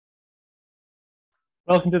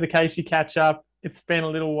Welcome to the Casey catch up. It's been a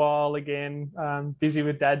little while again. Busy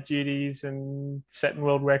with dad duties and setting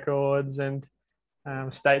world records and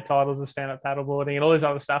state titles of stand up paddleboarding and all this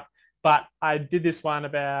other stuff. But I did this one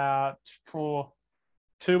about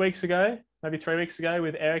 2 weeks ago, maybe 3 weeks ago,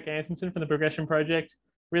 with Erik Antonson from the Progression Project.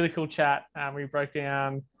 Really cool chat. We broke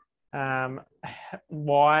down um,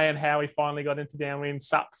 why and how he finally got into downwind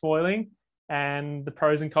sup foiling and the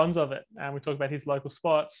pros and cons of it. We talked about his local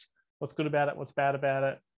spots, what's good about it, what's bad about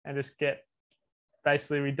it, and just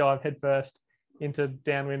we dive headfirst into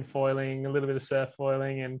downwind foiling, a little bit of surf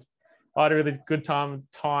foiling, and I had a really good time.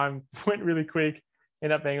 Time went really quick.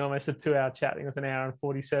 Ended up being almost a 2 hour chat. I think it was an hour and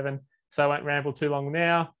 47. So I won't ramble too long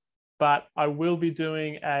now. But I will be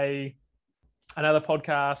doing another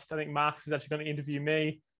podcast. I think Marcus is actually going to interview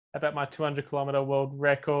me about my 200-kilometer world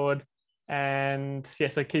record. And yeah,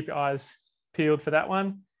 so keep your eyes peeled for that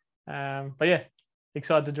one. But yeah,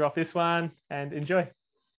 excited to drop this one and enjoy.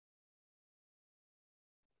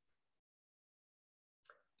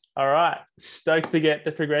 All right, stoked to get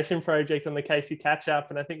the Progression Project on the Casey catch up,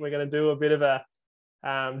 and I think we're going to do a bit of a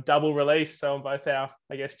double release, so on both our,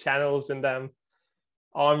 channels. And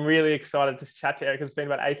I'm really excited to chat to Erik. It's been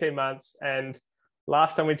about 18 months, and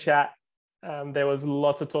last time we chat, there was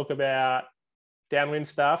lots of talk about downwind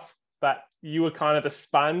stuff, but you were kind of the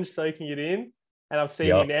sponge soaking it in, and I've seen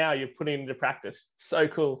you now. You're putting it into practice. So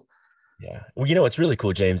cool. Yeah. Well, what's really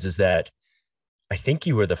cool, James, is that I think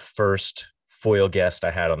you were the first foil guest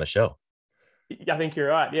I had on the show. I think you're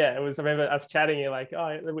right. Yeah, it was. I remember us chatting. You're like,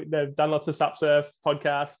 "Oh, they've done lots of sup surf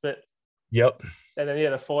podcasts, but yep." And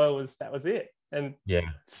then the foil was it. And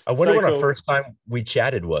yeah, I wonder when our first time we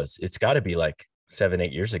chatted was. It's got to be like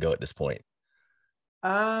 7-8 years ago at this point.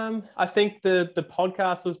 I think the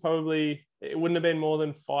podcast was probably, it wouldn't have been more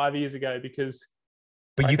than 5 years ago, because.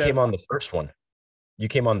 But you came on the first one. You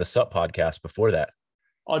came on the sup podcast before that.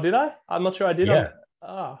 Oh, did I? I'm not sure I did. Yeah.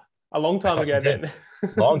 A long time ago then.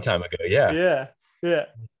 Long time ago, yeah. Yeah.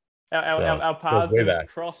 Our paths have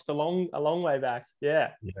crossed a long way back.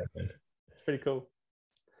 Yeah. It's pretty cool.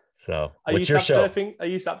 So what's your show? Are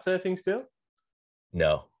you sup surfing still?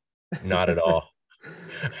 No, not at all.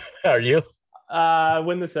 Are you?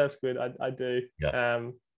 When the surf's good, I do. Yeah.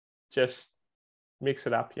 Just mix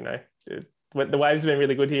it up, The waves have been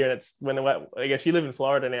really good here, and I guess you live in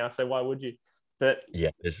Florida now, so why would you? But yeah,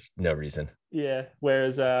 there's no reason. Yeah.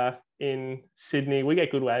 Whereas in Sydney, we get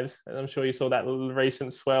good waves. And I'm sure you saw that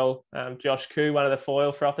recent swell. Josh Koo, one of the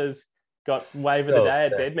foil frothers, got wave of the day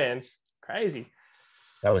at Deadman's. Crazy.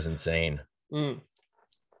 That was insane.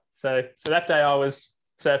 So that day I was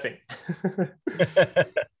surfing.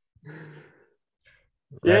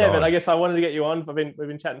 But I guess I wanted to get you on. We've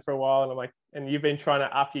been chatting for a while, and I'm like, and you've been trying to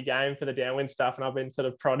up your game for the downwind stuff, and I've been sort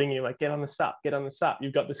of prodding you, like, get on the sup.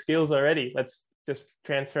 You've got the skills already. Let's just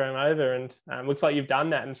transfer them over, and looks like you've done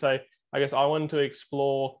that. And so I guess I wanted to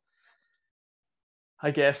explore,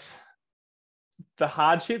 the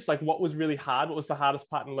hardships, like what was really hard, what was the hardest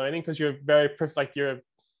part in learning, because you're very I'm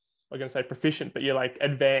going to say proficient, but you're like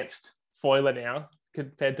advanced foiler now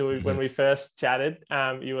compared to when we first chatted.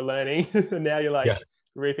 You were learning, and now you're like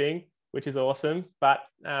ripping, which is awesome. But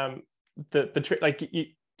the trick,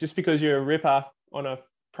 just because you're a ripper on a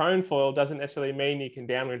prone foil doesn't necessarily mean you can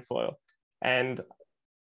downwind foil. And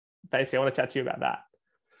basically, I want to chat to you about that.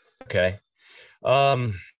 Okay.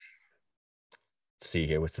 Let's see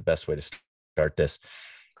here. What's the best way to start this?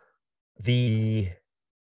 I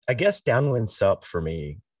guess downwind sup for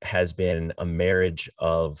me has been a marriage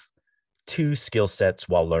of two skill sets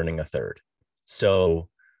while learning a third. So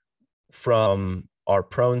from our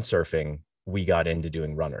prone surfing, we got into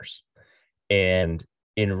doing runners. And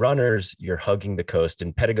in runners, you're hugging the coast,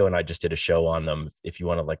 and Pedigo and I just did a show on them. If you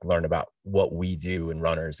want to learn about what we do in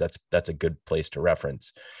runners, that's a good place to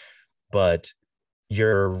reference. But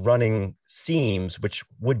you're running seams, which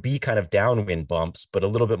would be kind of downwind bumps, but a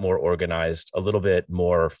little bit more organized, a little bit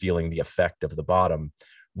more feeling the effect of the bottom,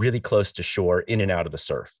 really close to shore, in and out of the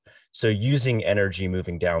surf. So using energy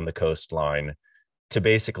moving down the coastline to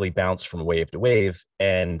basically bounce from wave to wave.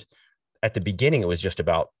 And at the beginning, it was just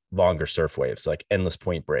about longer surf waves, like endless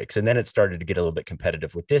point breaks. And then it started to get a little bit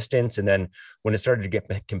competitive with distance. And then when it started to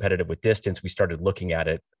get competitive with distance, we started looking at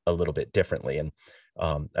it a little bit differently. And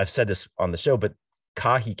I've said this on the show, but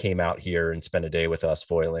Kahi came out here and spent a day with us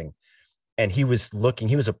foiling. And he was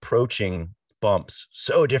approaching bumps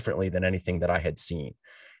so differently than anything that I had seen.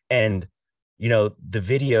 And, the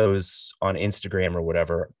videos on Instagram or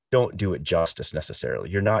whatever don't do it justice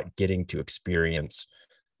necessarily. You're not getting to experience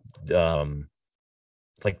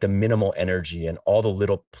like the minimal energy and all the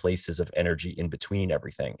little places of energy in between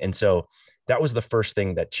everything. And so that was the first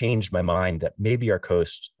thing that changed my mind, that maybe our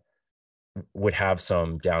coast would have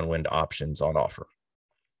some downwind options on offer.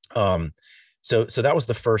 So that was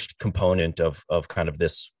the first component of kind of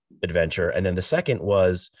this adventure. And then the second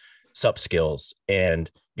was sup skills. And,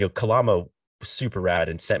 Kalama was super rad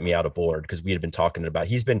and sent me out aboard because we had been talking about,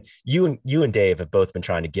 you and Dave have both been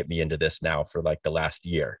trying to get me into this now for like the last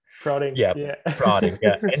year. Prodding. Yeah. Yeah. Prodding.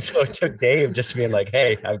 Yeah. And so it took Dave just being like,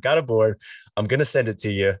 hey, I've got a board. I'm going to send it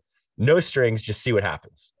to you. No strings, just see what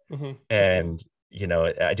happens. Mm-hmm. And,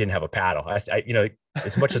 I didn't have a paddle. As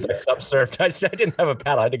much as I surfed, I didn't have a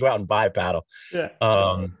paddle. I had to go out and buy a paddle. Yeah.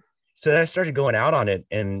 So then I started going out on it,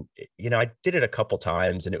 and, I did it a couple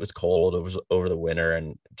times, and it was cold. It was over the winter,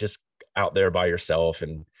 and just out there by yourself,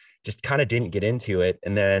 and just kind of didn't get into it.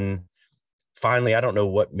 And then finally, I don't know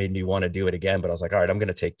what made me want to do it again, but I was like, all right, I'm going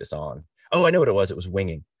to take this on. Oh, I know what it was. It was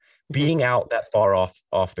winging. Mm-hmm. Being out that far off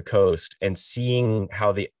the coast and seeing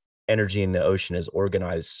how the energy in the ocean is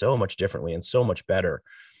organized so much differently and so much better.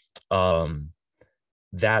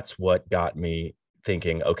 That's what got me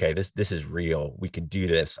thinking, okay, this is real. We can do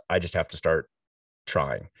this. I just have to start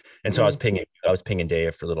trying. And so I was pinging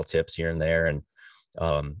Dave for little tips here and there. And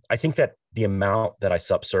I think that the amount that I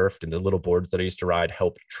sup surfed and the little boards that I used to ride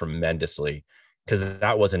helped tremendously, because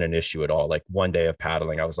that wasn't an issue at all. Like one day of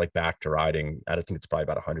paddling, I was like back to riding. I think it's probably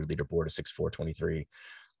about a 100-liter board, a 6'4", 23.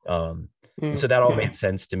 And so that all made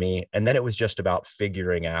sense to me. And then it was just about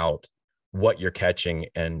figuring out what you're catching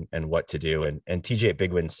and what to do. And TJ at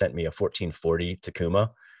Big Wind sent me a 1440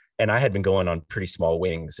 Takuma. And I had been going on pretty small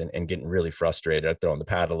wings and getting really frustrated. I'd thrown the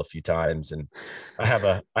paddle a few times. And I have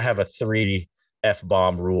a 3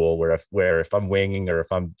 F-bomb rule where if I'm winging or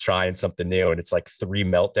if I'm trying something new and it's like 3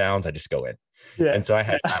 meltdowns, I just go in. Yeah. And so I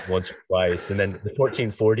had that once or twice. And then the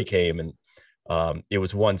 1440 came, and it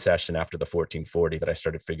was one session after the 1440 that I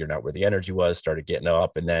started figuring out where the energy was, started getting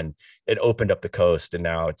up, and then it opened up the coast. And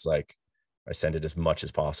now it's like, I send it as much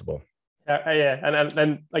as possible. Yeah.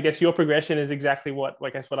 And I guess your progression is exactly what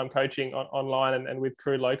I'm coaching online and with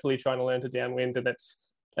crew locally, trying to learn to downwind. And it's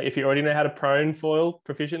like, if you already know how to prone foil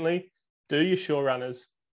proficiently, do your shore runners,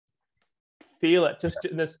 feel it. Just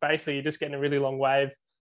in this, basically, you're just getting a really long wave,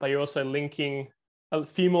 but you're also linking a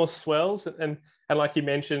few more swells. And like you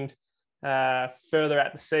mentioned, further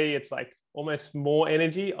out to sea, it's like almost more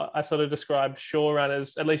energy. I sort of describe shore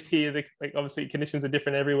runners, at least here, obviously conditions are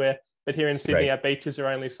different everywhere, but here in Sydney, our beaches are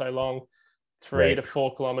only so long, 3 to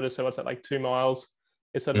 4 kilometers. So what's that, like 2 miles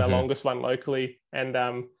is sort of our longest one locally. And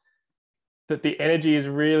that the energy is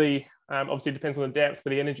really, obviously it depends on the depth, but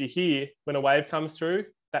the energy here, when a wave comes through,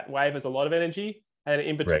 that wave has a lot of energy. And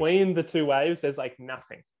in between the two waves, there's like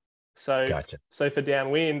nothing. So, So for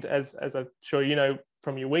downwind, as I'm sure you know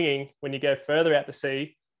from your winging, when you go further out to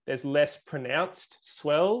sea, there's less pronounced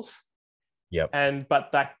swells. But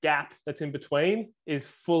that gap that's in between is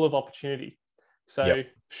full of opportunity. So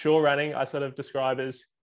shore running, I sort of describe as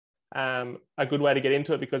a good way to get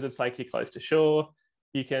into it, because it's like you're close to shore.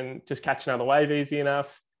 You can just catch another wave easy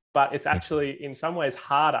enough, but it's actually in some ways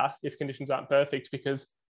harder if conditions aren't perfect, because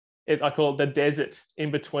I call it the desert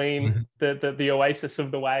in between the oasis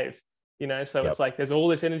of the wave, so it's like there's all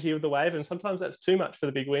this energy of the wave, and sometimes that's too much for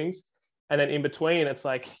the big wings. And then in between, it's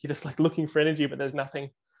like you're just like looking for energy, but there's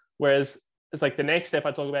nothing. Whereas it's like the next step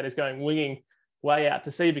I talk about is going winging way out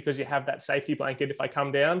to sea, because you have that safety blanket. If I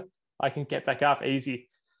come down, I can get back up easy.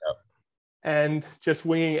 And just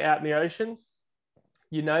winging out in the ocean,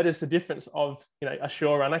 you notice the difference of, a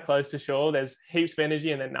shore runner close to shore, there's heaps of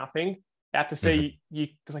energy and then nothing. Out to sea,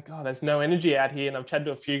 it's like, oh, there's no energy out here. And I've chatted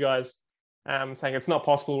to a few guys saying it's not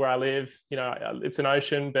possible where I live. It's an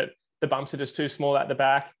ocean, but the bumps are just too small at the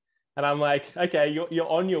back. And I'm like, okay, you're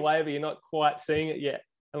on your way, but you're not quite seeing it yet.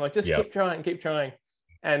 I'm like, just keep trying.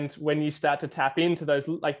 And when you start to tap into those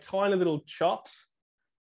like tiny little chops,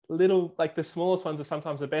 like the smallest ones are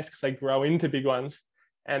sometimes the best because they grow into big ones.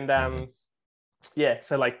 And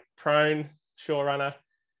so like prone, shore runner,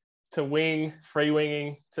 to wing, free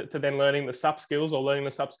winging, to then learning the sup skills, or learning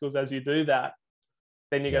the sup skills as you do that,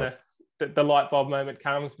 then you're the light bulb moment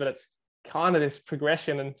comes. But it's kind of this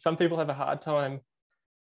progression, and some people have a hard time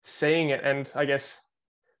seeing it. And I guess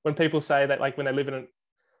when people say that, like when they live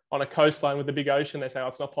on a coastline with the big ocean, they say, oh,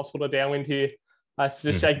 it's not possible to downwind here. I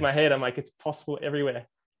just shake my head. I'm like, it's possible everywhere.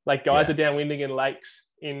 Like guys are downwinding in lakes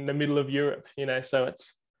in the middle of Europe, so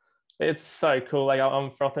it's so cool. Like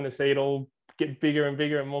I'm frothing to see it all get bigger and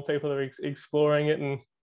bigger, and more people are exploring it. And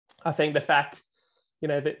I think the fact,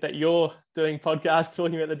 that you're doing podcasts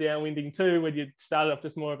talking about the downwinding too, when you started off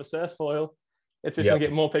just more of a surf foil, it's just going to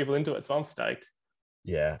get more people into it. So I'm stoked.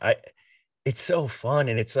 Yeah. it's so fun.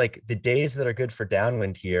 And it's like the days that are good for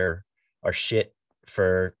downwind here are shit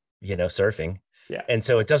for, surfing. Yeah. And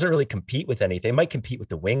so it doesn't really compete with anything. It might compete with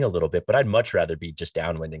the wing a little bit, but I'd much rather be just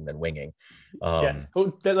downwinding than winging. Yeah.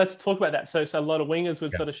 Well, let's talk about that. So a lot of wingers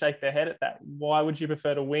would Yeah. sort of shake their head at that. Why would you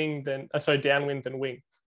prefer to wing than, downwind than wing?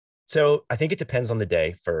 So I think it depends on the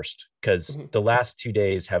day first, because Mm-hmm. the last 2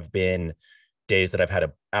 days have been days that I've had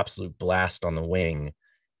an absolute blast on the wing,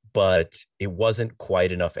 but it wasn't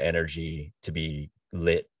quite enough energy to be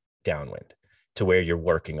lit downwind to where you're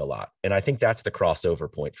working a lot. And I think that's the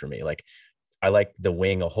crossover point for me. Like I like the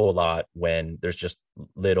wing a whole lot when there's just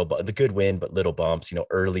the good wind, but little bumps,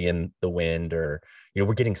 early in the wind, or,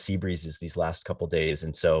 we're getting sea breezes these last couple days.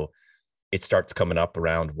 And so it starts coming up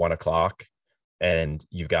around 1 o'clock and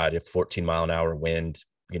you've got a 14-mile-an-hour wind,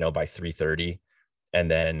 by 3:30. And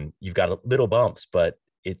then you've got little bumps, but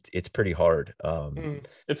it's pretty hard.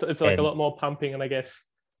 It's like a And lot more pumping, and I guess,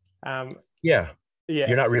 yeah, you're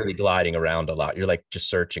yeah, not really gliding around a lot. You're like just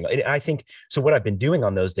searching. And I think so. What I've been doing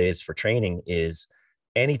on those days for training is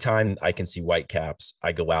anytime I can see white caps,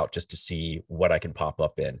 I go out just to see what I can pop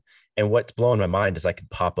up in. And what's blowing my mind is I can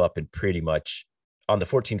pop up in pretty much on the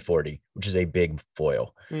 1440, which is a big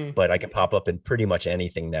foil, but I can pop up in pretty much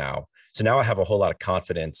anything now. So now I have a whole lot of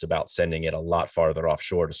confidence about sending it a lot farther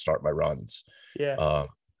offshore to start my runs. yeah, Um,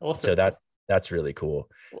 awesome. so that's really cool.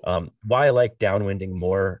 Why I like downwinding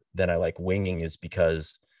more than I like winging is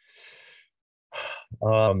because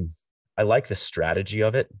I like the strategy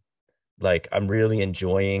of it. Like I'm really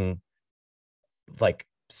enjoying like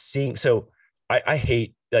seeing. So I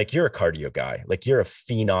hate, like, you're a cardio guy, like you're a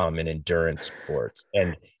phenom in endurance sports,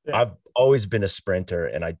 and Yeah. I've always been a sprinter,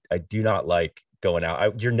 and I do not like going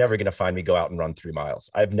out. You're never going to find me go out and run 3 miles.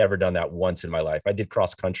 I've never done that once in my life. I did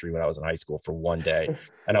cross country when I was in high school for one day,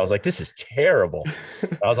 and I was like, this is terrible.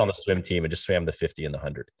 I was on the swim team and just swam the 50 and the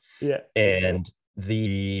 100. Yeah. And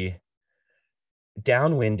the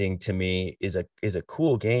downwinding to me is a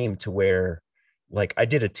cool game to where, like, I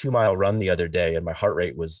did a 2 mile run the other day and my heart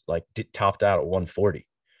rate was like topped out at 140,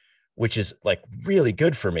 which is like really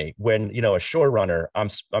good for me. When, a shore runner, I'm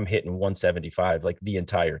hitting 175 like the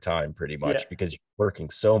entire time pretty Yeah. much, because you're working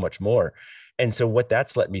so much more. And so what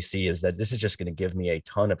that's let me see is that this is just going to give me a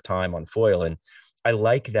ton of time on foil. And I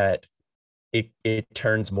like that it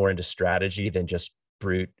turns more into strategy than just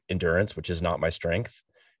brute endurance, which is not my strength.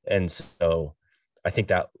 And so I think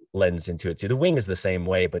that lends into it too. The wing is the same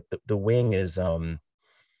way, but the wing is,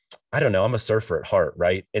 I don't know, I'm a surfer at heart,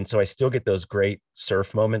 right? And so I still get those great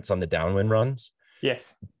surf moments on the downwind runs.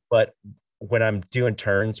 Yes. But when I'm doing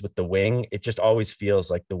turns with the wing, it just always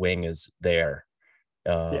feels like the wing is there.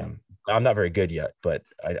 Yeah. I'm not very good yet, but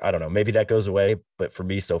I don't know. Maybe that goes away. But for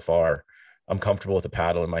me so far, I'm comfortable with a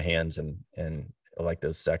paddle in my hands, and I like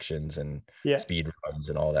those sections and Yeah. speed runs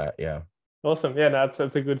and all that. Yeah. Awesome. Yeah, no,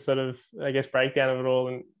 that's a good sort of, I guess, breakdown of it all.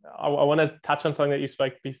 And I want to touch on something that you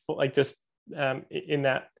spoke before, like just in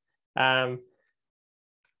that um,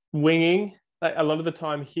 winging. Like a lot of the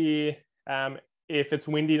time here, if it's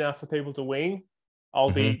windy enough for people to wing, I'll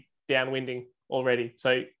Mm-hmm. be downwinding already.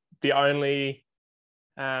 So the only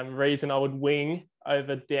reason I would wing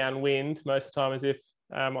over downwind most of the time is if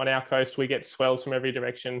on our coast we get swells from every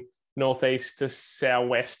direction, northeast to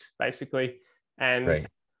southwest, basically. And Right.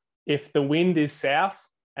 if the wind is south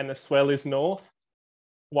and the swell is north,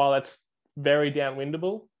 while it's very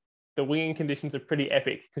downwindable, the winging conditions are pretty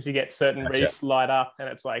epic because you get certain Gotcha. reefs light up and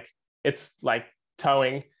it's like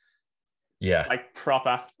towing, Yeah. like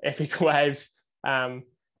proper epic waves.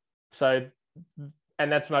 So,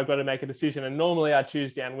 and that's when I've got to make a decision. And normally I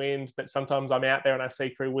choose downwind, but sometimes I'm out there and I see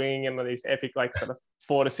crew wing and these epic, like sort of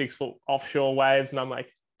 4 to 6 foot offshore waves. And I'm like,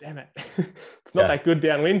 damn it, it's not Yeah. that good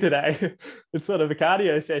downwind today. It's sort of a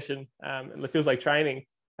cardio session. And it feels like training.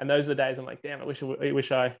 And those are the days I'm like, damn, I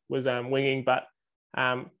wish I was winging. But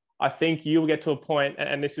I think you will get to a point,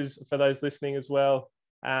 and this is for those listening as well.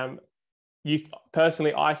 You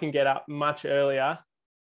personally, I can get up much earlier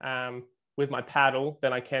with my paddle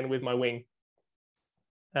than I can with my wing.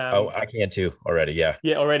 Oh, I can too already. Yeah.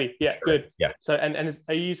 Yeah, already. Yeah, Sure. good. Yeah. So, and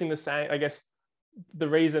are you using the same? I guess the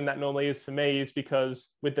reason that normally is for me is because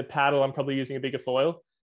with the paddle, I'm probably using a bigger foil.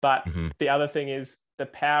 But Mm-hmm. the other thing is the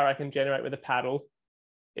power I can generate with a paddle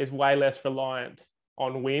is way less reliant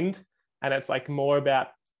on wind. And it's like more about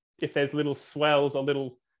if there's little swells or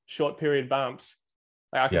little short period bumps,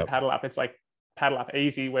 like I can Yep. paddle up. It's like paddle up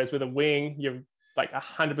easy. Whereas with a wing, you're like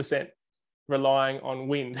 100% relying on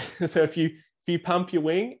wind. So if you pump your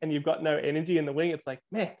wing and you've got no energy in the wing, it's like,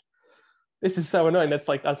 man, this is so annoying. That's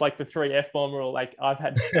like the 3 F bomb rule. Like I've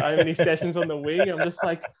had so many sessions on the wing. I'm just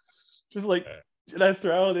like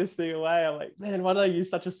throw all this thing away. I'm like, man, why did I use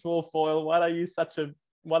such a small foil? Why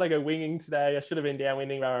did I go winging today? I should have been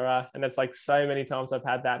downwinding, rah, rah, rah. And it's like so many times I've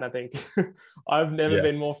had that. And I think I've never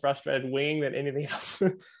been more frustrated winging than anything else.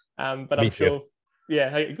 But Me I'm too. sure, yeah,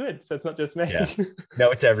 hey, good. So it's not just me. Yeah.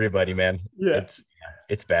 No, it's everybody, man. Yeah.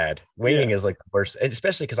 It's bad. Winging Yeah. is like the worst,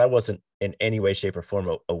 especially because I wasn't in any way, shape, or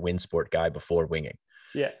form a wind sport guy before winging.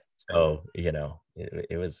 Yeah. So, it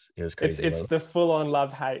was crazy. It's the full on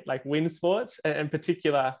love hate, like wind sports, and in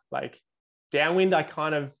particular, like downwind.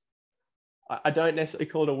 I don't necessarily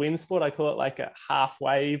call it a wind sport. I call it like a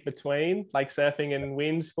halfway between like surfing and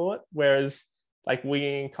wind sport. Whereas like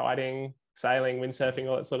winging, kiting, sailing, windsurfing,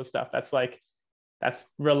 all that sort of stuff, that's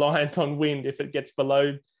reliant on wind. If it gets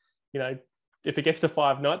below, if it gets to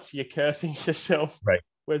 5 knots, you're cursing yourself. Right.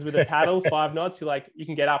 Whereas with a paddle, 5 knots, you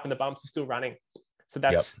can get up and the bumps are still running. So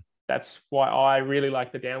that's why I really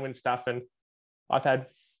like the downwind stuff. And I've had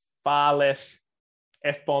far less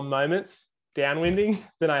F-bomb moments downwinding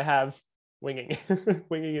than I have winging.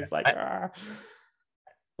 Winging is like,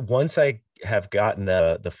 once I have gotten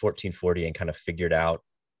the 1440 and kind of figured out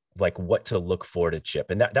like what to look for to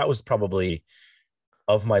chip. And that was probably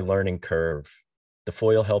of my learning curve. The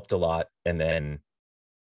foil helped a lot. And then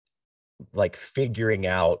like figuring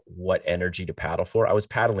out what energy to paddle for. I was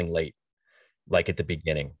paddling late, like at the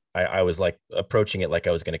beginning. I was like approaching it like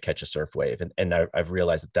I was going to catch a surf wave. And I've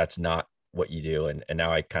realized that that's not what you do. And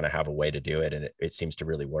now I kind of have a way to do it. And it seems to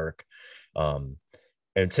really work. And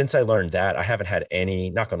since I learned that, I haven't had any,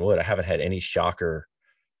 knock on wood, I haven't had any shocker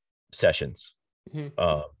sessions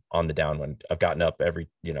on the downwind. I've gotten up every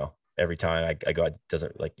time I go, it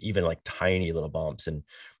doesn't like even like tiny little bumps. And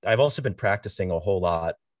I've also been practicing a whole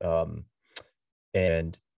lot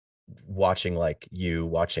and watching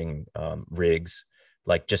rigs,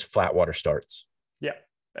 like just flat water starts. Yeah.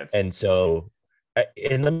 And so,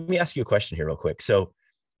 and let me ask you a question here real quick. So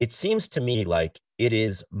it seems to me like it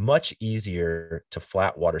is much easier to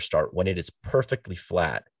flat water start when it is perfectly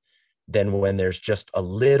flat than when there's just a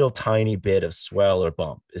little tiny bit of swell or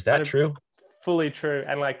bump. Is that true? Fully true.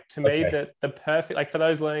 And like to me, the perfect, like for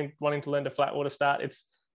those wanting to learn to flat water start,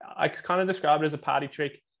 I kind of describe it as a party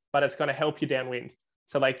trick, but it's going to help you downwind.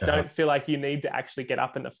 So like, don't feel like you need to actually get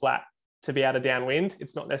up in the flat to be able to downwind.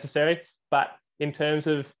 It's not necessary. But in terms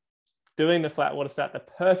of doing the flat water start, the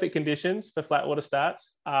perfect conditions for flat water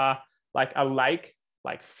starts are like a lake,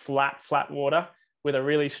 like flat water with a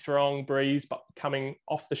really strong breeze coming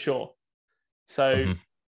off the shore. So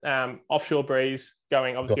offshore breeze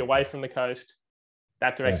going obviously away from the coast.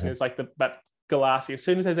 That direction is like but glassy. As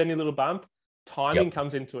soon as there's any little bump, timing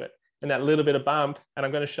comes into it. And that little bit of bump, and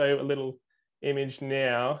I'm going to show you a little image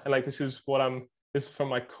now. And like, this is from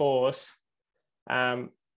my course.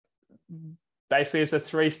 Basically, it's a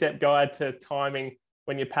 3-step guide to timing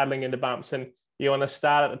when you're paddling into bumps. And you want to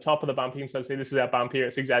start at the top of the bump. You can see this is our bump here.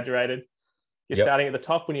 It's exaggerated. You're starting at the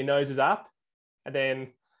top when your nose is up, and then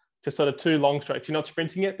just sort of 2 long strokes. You're not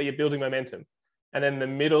sprinting it, but you're building momentum. And then the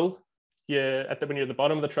middle, when you're at the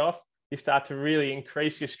bottom of the trough, you start to really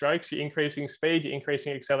increase your strokes. You're increasing speed, you're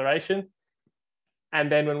increasing acceleration.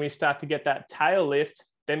 And then when we start to get that tail lift,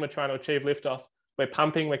 then we're trying to achieve liftoff. We're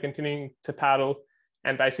pumping, we're continuing to paddle.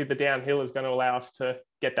 And basically the downhill is going to allow us to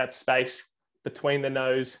get that space between the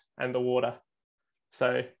nose and the water.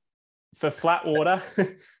 So for flat water,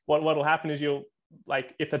 what will happen is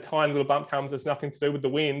if a tiny little bump comes, there's nothing to do with the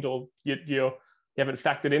wind, or you haven't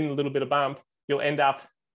factored in a little bit of bump, you'll end up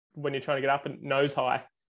when you're trying to get up and nose high.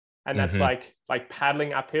 And that's like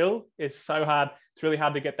paddling uphill is so hard. It's really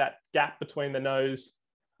hard to get that gap between the nose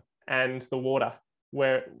and the water,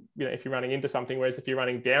 where, if you're running into something, whereas if you're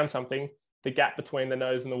running down something, the gap between the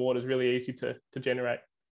nose and the water is really easy to generate.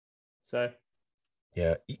 So,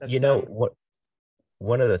 yeah,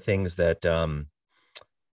 one of the things that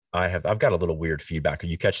I've got a little weird feedback. Are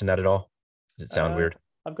you catching that at all? Does it sound weird?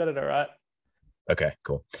 I've got it all right. Okay,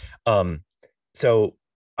 cool. So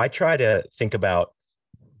I try to think about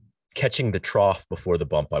catching the trough before the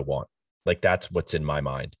bump I want. Like that's what's in my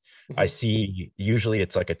mind. I see usually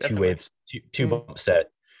it's like a two bump set.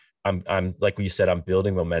 I'm like you said, I'm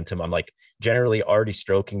building momentum. I'm like generally already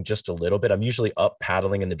stroking just a little bit. I'm usually up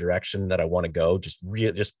paddling in the direction that I want to go.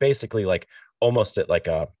 Just basically like almost at like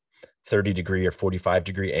a 30-degree or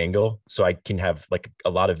 45-degree angle. So I can have like a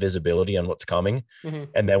lot of visibility on what's coming.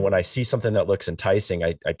 And then when I see something that looks enticing,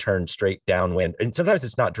 I turn straight downwind. And sometimes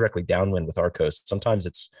it's not directly downwind with our coast. Sometimes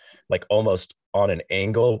it's like almost on an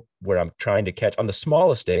angle where I'm trying to catch. On the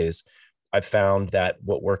smallest days, I've found that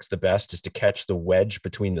what works the best is to catch the wedge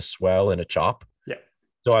between the swell and a chop. Yeah.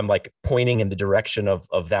 So I'm like pointing in the direction of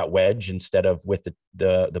that wedge instead of with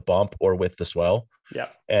the bump or with the swell. Yeah.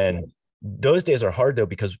 And Those days are hard though,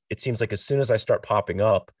 because it seems like as soon as I start popping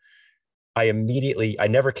up, I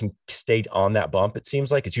never can stay on that bump. It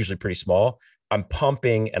seems like it's usually pretty small. I'm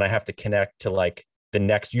pumping and I have to connect to like the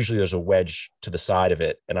next, usually there's a wedge to the side of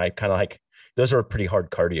it. And I kind of like, those are pretty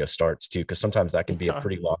hard cardio starts too, because sometimes that can be a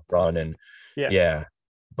pretty long run. And Yeah. yeah,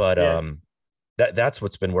 but Yeah. that's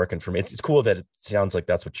what's been working for me. It's cool that it sounds like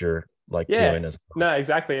that's what you're like Yeah. doing as well. No,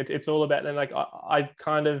 exactly. It's all about, and like I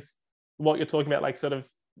kind of, what you're talking about, like sort of,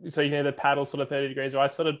 so you know, the paddle sort of 30 degrees, or I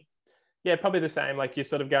sort of, yeah, probably the same. Like you're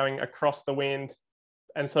sort of going across the wind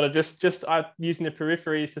and sort of just using the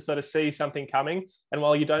peripheries to sort of see something coming. And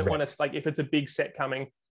while you don't Right. want to, like if it's a big set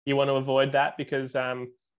coming, you want to avoid that because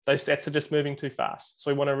those sets are just moving too fast.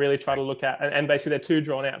 So we want to really try to look at, and basically they're too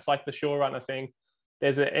drawn out. It's like the shore runner thing.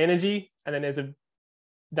 There's an energy and then there's a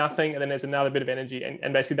nothing and then there's another bit of energy.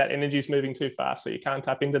 And basically that energy is moving too fast. So you can't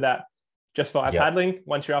tap into that just via Yep. paddling.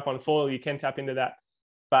 Once you're up on foil, you can tap into that.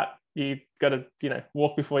 But you got to,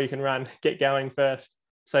 walk before you can run, get going first.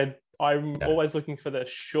 So I'm Yeah. always looking for the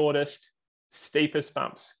shortest, steepest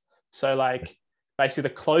bumps. So like basically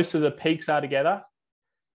the closer the peaks are together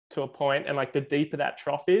to a point and like the deeper that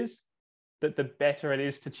trough is, that the better it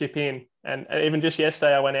is to chip in. And even just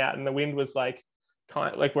yesterday I went out and the wind was like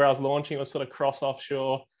kind of like where I was launching, it was sort of cross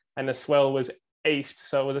offshore and the swell was east.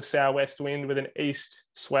 So it was a southwest wind with an east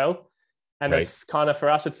swell. And Right. it's kind of for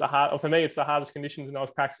us, it's the hard, or for me, it's the hardest conditions. And I was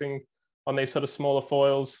practicing on these sort of smaller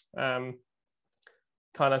foils,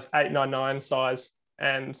 kind of 899 size,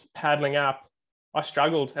 and paddling up, I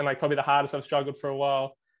struggled, and like probably the hardest I've struggled for a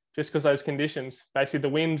while, just because those conditions. Basically, the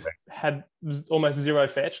wind had almost zero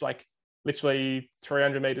fetch, like literally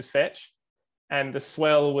 300 meters fetch, and the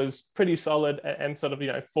swell was pretty solid and sort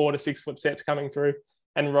of 4 to 6 foot sets coming through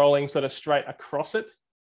and rolling sort of straight across it.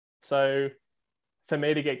 So for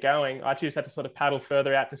me to get going, I just had to sort of paddle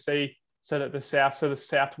further out to sea so that the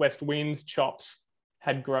southwest wind chops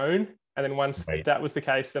had grown. And then once Right. that was the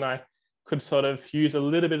case, then I could sort of use a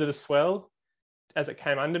little bit of the swell as it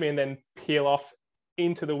came under me and then peel off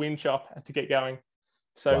into the wind chop to get going.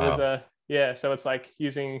 So Wow. it was so it's like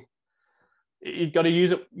you've got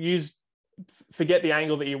to forget the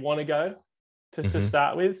angle that you want to go to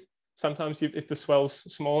start with. Sometimes if the swell's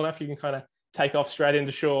small enough, you can kind of take off straight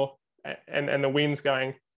into shore and the wind's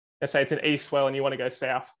going, let's say it's an east swell and you want to go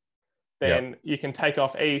south, then you can take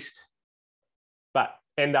off east, but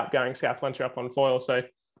end up going south once you're up on foil. So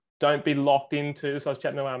don't be locked into this. I was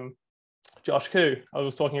chatting to Josh Koo. I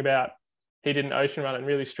was talking about, he did an ocean run and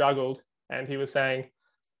really struggled. And he was saying,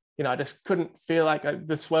 I just couldn't feel like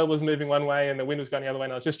the swell was moving one way and the wind was going the other way.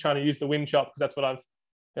 And I was just trying to use the wind chop because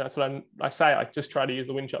that's what I say, like just try to use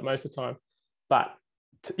the wind chop most of the time. But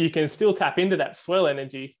you can still tap into that swell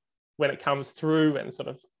energy when it comes through and sort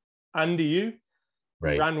of under you,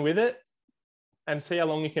 Right. run with it and see how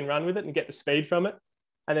long you can run with it and get the speed from it,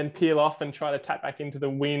 and then peel off and try to tap back into the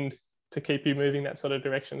wind to keep you moving that sort of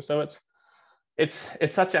direction. So it's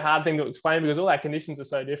such a hard thing to explain because all our conditions are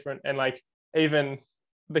so different. And like even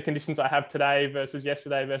the conditions I have today versus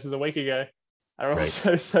yesterday versus a week ago are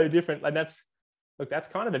also so different. Like that's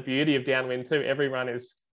kind of the beauty of downwind too. Every run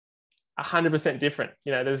is 100% different.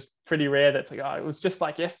 There's pretty rare that's like, oh, it was just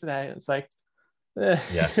like yesterday. And it's like,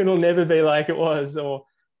 it'll never be like it was, or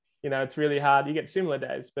it's really hard. You get similar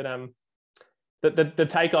days, but the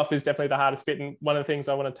takeoff is definitely the hardest bit. And one of the things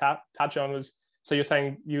I want to touch on was, so you're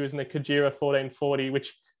saying using the Kajira 1440,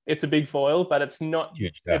 which it's a big foil, but it's not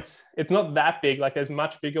it's not that big. Like there's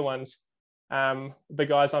much bigger ones. The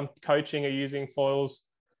guys I'm coaching are using foils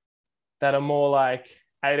that are more like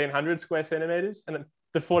 1800 square centimeters, and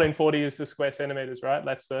the 1440 is the square centimeters, right?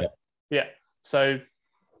 That's So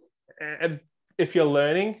if you're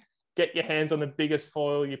learning, get your hands on the biggest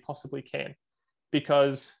foil you possibly can,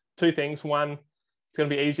 because two things. One, it's going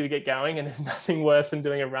to be easy to get going, and there's nothing worse than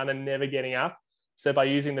doing a run and never getting up. So by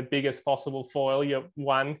using the biggest possible foil, you're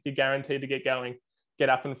guaranteed to get going, get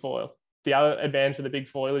up and foil. The other advantage of the big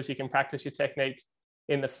foil is you can practice your technique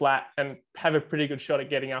in the flat and have a pretty good shot at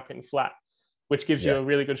getting up in flat, which gives you a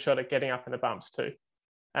really good shot at getting up in the bumps too.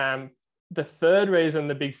 The third reason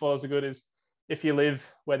the big foils are good is if you live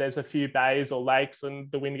where there's a few bays or lakes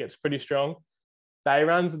and the wind gets pretty strong, bay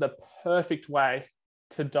runs are the perfect way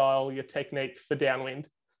to dial your technique for downwind.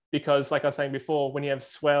 Because like I was saying before, when you have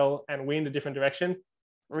swell and wind a different direction,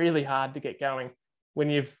 really hard to get going. When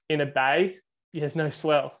you're in a bay, there's no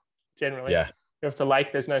swell generally. If it's a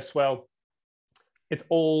lake, there's no swell. It's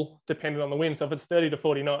all dependent on the wind. So if it's 30 to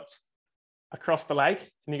 40 knots across the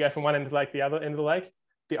lake and you go from one end of the lake to the other end of the lake,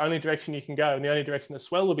 the only direction you can go and the only direction the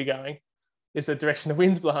swell will be going is the direction the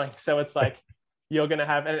wind's blowing. So it's like you're going to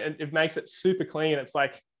have, and it makes it super clean. It's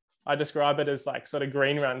like, I describe it as like sort of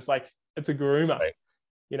green runs. Like it's a groomer,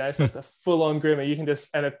 Right. so it's a full-on groomer. You can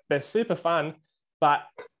they're super fun, but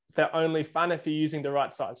they're only fun if you're using the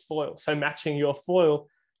right size foil. So matching your foil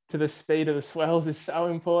to the speed of the swells is so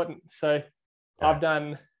important. So I've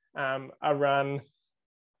done a run,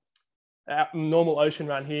 a normal ocean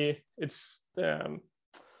run here. It's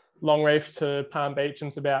Long Reef to Palm Beach, and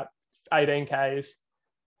it's about 18 Ks.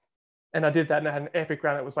 And I did that and I had an epic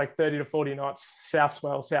run. It was like 30 to 40 knots, south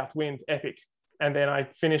swell, south wind, epic. And then I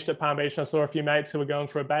finished at Palm Beach and I saw a few mates who were going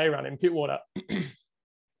for a bay run in Pittwater.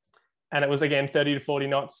 And it was, again, 30 to 40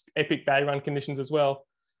 knots, epic bay run conditions as well.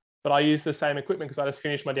 But I used the same equipment because I just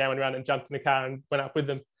finished my downwind run and jumped in the car and went up with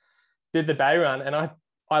them, did the bay run. And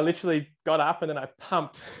I literally got up and then I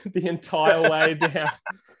pumped the entire way down.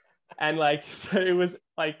 And like, so it was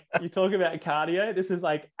like, you talk about cardio, this is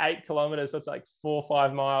like 8 kilometers. So it's like 4 or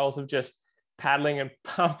 5 miles of just paddling and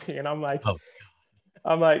pumping. And I'm like,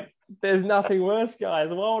 there's nothing worse, guys.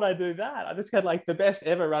 Why would I do that? I just had like the best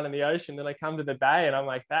ever run in the ocean. Then I come to the bay and I'm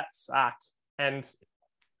like, that sucked. And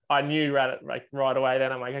I knew right away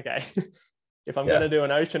then, I'm like, okay, if I'm going to do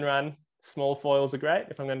an ocean run, small foils are great.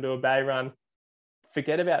 If I'm going to do a bay run,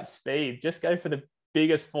 forget about speed. Just go for the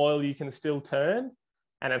biggest foil you can still turn,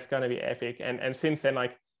 and it's going to be epic. And since then,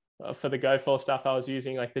 like for the GoFor stuff, I was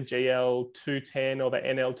using like the GL 210 or the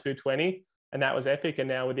NL 220, and that was epic. And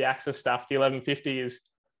now with the Axis stuff, the 1150 is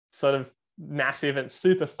sort of massive and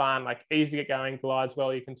super fun, like easy to get going, glides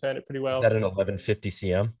well, you can turn it pretty well. Is that an 1150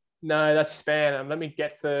 CM? No, that's span. Let me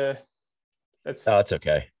get that's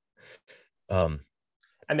okay. And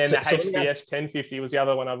then the HBS 1050 was the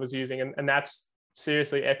other one I was using, and that's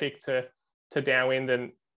seriously epic to downwind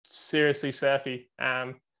and seriously surfy.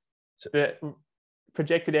 The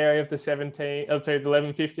projected area of the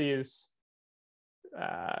 1150 is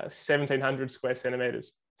 1700 square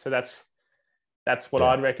centimeters. So that's what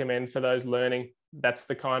I'd recommend for those learning. That's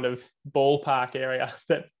the kind of ballpark area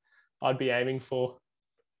that I'd be aiming for.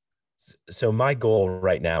 So my goal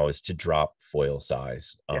right now is to drop foil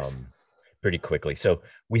size pretty quickly. So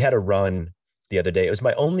we had a run the other day. It was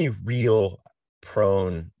my only real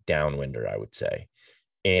prone downwinder, I would say.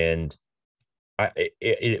 And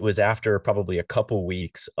it was after probably a couple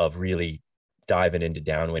weeks of really diving into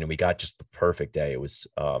downwind, and we got just the perfect day. It was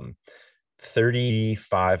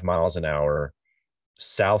 35 miles an hour,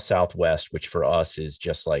 southwest, which for us is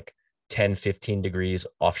just like 10-15 degrees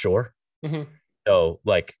offshore. Mm-hmm. So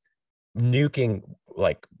like nuking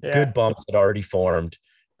like good bumps that already formed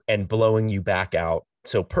and blowing you back out.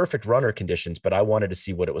 So perfect runner conditions, but I wanted to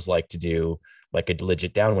see what it was like to do like a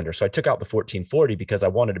legit downwinder. So I took out the 1440 because I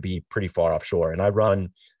wanted to be pretty far offshore, and I run,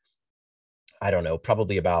 I don't know,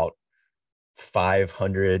 probably about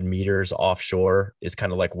 500 meters offshore is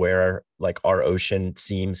kind of like where like our ocean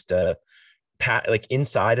seems to like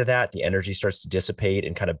inside of that, the energy starts to dissipate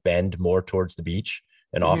and kind of bend more towards the beach,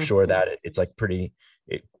 and offshore that it's like pretty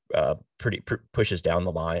pushes down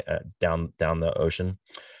the line, down the ocean,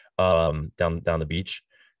 down the beach.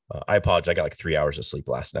 I apologize. I got like 3 hours of sleep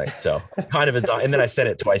last night. So kind of and then I said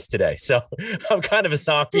it twice today. So I'm kind of a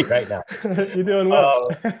zombie right now. You're doing well.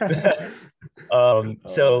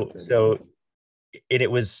 So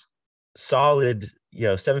it was solid,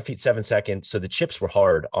 7 feet, 7 seconds. So the chips were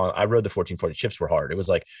hard I rode the 1440. Chips were hard. It was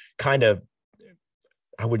like kind of,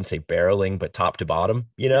 I wouldn't say barreling, but top to bottom,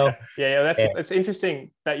 Yeah. It's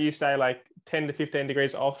interesting that you say like 10 to 15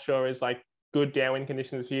 degrees offshore is like good downwind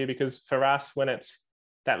conditions for you, because for us, when it's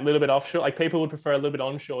that little bit offshore, like people would prefer a little bit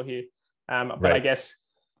onshore here. But I guess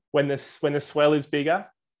when the swell is bigger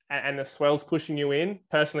and the swell's pushing you in,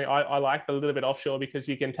 personally, I like the little bit offshore because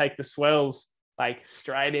you can take the swells like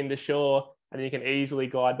straight into shore and then you can easily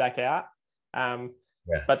glide back out.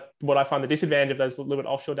 But what I find the disadvantage of those little bit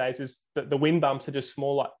offshore days is that the wind bumps are just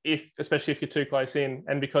smaller, especially if you're too close in.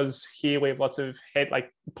 And because here we have lots of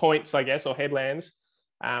points, I guess, or headlands,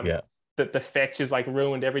 that the fetch is like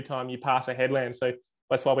ruined every time you pass a headland. So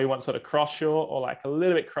that's why we want sort of cross shore or like a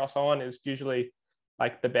little bit cross on is usually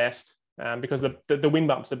like the best, because the wind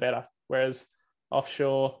bumps are better. Whereas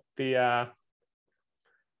offshore, there's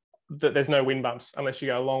no wind bumps unless you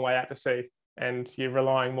go a long way out to sea, and you're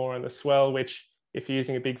relying more on the swell, which if you're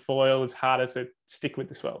using a big foil, it's harder to stick with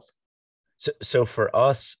the swells. So for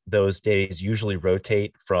us, those days usually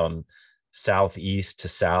rotate from southeast to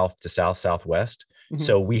southwest. Mm-hmm.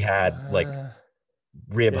 So we had like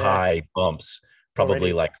rib high bumps, probably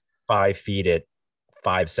already like 5 feet at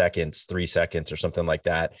 5 seconds, 3 seconds or something like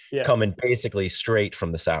that, coming basically straight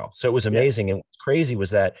from the south. So it was amazing. And what's crazy was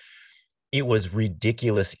that it was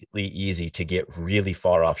ridiculously easy to get really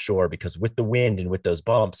far offshore because with the wind and with those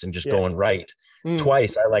bumps and just Yeah. going right Mm.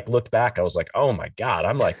 twice, I like looked back. I was like, oh my God,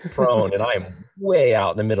 I'm like prone and I'm way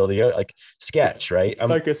out in the middle of the like sketch, right? I'm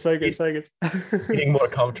Focus, focus, focus. getting more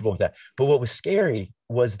comfortable with that. But what was scary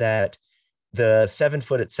was that the 7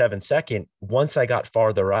 foot at 7 second, once I got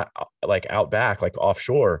farther out, like out back, like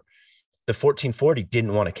offshore, the 1440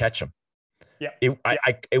 didn't want to catch them. Yeah.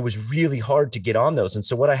 It was really hard to get on those. And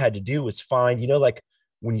so what I had to do was find, like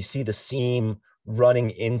when you see the seam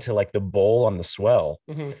running into like the bowl on the swell,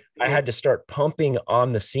 Mm-hmm. I had to start pumping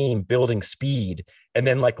on the seam, building speed, and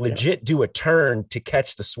then like legit do a turn to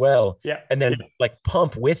catch the swell, Yeah. and then like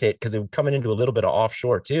pump with it because it was coming into a little bit of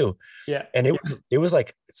offshore too. Yeah. And it was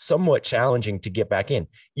like somewhat challenging to get back in.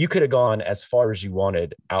 You could have gone as far as you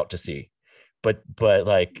wanted out to sea, but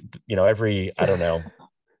like every, I don't know,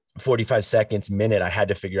 45 seconds, minute, I had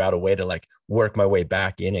to figure out a way to like work my way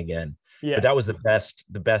back in again. Yeah. But that was the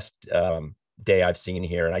best day I've seen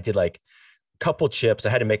here. And I did like a couple chips. I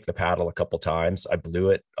had to make the paddle a couple times. I blew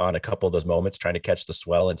it on a couple of those moments trying to catch the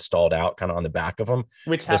swell and stalled out kind of on the back of them.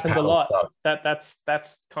 Which Those happens a lot. suck.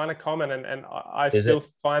 That's kind of common, and I Is still it?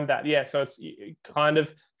 find that. Yeah, so it's kind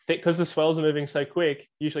of thick because the swells are moving so quick,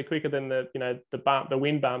 usually quicker than the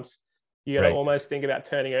wind bumps. You got to Right. almost think about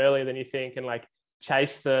turning earlier than you think, and like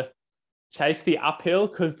chase the uphill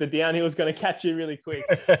because the downhill is going to catch you really quick.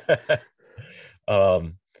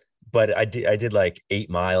 But I did like 8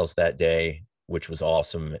 miles that day, which was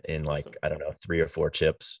awesome in like, Awesome. I don't know, 3 or 4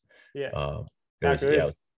 chips. Yeah. It was, yeah, it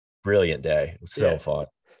was a brilliant day. It was so fun.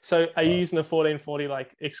 So are you using the 1440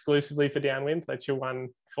 like exclusively for downwind? That's your one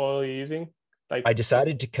foil you're using? Like I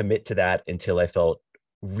decided to commit to that until I felt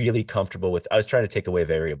really comfortable with, I was trying to take away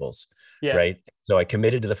variables, yeah. right? So I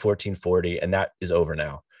committed to the 1440 and that is over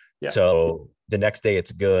now. Yeah. So the next day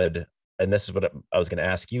it's good. And this is what I was going to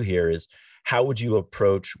ask you here is, how would you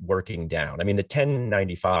approach working down? I mean, the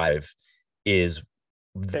 1095 is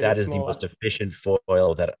that is the most efficient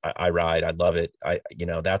foil that I ride. I love it.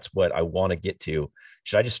 That's what I want to get to.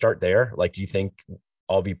 Should I just start there? Like, do you think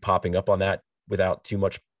I'll be popping up on that without too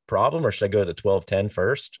much problem, or should I go to the 1210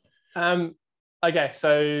 first? Okay,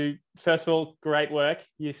 so first of all, great work.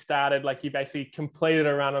 You started, like, you basically completed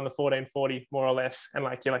a run on the 1440 more or less, and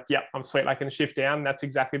like you're like, yep, I'm sweet, I can shift down. That's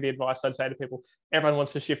exactly the advice I'd say to people. Everyone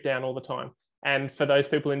wants to shift down all the time, and for those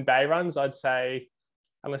people in bay runs, I'd say,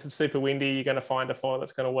 unless it's super windy, you're going to find a foil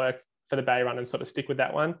that's going to work for the bay run and sort of stick with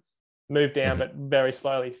that one. Move down, but very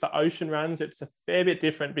slowly. For ocean runs, it's a fair bit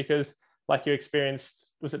different because, like you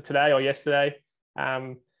experienced, was it today or yesterday?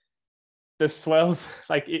 The swells,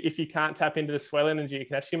 like if you can't tap into the swell energy, you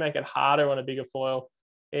can actually make it harder on a bigger foil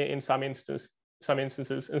in some instances,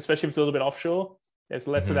 and especially if it's a little bit offshore. There's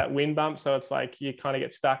less of that wind bump, so it's like you kind of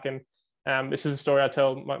get stuck. And this is a story I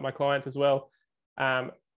tell my clients as well.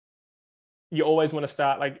 You always want to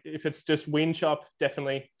start, like if it's just wind chop,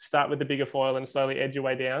 definitely start with the bigger foil and slowly edge your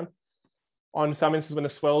way down. On some instances, when the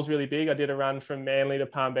swell's really big, I did a run from Manly to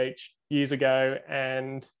Palm Beach years ago,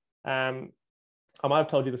 and I might have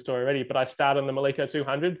told you the story already, but I started on the Maliko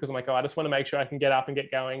 200 because I'm like, oh, I just want to make sure I can get up and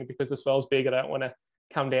get going because the swell's big. I don't want to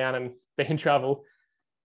come down and be in trouble.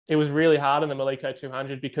 It was really hard on the Maliko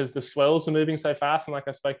 200 because the swells were moving so fast. And like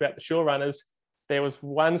I spoke about the shore runners, there was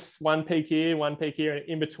one peak here, and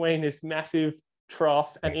in between this massive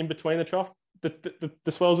trough, and in between the trough, the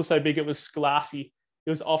swells were so big it was glassy. It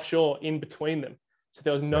was offshore in between them. So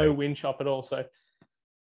there was no wind chop at all. So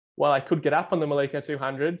while I could get up on the Maliko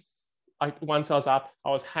 200, once I was up, I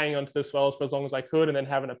was hanging onto the swells for as long as I could and then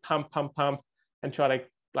having to pump and try to,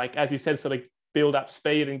 like, as you said, sort of build up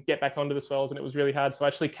speed and get back onto the swells. And it was really hard. So I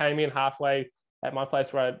actually came in halfway at my place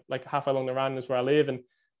halfway along the run is where I live. And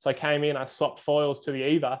so I came in, I swapped foils to the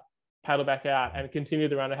Eva, paddled back out and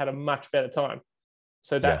continued the run. I had a much better time.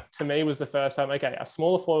 So that to me was the first time, okay, a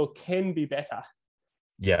smaller foil can be better.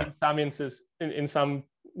 Yeah. In some instances, in some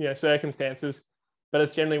circumstances, but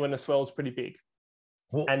it's generally when the swell's pretty big.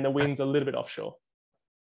 Well, and the wind's a little bit offshore.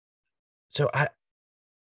 So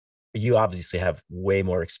you obviously have way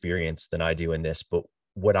more experience than I do in this, but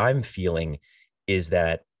what I'm feeling is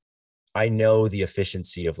that I know the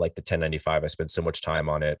efficiency of like the 1095. I spend so much time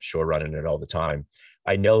on it, shore running it all the time.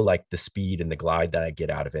 I know like the speed and the glide that I get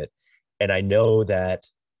out of it. And I know that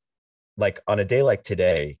like on a day like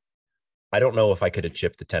today, I don't know if I could have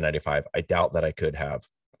chipped the 1095. I doubt that I could have,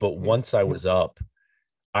 but once I was up,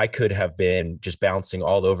 I could have been just bouncing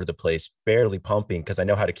all over the place, barely pumping because I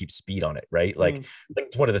know how to keep speed on it, right? Like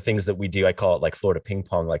it's one of the things that we do. I call it like Florida ping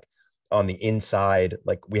pong, like on the inside,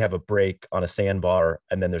 like we have a break on a sandbar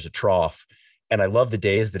and then there's a trough. And I love the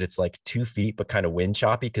days that it's like 2 feet, but kind of wind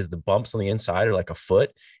choppy because the bumps on the inside are like a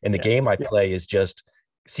foot. And the game I play is just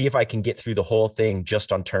see if I can get through the whole thing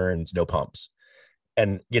just on turns, no pumps.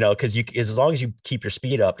 And, because as long as you keep your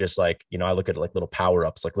speed up, just like, I look at it like little power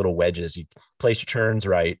ups, like little wedges, you place your turns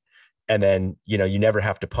right. And then, you never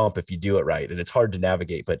have to pump if you do it right. And it's hard to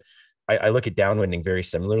navigate, but I look at downwinding very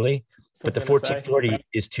similarly, but the 1440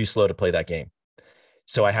 is too slow to play that game.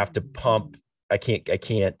 So I have to pump. I can't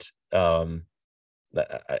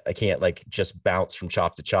like just bounce from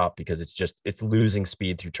chop to chop because it's losing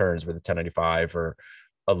speed through turns where the 1095 or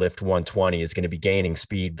a lift 120 is going to be gaining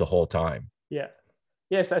speed the whole time. Yeah.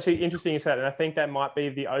 Yes, actually interesting you said, and I think that might be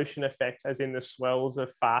the ocean effect, as in the swells are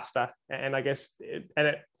faster, and I guess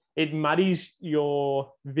it muddies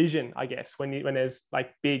your vision, I guess, when there's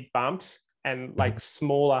like big bumps and like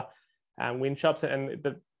smaller wind chops. And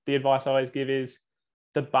the advice I always give is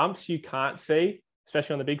the bumps you can't see,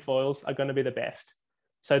 especially on the big foils, are going to be the best.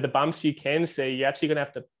 So the bumps you can see, you're actually going to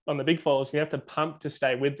have to, on the big foils, you have to pump to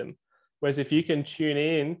stay with them. Whereas if you can tune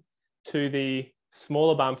in to the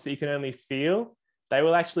smaller bumps that you can only feel, they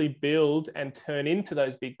will actually build and turn into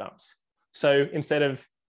those big bumps. So instead of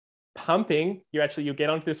pumping, you'll get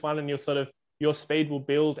onto this one and your speed will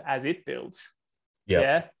build as it builds. Yep.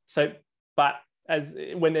 Yeah. So, but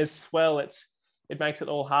when there's swell, it makes it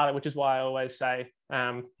all harder, which is why I always say,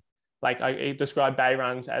 like I describe bay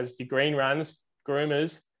runs as your green runs,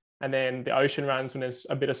 groomers, and then the ocean runs when there's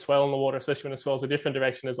a bit of swell in the water, especially when the swell's a different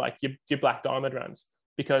direction, is like your black diamond runs,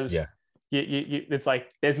 because it's like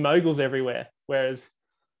there's moguls everywhere. Whereas,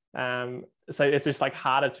 so it's just like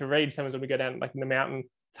harder to read. Sometimes when we go down like in the mountain,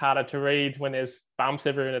 it's harder to read when there's bumps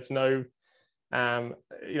everywhere and it's no,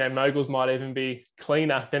 moguls might even be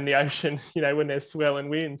cleaner than the ocean, when there's swell and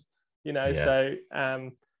wind, so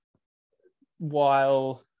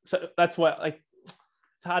so that's what, like,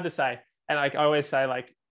 it's hard to say. And like I always say,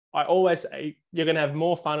 you're going to have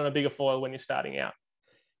more fun on a bigger foil when you're starting out.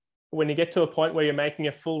 When you get to a point where you're making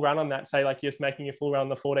a full run on that, say like you're just making a full run on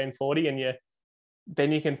the 1440, and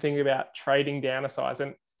then you can think about trading down a size.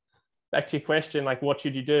 And back to your question, like what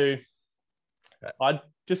should you do? I'd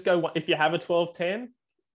just go, if you have a 1210,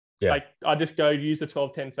 like I just go use the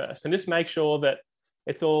 1210 first and just make sure that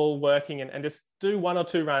it's all working, and just do 1 or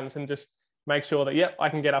 2 runs and just make sure that, I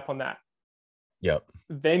can get up on that. Yep.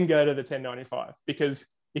 Then go to the 1095, because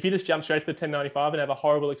if you just jump straight to the 1095 and have a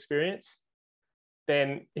horrible experience,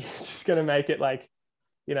 then it's just going to make it like,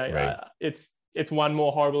 it's one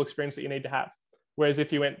more horrible experience that you need to have. Whereas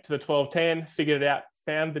if you went to the 1210, figured it out,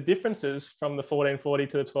 found the differences from the 1440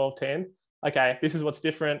 to the 1210, okay, this is what's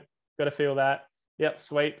different. Got to feel that. Yep,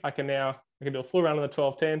 sweet. I can do a full run on the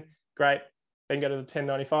 1210. Great. Then go to the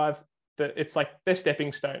 1095. It's like they're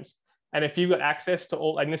stepping stones. And if you've got access to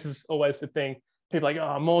all, and this is always the thing, people are like,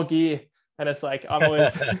 oh, more gear. And it's like, I'm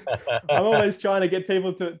always trying to get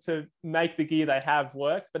people to make the gear they have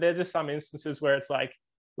work. But there are just some instances where it's like,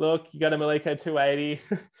 look, you got a Maliko 280.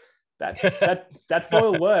 that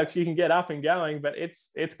foil works. You can get up and going, but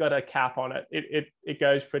it's got a cap on it. It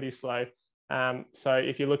goes pretty slow. So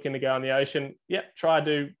if you're looking to go on the ocean, try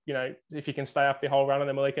to, if you can stay up the whole run on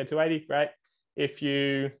the Maliko 280, great. If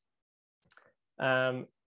you can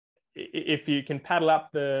paddle up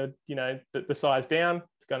the size down,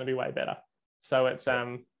 it's going to be way better. So it's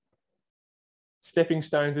stepping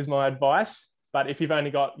stones is my advice. But if you've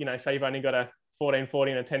only got, say you've only got a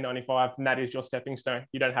 1440 and a 1095, and that is your stepping stone,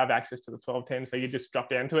 you don't have access to the 1210, so you just drop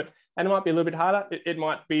down to it. And it might be a little bit harder. It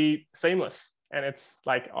might be seamless. And it's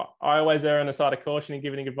like, I always err on the side of caution in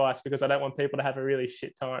giving advice, because I don't want people to have a really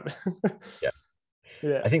shit time.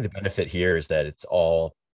 I think the benefit here is that it's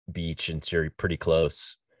all beach and so you're pretty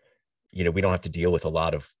close. We don't have to deal with a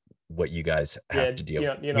lot of what you guys have to deal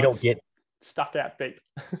with. We don't get stuck out deep.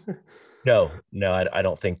 No, I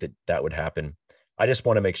don't think that would happen. I just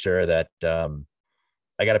want to make sure that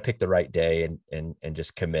I got to pick the right day and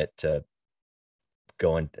just commit to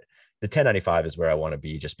going. The 1095 is where I want to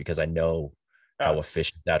be, just because I know how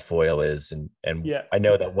efficient that foil is. And I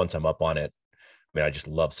know that once I'm up on it, I just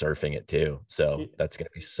love surfing it too. So that's going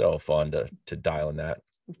to be so fun to dial in that.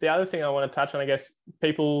 The other thing I want to touch on, I guess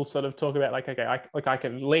people sort of talk about like, okay, I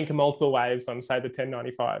can link multiple waves on, say, the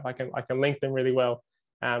 1095. I can link them really well.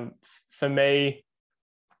 For me,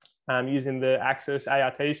 using the Axis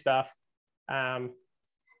ART stuff,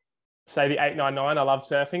 say the 899, I love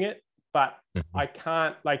surfing it, but I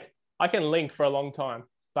can't, I can link for a long time.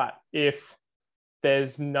 But if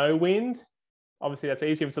there's no wind, obviously that's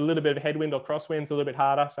easy. If it's a little bit of headwind or crosswind, it's a little bit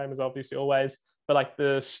harder, same as obviously always. But like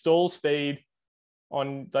the stall speed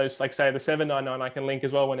on those, like say the 799, I can link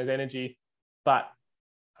as well when there's energy. But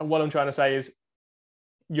what I'm trying to say is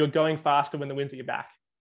you're going faster when the wind's at your back,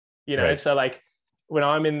 you know? Right. So like when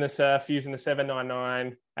I'm in the surf using the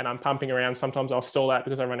 799 and I'm pumping around, sometimes I'll stall out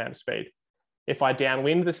because I run out of speed. If I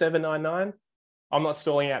downwind the 799, I'm not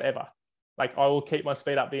stalling out ever. Like I will keep my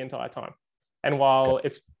speed up the entire time. And while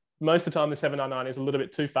it's most of the time the 799 is a little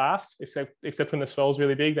bit too fast, except when the swell's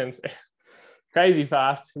really big, then it's crazy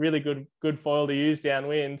fast, really good foil to use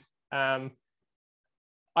downwind.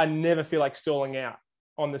 I never feel like stalling out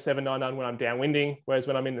on the 799 when I'm downwinding, whereas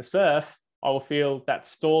when I'm in the surf, I will feel that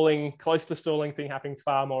stalling, close to stalling thing happening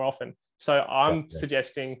far more often. So I'm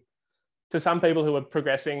suggesting to some people who are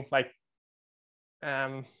progressing, like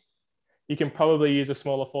you can probably use a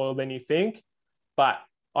smaller foil than you think, but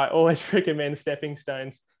I always recommend stepping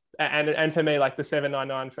stones. And for me, like the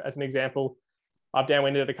 799, as an example, I've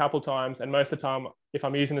downwinded it a couple of times, and most of the time, if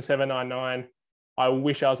I'm using the 799, I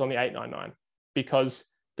wish I was on the 899 because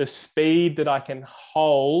the speed that I can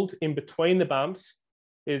hold in between the bumps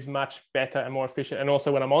is much better and more efficient. And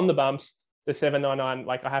also when I'm on the bumps, the 799,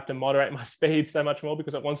 like I have to moderate my speed so much more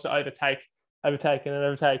because it wants to overtake.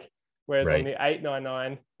 Whereas on the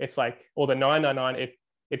 899, it's like, or the 999,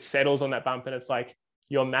 it settles on that bump and it's like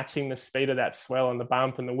you're matching the speed of that swell and the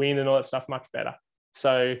bump and the wind and all that stuff much better.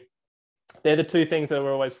 So they're the two things that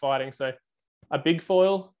we're always fighting. So a big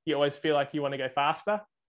foil, you always feel like you want to go faster,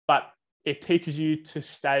 but it teaches you to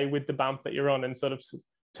stay with the bump that you're on and sort of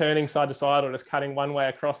turning side to side or just cutting one way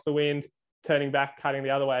across the wind, turning back, cutting the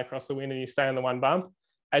other way across the wind, and you stay on the one bump.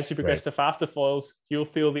 As you progress to faster foils, you'll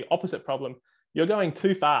feel the opposite problem. You're going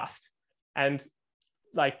too fast. And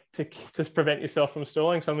like to prevent yourself from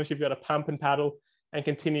stalling, sometimes you've got to pump and paddle and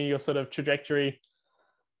continue your sort of trajectory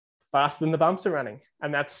faster than the bumps are running.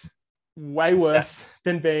 And that's way worse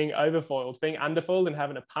than being overfoiled. Being underfoiled and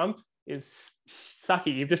having a pump is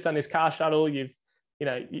sucky. You've just done this car shuttle, you've made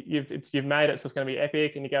it, so it's going to be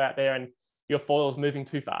epic, and you go out there and your foil's moving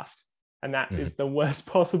too fast. And that is the worst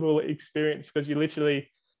possible experience because you're literally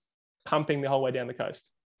pumping the whole way down the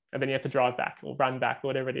coast. And then you have to drive back or run back or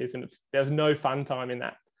whatever it is. And there's no fun time in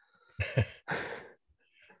that.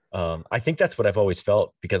 I think that's what I've always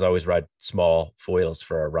felt because I always ride small foils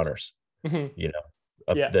for our runners. You know,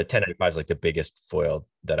 the 1095 is like the biggest foil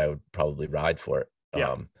that I would probably ride for it.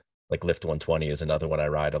 Like Lift 120 is another one I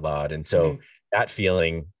ride a lot. And so that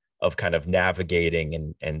feeling of kind of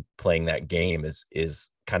navigating and playing that game is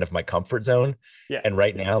kind of my comfort zone. And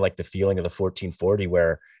right now, like the feeling of the 1440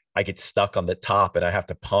 where I get stuck on the top and I have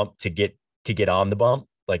to pump to get on the bump.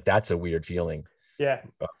 Like that's a weird feeling.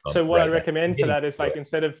 So what I recommend for that is like,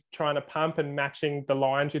 instead of trying to pump and matching the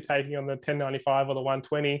lines you're taking on the 1095 or the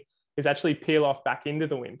 120 is actually peel off back into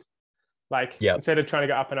the wind. Like instead of trying to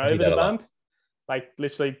go up and over the bump, like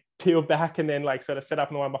literally peel back and then like sort of set up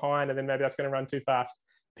in the one behind, and then maybe that's going to run too fast.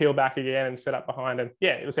 Peel back again and set up behind. And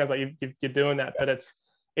it sounds like you're doing that, but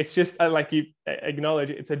it's just like you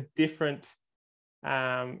acknowledge it's a different,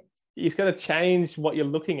 you've got to change what you're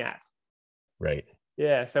looking at.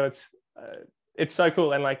 So it's so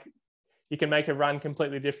cool. And like you can make a run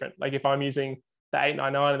completely different. Like if I'm using the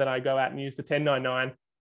 899 and then I go out and use the 1099,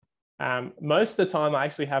 most of the time I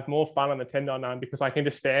actually have more fun on the 1099 because I can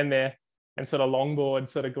just stand there and sort of longboard,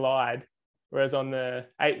 sort of glide. Whereas on the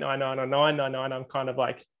 899 or 999, I'm kind of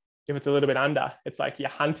like, if it's a little bit under, it's like you're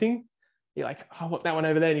hunting. You're like, oh, what, that one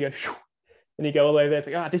over there? And you go, shoo, and you go all the way there. It's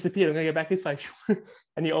like, oh, I disappeared. I'm going to go back this way.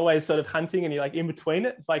 And you're always sort of hunting and you're like in between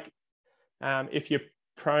it. It's like if you're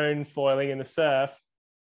prone foiling in the surf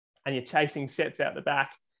and you're chasing sets out the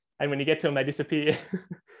back, and when you get to them, they disappear.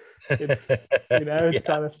 It's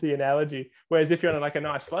kind of the analogy. Whereas if you're on like a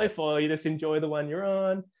nice slow foil, you just enjoy the one you're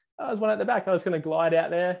on. Oh, there's one at the back. I was going to glide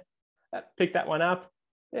out there, pick that one up.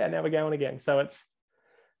 Now we're going again. So it's,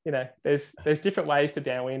 there's different ways to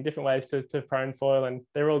downwind, different ways to prone foil, and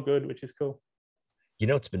they're all good, which is cool.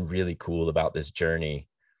 It's been really cool about this journey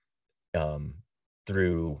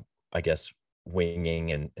through, I guess,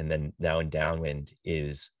 winging and then now in downwind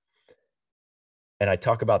is, and I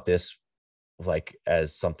talk about this like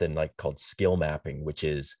as something like called skill mapping, which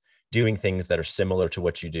is doing things that are similar to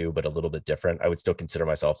what you do, but a little bit different. I would still consider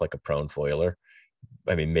myself like a prone foiler.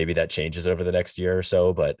 I mean, maybe that changes over the next year or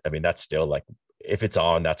so, but I mean, that's still like, if it's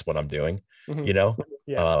on, that's what I'm doing,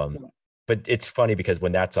 but it's funny because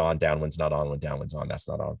when that's on, downwind's not on. When downwind's on, that's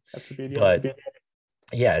not on. That's the beauty.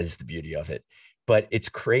 It's the beauty of it. But it's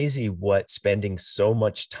crazy what spending so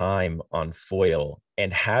much time on foil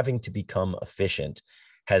and having to become efficient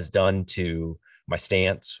has done to my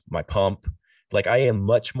stance, my pump. Like I am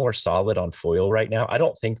much more solid on foil right now. I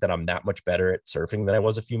don't think that I'm that much better at surfing than I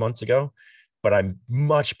was a few months ago, but I'm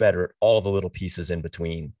much better at all the little pieces in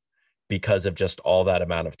between because of just all that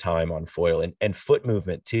amount of time on foil and foot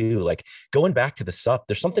movement too. Like going back to the sup,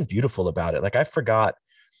 there's something beautiful about it. Like I forgot,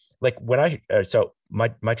 like when so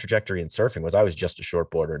my trajectory in surfing was I was just a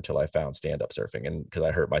shortboarder until I found stand-up surfing, and because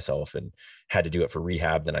I hurt myself and had to do it for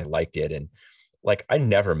rehab, then I liked it. And like I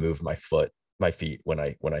never moved my feet when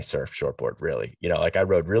I surfed shortboard, really. Like I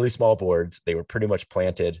rode really small boards. They were pretty much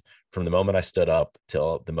planted from the moment I stood up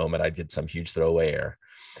till the moment I did some huge throwaway air.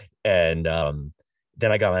 And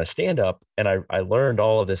then I got on a stand up and I learned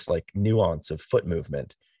all of this like nuance of foot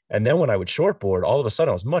movement. And then when I would shortboard, all of a sudden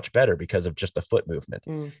I was much better because of just the foot movement.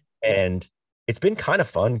 And it's been kind of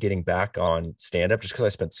fun getting back on stand up just because I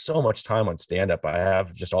spent so much time on stand up. I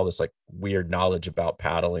have just all this like weird knowledge about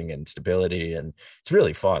paddling and stability, and it's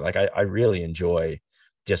really fun. Like I really enjoy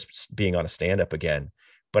just being on a stand up again,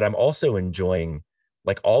 but I'm also enjoying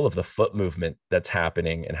like all of the foot movement that's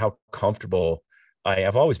happening and how comfortable I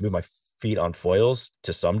have always moved my feet on foils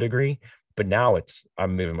to some degree, but now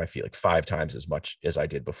I'm moving my feet like 5 times as much as I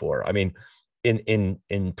did before. I mean,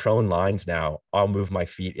 in prone lines now, I'll move my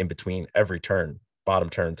feet in between every turn, bottom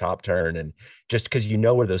turn, top turn, and just because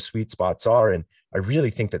where those sweet spots are. And I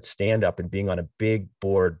really think that stand up and being on a big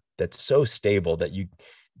board that's so stable that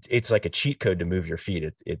it's like a cheat code to move your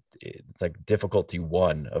feet. It's like difficulty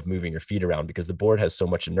 1 of moving your feet around because the board has so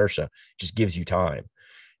much inertia, it just gives you time.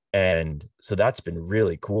 And so that's been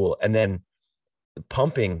really cool. And then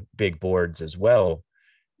pumping big boards as well,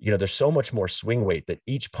 there's so much more swing weight that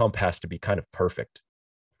each pump has to be kind of perfect.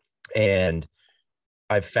 And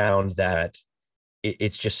I've found that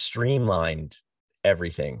it's just streamlined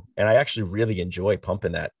everything. And I actually really enjoy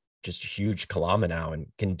pumping that just huge Kalama now and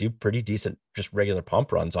can do pretty decent, just regular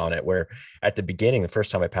pump runs on it. Where at the beginning, the first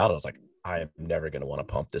time I paddled, I was like, I'm never going to want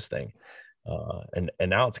to pump this thing. And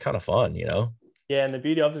now it's kind of fun, Yeah, and the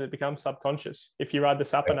beauty of it becomes subconscious. If you ride the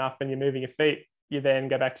sup enough and you're moving your feet, you then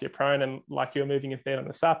go back to your prone and like you're moving your feet on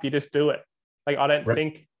the sup, you just do it. Like I don't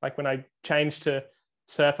think like when I changed to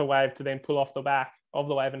surf a wave to then pull off the back of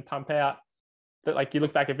the wave and pump out, that like you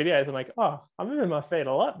look back at videos, I'm like, oh, I'm moving my feet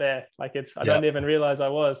a lot there. Like I don't even realize I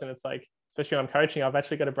was. And it's like, especially when I'm coaching, I've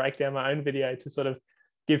actually got to break down my own video to sort of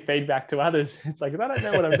give feedback to others. It's like, I don't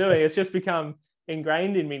know what I'm doing. It's just become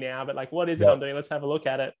ingrained in me now, but like, what is it I'm doing? Let's have a look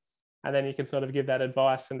at it. And then you can sort of give that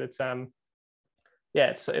advice. And it's,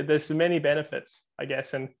 there's many benefits, I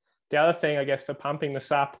guess. And the other thing, I guess, for pumping the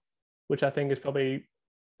sup, which I think is probably,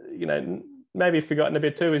 maybe forgotten a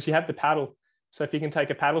bit too, is you have the paddle. So if you can take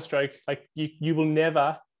a paddle stroke, like you will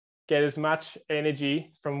never get as much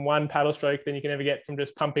energy from one paddle stroke than you can ever get from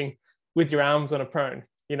just pumping with your arms on a prone,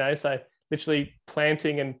 so literally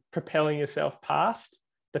planting and propelling yourself past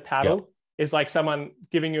the paddle is like someone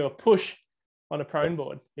giving you a push on a prone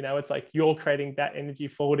board. It's like you're creating that energy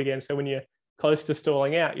forward again. So when you're close to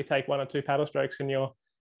stalling out, you take 1 or 2 paddle strokes and you're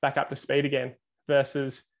back up to speed again.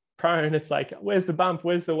 Versus prone, it's like, where's the bump?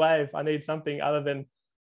 Where's the wave? I need something other than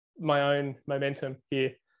my own momentum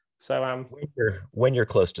here. So when you're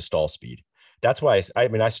close to stall speed, that's why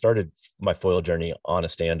I started my foil journey on a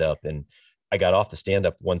stand-up, and I got off the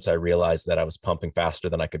stand-up once I realized that I was pumping faster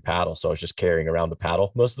than I could paddle. So I was just carrying around the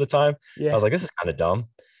paddle most of the time. I was like, this is kind of dumb.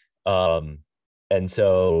 And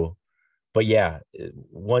so, but yeah,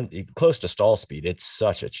 close to stall speed, it's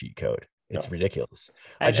such a cheat code. It's ridiculous.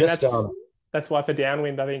 And that's why for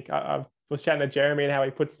downwind, I think I was chatting to Jeremy and how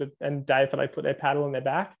he puts and Dave, how they put their paddle on their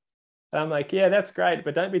back. And I'm like, yeah, that's great,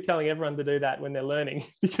 but don't be telling everyone to do that when they're learning,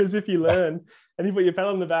 because if you learn and you put your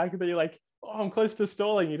paddle on the back, then you're like, oh, I'm close to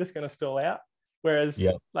stalling, you're just going to stall out. Whereas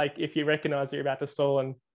like if you recognize that you're about to stall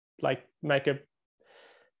and like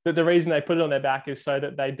the reason they put it on their back is so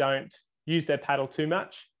that they don't use their paddle too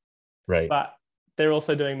much. Right. But they're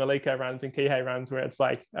also doing Maliko runs and Kihei runs where it's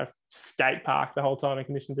like a skate park the whole time and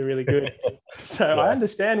conditions are really good. So I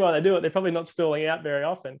understand why they do it. They're probably not stalling out very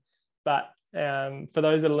often, but for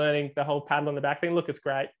those that are learning the whole paddle on the back thing, look, it's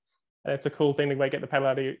great. And it's a cool thing to get the paddle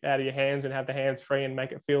out of your hands and have the hands free and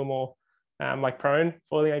make it feel more like prone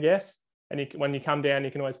foiling, I guess. And when you come down,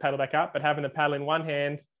 you can always paddle back up, but having the paddle in one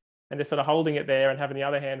hand and just sort of holding it there and having the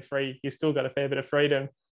other hand free, you've still got a fair bit of freedom.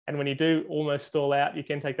 And when you do almost stall out, you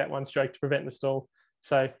can take that one stroke to prevent the stall.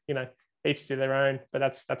 So, each to their own, but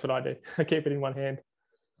that's what I do. I keep it in one hand.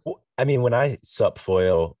 I mean, when I sup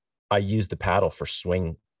foil, I use the paddle for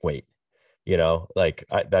swing weight,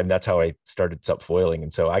 that's how I started sup foiling.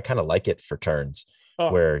 And so I kind of like it for turns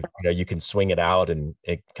where, you can swing it out and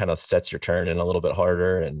it kind of sets your turn in a little bit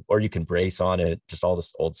harder, or you can brace on it, just all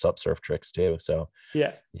this old sup surf tricks too. So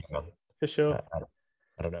for sure.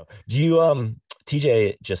 I don't know. Do you,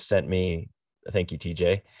 TJ just sent me, thank you,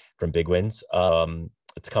 TJ from Big Wins.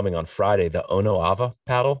 It's coming on Friday, the Ono Ava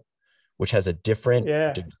paddle, which has a different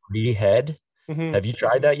Yeah. degree head. Hmm. Have you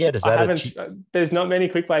tried that yet? Is I that a haven't. cheap? There's not many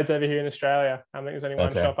quick blades over here in Australia. I think there's only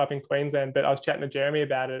one Okay. shop up in Queensland. But I was chatting to Jeremy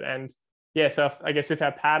about it, and yeah. So I guess if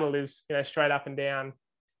our paddle is straight up and down,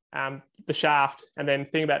 the shaft, and then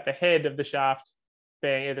think about the head of the shaft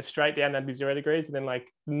being either straight down, that'd be 0 degrees, and then like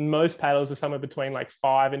most paddles are somewhere between like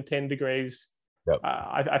 5 and 10 degrees, Yep.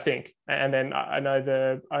 I think. And then I know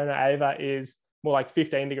the Owner Ava is more like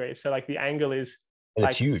 15 degrees. So like the angle is And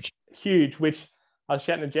it's like huge. huge, which I was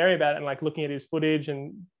chatting to Jerry about it and like looking at his footage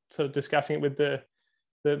and sort of discussing it with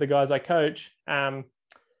the guys I coach.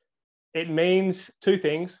 It means two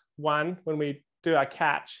things. One, when we do our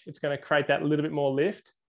catch, it's going to create that little bit more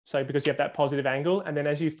lift. So because you have that positive angle, and then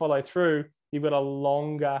as you follow through, you've got a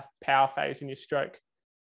longer power phase in your stroke,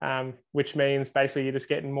 which means basically you're just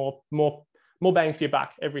getting more bang for your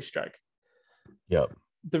buck every stroke. Yep.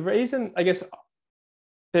 The reason, I guess,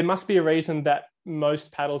 there must be a reason that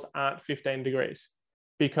most paddles aren't 15 degrees,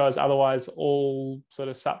 because otherwise all sort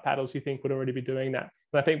of SUP paddles you think would already be doing that.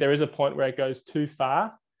 And I think there is a point where it goes too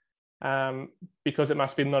far, because it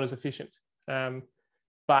must be not as efficient.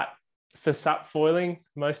 But for SUP foiling,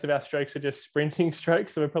 most of our strokes are just sprinting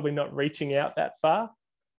strokes, so we're probably not reaching out that far.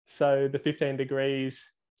 So the 15 degrees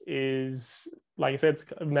is, like I said,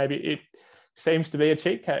 maybe it seems to be a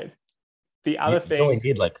cheat code. The other You only thing,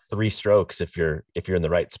 need like 3 strokes if you're in the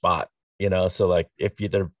right spot, so like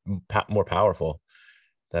they're more powerful,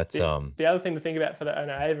 that's the other thing to think about for the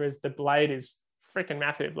Owner Ava is the blade is freaking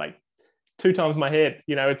massive, like 2 times my head.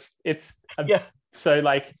 yeah. So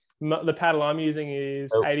like the paddle I'm using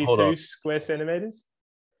is Oh, hold 82 on, square centimeters.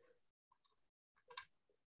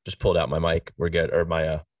 just pulled out my mic. We're good. Or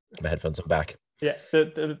my headphones are back. Yeah,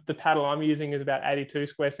 the paddle I'm using is about 82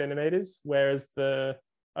 square centimeters, whereas the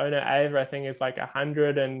Owner Ava I think is like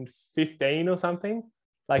 115 or something.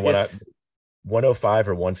 Like What I it's 105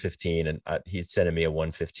 or 115, and he's sending me a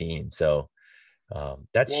 115. So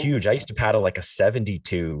that's well, huge. I used to paddle like a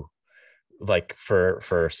 72, like for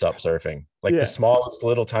SUP surfing, like the yeah, smallest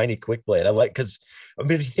little tiny quick blade. I like, because I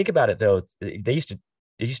mean, if you think about it though, they used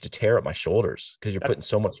to tear up my shoulders because you're putting that,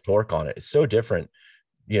 so much torque on it. It's so different,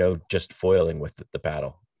 just foiling with the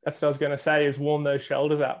paddle. that's what I was going to say, is warm those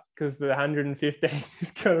shoulders up, because the 115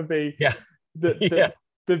 is going to be Yeah. the Yeah.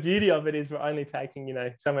 the beauty of it is we're only taking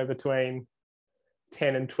somewhere between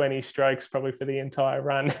 10 and 20 strokes probably for the entire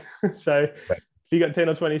run. So Right. if you got 10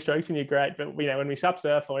 or 20 strokes and you're great. But when we SUP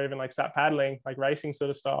surf, or even like SUP paddling, like racing sort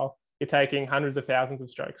of style, you're taking hundreds of thousands of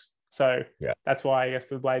strokes. So Yeah. that's why I guess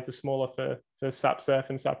the blades are smaller for SUP surf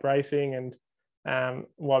and SUP racing. And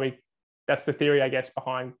that's the theory, I guess,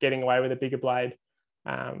 behind getting away with a bigger blade.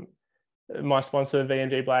 My sponsor,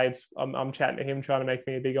 VNG Blades, I'm chatting to him trying to make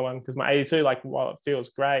me a bigger one, because my 82, like, while it feels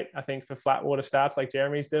great, I think for flat water starts like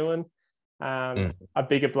Jeremy's doing, a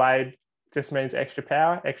bigger blade just means extra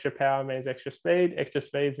power. Extra power means extra speed. Extra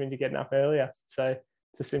speeds means you're getting up earlier. So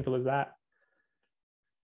it's as simple as that.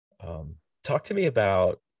 Talk to me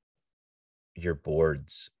about your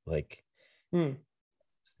boards. Like, Hmm.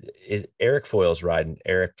 is Eric Foyle's riding?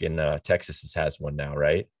 Eric in Texas has one now,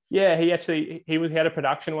 right? Yeah, he had a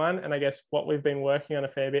production one, and I guess what we've been working on a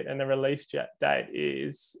fair bit, and the release date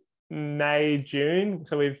is May, June.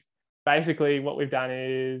 So what we've done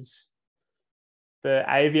is the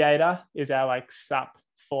Aviator is our like SUP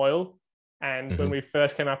foil, and when we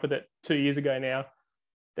first came up with it 2 years ago now,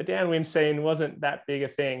 the downwind scene wasn't that big a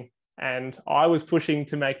thing, and I was pushing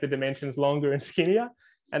to make the dimensions longer and skinnier,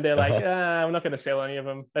 and they're like, we're not going to sell any of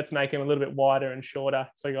them. Let's make them a little bit wider and shorter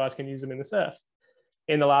so guys can use them in the surf.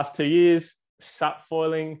 In the last 2 years, SUP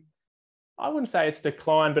foiling, I wouldn't say it's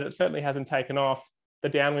declined, but it certainly hasn't taken off. The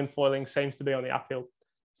downwind foiling seems to be on the uphill,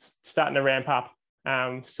 starting to ramp up.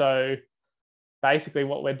 So basically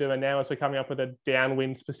what we're doing now is we're coming up with a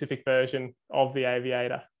downwind specific version of the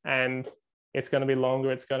Aviator, and it's going to be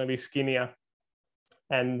longer, it's going to be skinnier.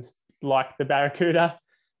 And like the Barracuda,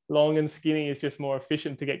 long and skinny is just more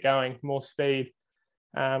efficient to get going, more speed.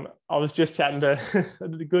 I was just chatting to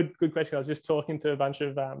good question. I was just talking to a bunch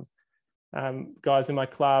of guys in my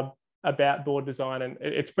club about board design, and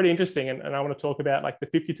it's pretty interesting. And I want to talk about like the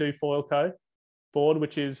 52 Foil Co board,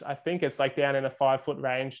 which is, I think it's like down in a 5 foot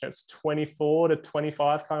range, and it's 24 to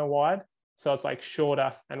 25 kind of wide. So it's like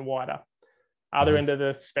shorter and wider. Other end of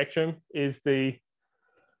the spectrum is the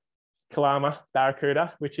Kalama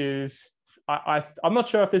Barracuda, which is, I'm not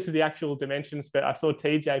sure if this is the actual dimensions, but I saw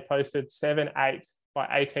TJ posted 7'8" by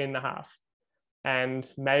 18.5. And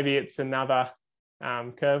maybe it's another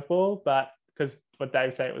curveball, but because what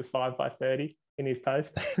Dave said, it was 5 by 30 in his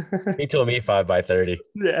post. He told me 5 by 30.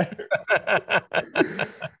 Yeah.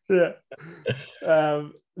 Yeah.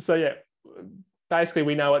 So yeah, basically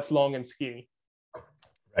we know it's long and skinny.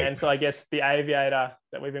 Right. And so I guess the aviator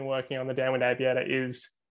that we've been working on, the downwind aviator, is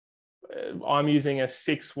I'm using a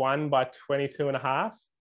 6'1" by 22.5.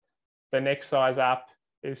 The next size up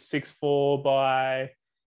is 6'4" by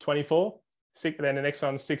 24. Then the next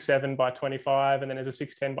one's 6'7" by 25, and then there's a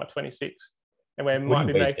 6'10" by 26. And we What do might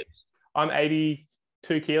you be weigh? making. I'm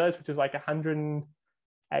 82 kilos, which is like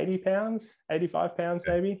 180 pounds, 85 pounds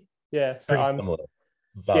maybe. Yeah. So Pretty I'm similar.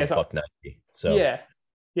 About so $1.90. So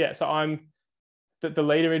yeah. So I'm the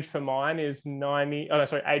literage for mine is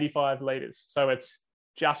 85 liters. So it's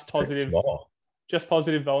just positive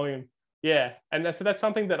volume. Yeah. And so that's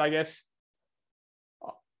something that I guess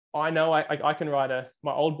I know I can ride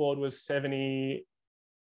my old board was 79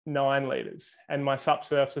 liters and my sup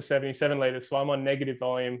surfs are 77 liters. So I'm on negative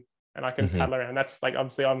volume and I can paddle around. That's like,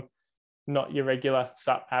 obviously I'm not your regular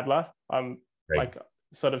sup paddler. I'm like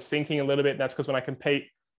sort of sinking a little bit. And that's because when I compete,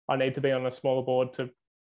 I need to be on a smaller board to,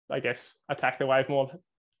 I guess, attack the wave more.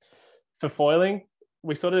 For foiling,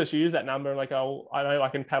 we sort of just use that number and like, oh, I know I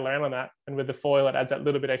can paddle around on that. And with the foil, it adds that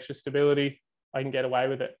little bit extra stability. I can get away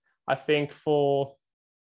with it. I think for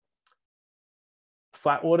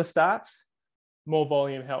flat water starts, more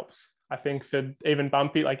volume helps. I think for even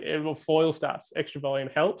bumpy, like foil starts, extra volume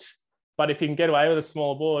helps. But if you can get away with a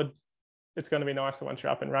small board, it's going to be nicer once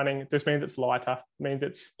you're up and running. It just means it's lighter. It means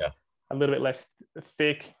it's a little bit less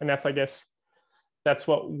thick. And that's, I guess, that's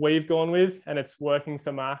what we've gone with. And it's working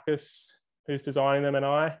for Marcus, who's designing them, and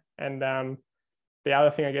I. And the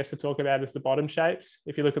other thing, I guess, to talk about is the bottom shapes.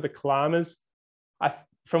 If you look at the Kalamas,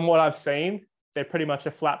 from what I've seen, they're pretty much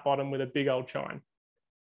a flat bottom with a big old chine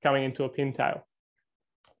coming into a pintail.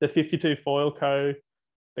 The 52 Foil Co.,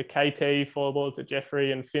 the KT foil boards that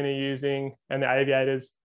Jeffrey and Finn are using, and the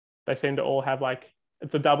aviators, they seem to all have like,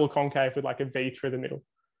 it's a double concave with like a V through the middle.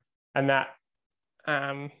 And that,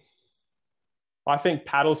 I think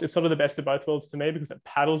paddles, it's sort of the best of both worlds to me because it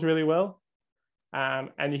paddles really well.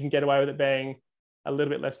 And you can get away with it being a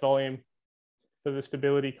little bit less volume for the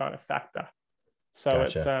stability kind of factor. So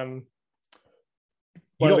it's, you one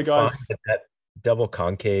don't of the guys, find that double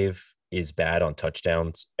concave is bad on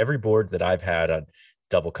touchdowns. Every board that I've had on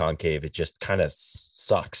double concave, it just kind of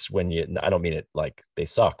sucks when I don't mean it like they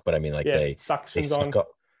suck, but I mean like they suctions on.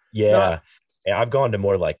 Yeah. No. I've gone to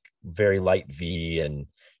more like very light V and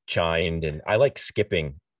chined, and I like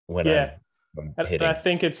skipping when I'm hitting. And I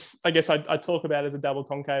think it's, I guess I talk about it as a double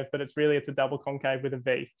concave, but it's a double concave with a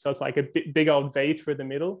V. So it's like a big old V through the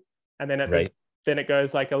middle. And then then it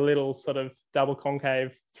goes like a little sort of double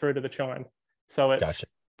concave through to the chine. So it's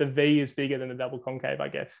the V is bigger than the double concave, I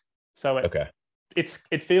guess. So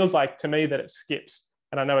it feels like to me that it skips.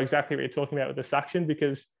 And I know exactly what you're talking about with the suction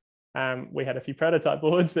because we had a few prototype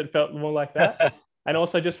boards that felt more like that. And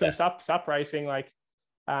also just from sup racing, like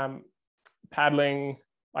paddling,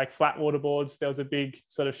 like flat water boards, there was a big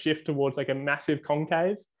sort of shift towards like a massive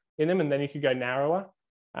concave in them, and then you could go narrower.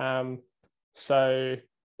 So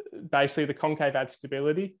basically the concave adds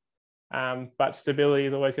stability, but stability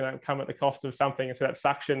is always going to come at the cost of something. And so that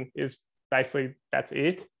suction is basically, that's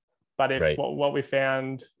it. But if what we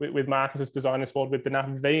found with Marcus's design this board with enough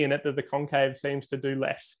V in it, that the concave seems to do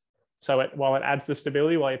less. So while it adds the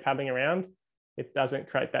stability while you're paddling around, it doesn't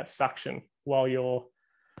create that suction while you're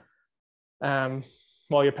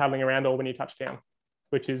paddling around or when you touch down,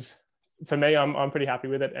 which is, for me, I'm pretty happy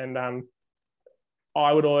with it. And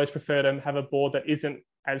I would always prefer to have a board that isn't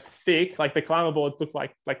as thick. Like the climber boards look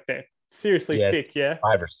like they're seriously thick. 5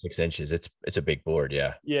 or 6 inches. It's a big board.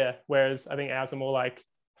 Yeah. Whereas I think ours are more like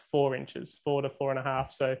 4 inches, 4 to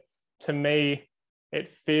 4.5. So to me, it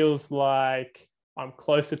feels like I'm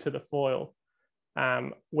closer to the foil.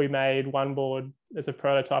 We made one board as a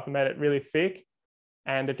prototype and made it really thick,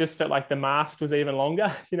 and it just felt like the mast was even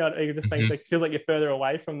longer. You know, it just makes it feels like you're further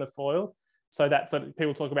away from the foil. So that's sort of,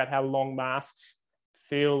 people talk about how long masts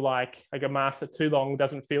feel like a mast that's too long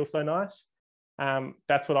doesn't feel so nice.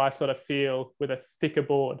 That's what I sort of feel with a thicker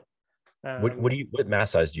board. What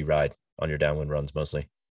mast size do you ride on your downwind runs mostly?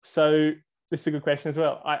 So this is a good question as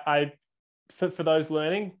well. For those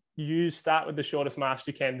learning, you start with the shortest mast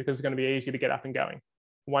you can because it's going to be easier to get up and going.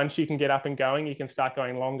 Once you can get up and going, you can start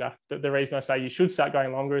going longer. The reason I say you should start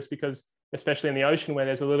going longer is because, especially in the ocean where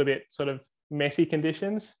there's a little bit sort of messy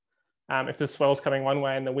conditions, if the swell's coming one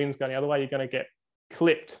way and the wind's going the other way, you're going to get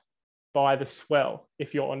clipped by the swell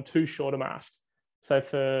if you're on too short a mast. So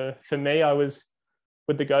for me, I was,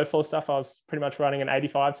 with the GoFall stuff, I was pretty much running an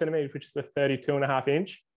 85 centimeters, which is the 32.5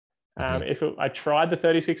 inch. I tried the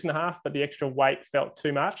 36.5, but the extra weight felt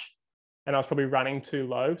too much and I was probably running too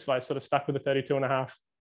low. So I sort of stuck with the 32.5.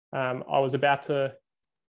 I was about to,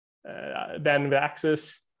 then the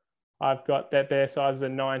Axis, I've got that their sizes are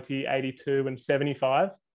 90, 82, and 75.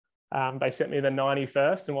 They sent me the 90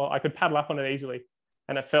 first, and I could paddle up on it easily.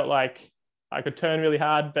 And it felt like I could turn really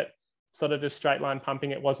hard, but sort of just straight line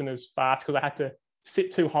pumping it wasn't as fast because I had to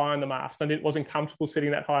sit too high on the mast. I wasn't comfortable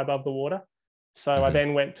sitting that high above the water. So I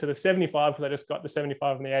then went to the 75 because I just got the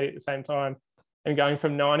 75 and the 80 at the same time. And going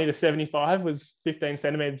from 90 to 75 was 15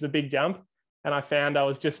 centimeters, a big jump. And I found I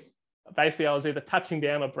was either touching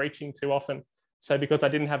down or breaching too often. So because I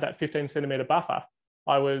didn't have that 15 centimeter buffer,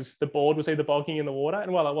 the board was either bogging in the water,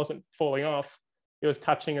 and while I wasn't falling off, it was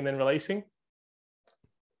touching and then releasing,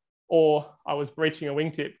 or I was breaching a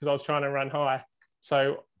wingtip because I was trying to run high.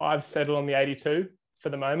 So I've settled on the 82 for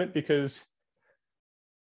the moment because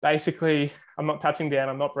basically I'm not touching down,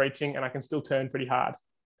 I'm not breaching, and I can still turn pretty hard.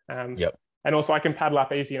 And also I can paddle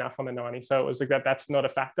up easy enough on the 90. So it was like that's not a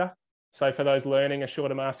factor. So for those learning, a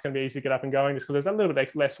shorter mast can be easy to get up and going just because there's a little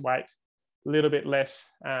bit less weight, a little bit less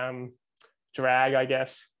drag, I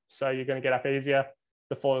guess. So you're going to get up easier.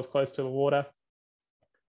 The foil's close to the water.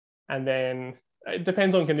 And then it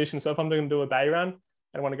depends on conditions. So if I'm going to do a bay run and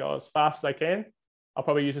I want to go as fast as I can, I'll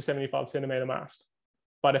probably use a 75 centimeter mast.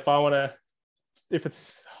 But if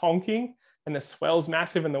it's honking and the swell's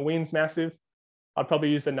massive and the wind's massive, I'd probably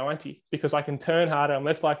use the 90 because I can turn harder. I'm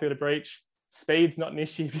less likely to breach. Speed's not an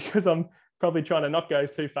issue because I'm probably trying to not go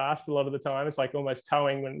too fast a lot of the time. It's like almost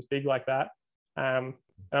towing when it's big like that. And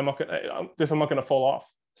I'm not going to fall off.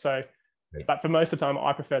 So, but for most of the time,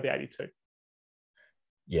 I prefer the 82.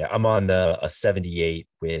 Yeah, I'm on a 78,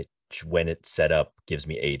 which when it's set up gives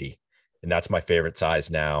me 80. And that's my favorite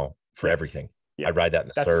size now for everything. I ride that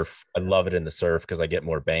in the surf. I love it in the surf because I get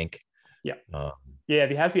more bank. Yeah.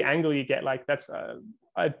 It has the angle you get. Like that's,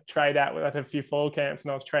 I trade out with a few foil camps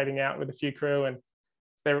and I was trading out with a few crew, and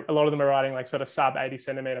a lot of them are riding like sort of sub 80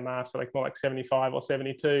 centimeter masts, so like more like 75 or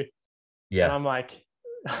 72. Yeah. And I'm like,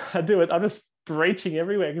 I do it. I'm just breaching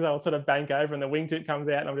everywhere because I'll sort of bank over and the wingtip comes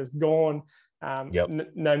out and I'm just gone.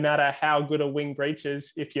 No matter how good a wing breach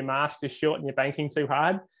is, if your mast is short and you're banking too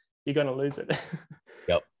hard, you're going to lose it.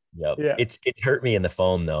 Yep. Yeah. It hurt me in the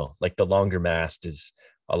foam though. Like the longer mast is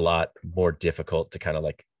a lot more difficult to kind of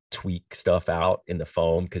like tweak stuff out in the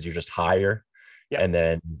foam because you're just higher. Yep. And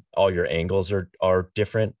then all your angles are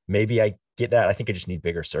different. Maybe I get that. I think I just need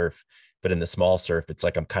bigger surf. But in the small surf, it's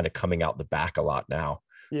like I'm kind of coming out the back a lot now.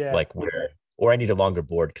 Yeah. Like or I need a longer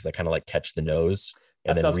board because I kind of like catch the nose.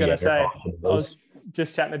 And that's what I was going to say. I was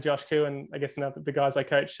just chatting to Josh Koo and I guess the guys I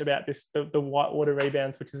coach about the whitewater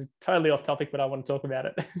rebounds, which is totally off topic, but I want to talk about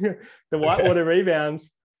it. The whitewater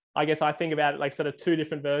rebounds, I guess I think about it like sort of two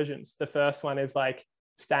different versions. The first one is like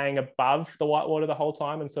staying above the whitewater the whole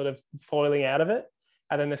time and sort of foiling out of it.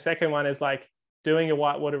 And then the second one is like doing a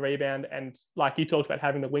whitewater rebound and like you talked about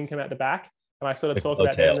having the wing come out the back. And I sort of talk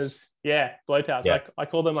about them as, blowtails. Yeah. Like I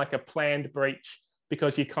call them like a planned breach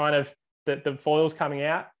because you kind of, the foil's coming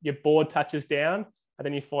out, your board touches down, and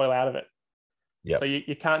then you foil out of it. Yeah. So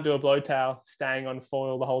you can't do a blowtail staying on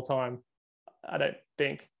foil the whole time. I don't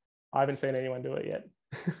think. I haven't seen anyone do it yet.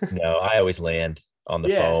 No, I always land on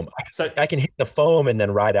the foam. So I can hit the foam and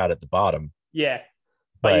then ride out at the bottom. Yeah.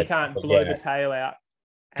 But you can't blow the tail out.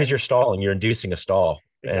 Because you're stalling, you're inducing a stall.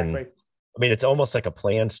 Exactly. And I mean, it's almost like a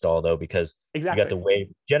planned stall though, because you got the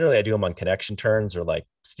wave. Generally, I do them on connection turns or like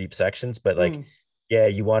steep sections, but like,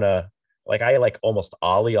 you want to, like I like almost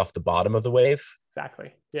ollie off the bottom of the wave.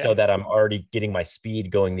 Exactly. Yeah. So that I'm already getting my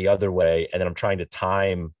speed going the other way. And then I'm trying to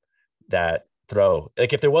time that throw.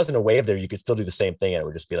 Like if there wasn't a wave there, you could still do the same thing. And it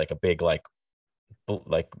would just be like a big, like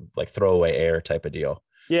throwaway air type of deal.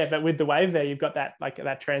 Yeah. But with the wave there, you've got that, like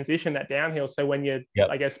that transition, that downhill. So when you,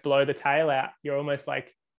 I guess, blow the tail out, you're almost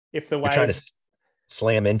like, if the wave, you're trying to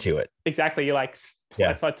slam into it. Exactly. You're like,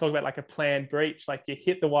 that's why I talk about like a planned breach. Like you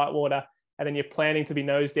hit the whitewater and then you're planning to be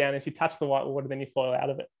nose down. If you touch the whitewater, then you foil out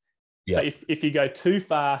of it. So if you go too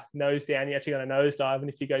far nose down, you're actually going to nosedive. And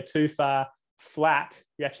if you go too far flat,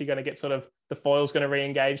 you're actually going to get sort of, the foil's going to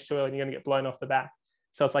re-engage to it and you're going to get blown off the back.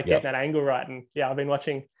 So it's like getting that angle right. And I've been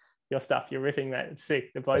watching your stuff. You're ripping that. It's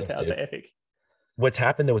sick. The blowtails are epic. What's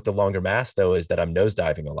happened though with the longer mast though is that I'm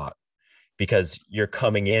nosediving a lot because you're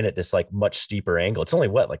coming in at this like much steeper angle. It's only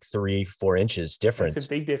like 3-4 inches difference. It's a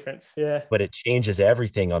big difference. Yeah. But it changes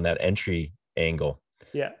everything on that entry angle.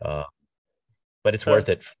 Yeah. But it's worth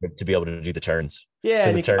it to be able to do the turns. Yeah.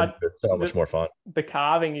 And the turns are so much more fun. The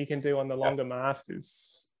carving you can do on the longer mast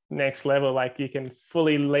is next level. Like you can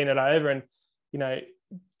fully lean it over and,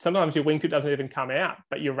 sometimes your wingtip doesn't even come out,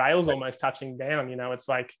 but your rail's almost touching down. It's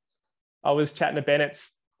like, I was chatting to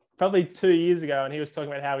Bennett's probably 2 years ago, and he was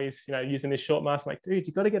talking about how he's, using this short mast. I'm like, dude,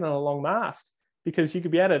 you got to get on a long mast because you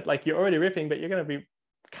could be able to, like, you're already ripping, but you're going to be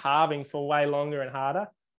carving for way longer and harder.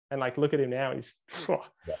 And like, look at him now. He's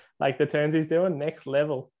Yeah. like the turns he's doing, next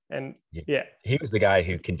level. And yeah. He was the guy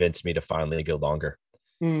who convinced me to finally go longer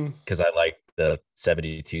Mm. because I like the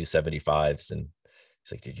 72, 75s. And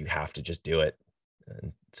he's like, dude, you have to just do it.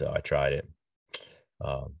 And so I tried it.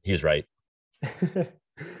 He was right. Yeah.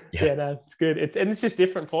 Yeah, no, it's good. It's just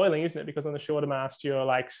different foiling, isn't it? Because on the shorter mast, you're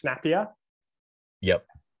like snappier. Yep.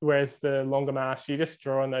 Whereas the longer mast, you're just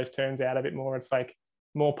drawing those turns out a bit more. It's like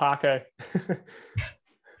more Parko.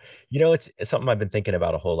 It's something I've been thinking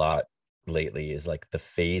about a whole lot lately is like the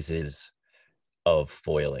phases of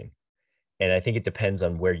foiling. And I think it depends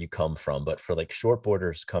on where you come from. But for like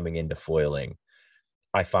shortboarders coming into foiling,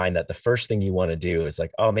 I find that the first thing you want to do is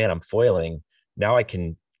like, oh man, I'm foiling. Now I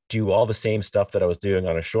can do all the same stuff that I was doing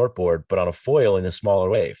on a shortboard, but on a foil in a smaller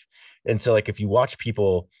wave. And so like if you watch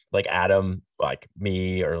people like Adam, like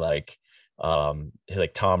me, or like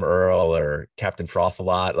Tom Earl or Captain Froth a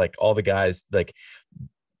lot, like all the guys, like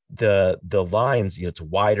the lines, it's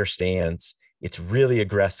wider stance, it's really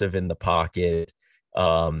aggressive in the pocket,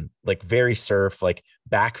 like very surf, like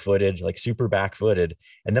back-footed, like super back-footed.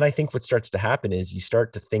 And then I think what starts to happen is you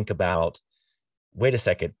start to think about, wait a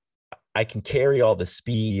second, I can carry all the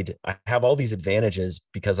speed, I have all these advantages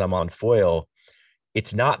because I'm on foil.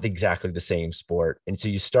 It's not exactly the same sport. And so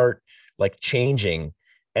you start like changing.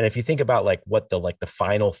 And if you think about like what the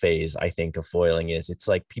final phase, I think, of foiling is, it's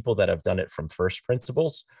like people that have done it from first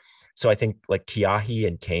principles. So I think like Kiahi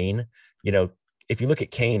and Kane, if you look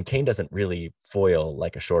at Kane doesn't really foil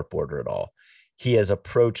like a shortboarder at all. He has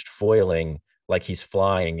approached foiling like he's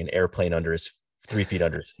flying an airplane under his 3 feet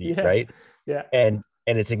under his feet, Yeah. right? Yeah.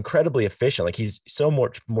 And it's incredibly efficient. Like he's so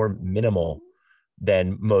much more minimal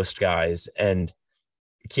than most guys. And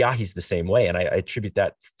Kiahi's the same way. And I attribute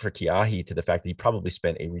that for Kiahi to the fact that he probably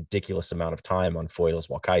spent a ridiculous amount of time on foils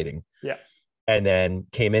while kiting. Yeah. And then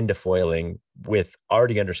came into foiling with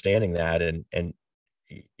already understanding that. And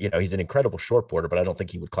he's an incredible shortboarder, but I don't think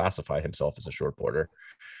he would classify himself as a shortboarder.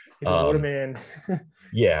 He's a waterman.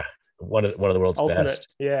 Yeah. One of the world's Ultimate. best.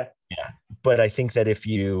 Yeah. Yeah. But I think that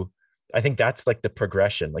I think that's like the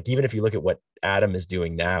progression. Like, even if you look at what Adam is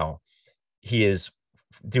doing now, he is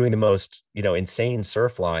doing the most, insane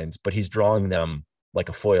surf lines, but he's drawing them like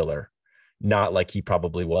a foiler, not like he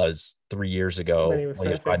probably was 3 years ago when he was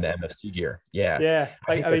buying the MFC gear. Yeah. Yeah.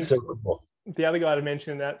 I think that's so cool. The other guy to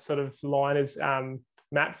mention in that sort of line is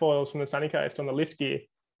Matt Foils from the Sunny Coast on the lift gear.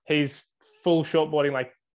 He's full shortboarding,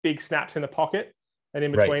 like big snaps in the pocket, and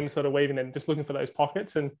in between sort of weaving and just looking for those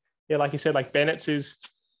pockets. And yeah, like you said, like Bennett's is,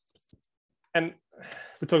 and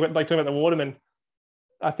we're talking about the waterman.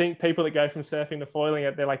 I think people that go from surfing to foiling,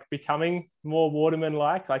 they're like becoming more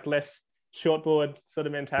waterman-like, like less shortboard sort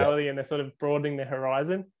of mentality, and they're sort of broadening their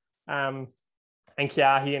horizon. And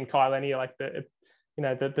Kiahi and Kai Lenny are like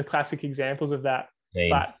the classic examples of that. Zane.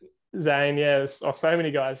 But Zane, or so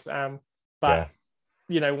many guys.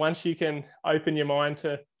 Once you can open your mind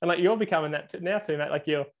to, and like you're becoming that now too, mate. Like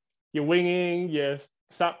you're winging, you're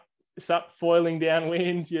sup foiling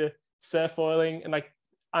downwind, you're surf foiling, and like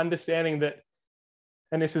understanding that.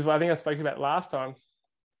 And this is what I think I spoke about last time.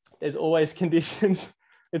 There's always conditions.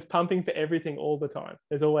 It's pumping for everything all the time.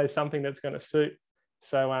 There's always something that's going to suit.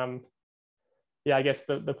 So, I guess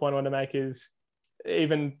the point I want to make is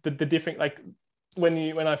even the different, like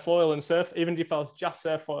when I foil and surf, even if I was just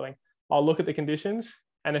surf foiling, I'll look at the conditions.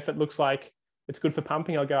 And if it looks like it's good for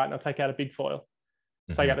pumping, I'll go out and I'll take out a big foil.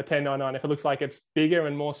 Take out the 1099. If it looks like it's bigger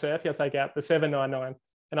and more surfy, I'll take out the 799.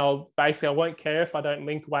 And I won't care if I don't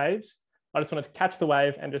link waves. I just want to catch the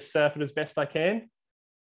wave and just surf it as best I can.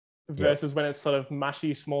 Versus when it's sort of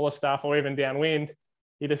mushy, smaller stuff, or even downwind,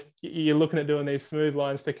 you're looking at doing these smooth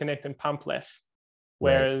lines to connect and pump less.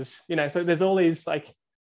 Whereas, so there's all these like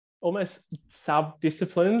almost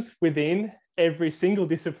sub-disciplines within every single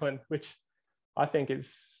discipline, which I think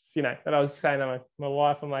is, that I was saying to my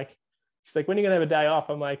wife, I'm like, she's like, when are you going to have a day off?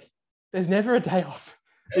 I'm like, there's never a day off.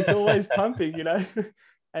 It's always pumping,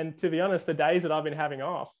 And to be honest, the days that I've been having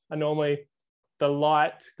off are normally the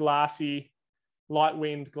light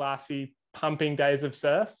wind, glassy, pumping days of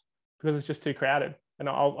surf because it's just too crowded. And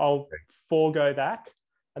I'll forego that.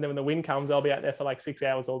 And then when the wind comes, I'll be out there for like 6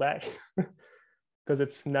 hours all day because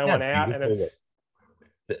it's no one out. And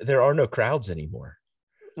there are no crowds anymore.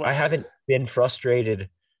 Well, I haven't been frustrated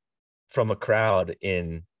from a crowd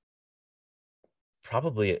in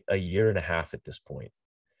probably a year and a half at this point.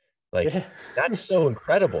 Like, that's so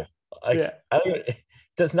incredible. Like,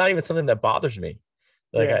 it's not even something that bothers me.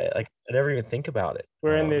 Like, I never even think about it.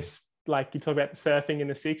 We're in this, like you talk about surfing in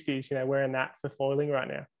the 60s, we're in that for foiling right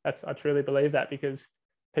now. I truly believe that because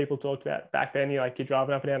people talked about back then, you're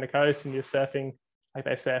driving up and down the coast and you're surfing Like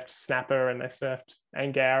they surfed snapper and they surfed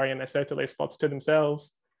Angari and they surfed all these spots to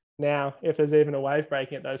themselves. Now, if there's even a wave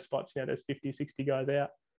breaking at those spots, there's 50, 60 guys out.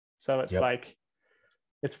 So it's like,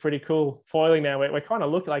 it's pretty cool. Foiling now, we're kind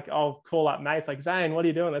of looking like, I'll call up mates like, Zane, what are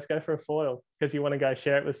you doing? Let's go for a foil, because you want to go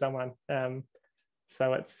share it with someone.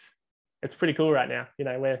 So it's pretty cool right now,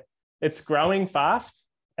 where it's growing fast.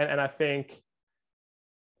 And I think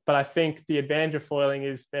the advantage of foiling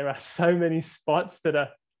is there are so many spots that are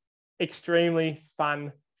extremely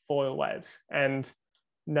fun foil waves. And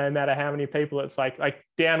no matter how many people, it's like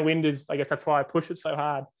downwind is, I guess that's why I push it so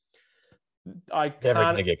hard. I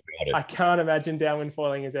can't imagine downwind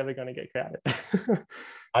foiling is ever going to get crowded.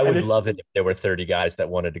 I would love it if there were 30 guys that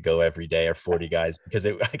wanted to go every day, or 40 guys, because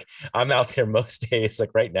I'm out there most days, like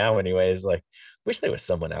right now anyways, like wish there was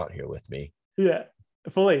someone out here with me. Yeah,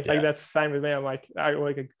 fully. Like that's the same with me. I'm like, I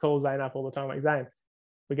could call Zane up all the time. Like, Zane,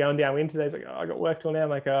 we're going downwind today. He's like, I got work till now. I'm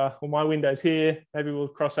like, well, my window's here. Maybe we'll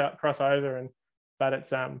cross over. But it's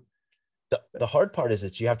the hard part is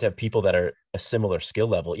that you have to have people that are a similar skill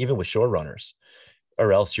level, even with shore runners,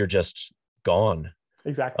 or else you're just gone.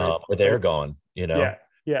 Exactly. Or they're gone, Yeah.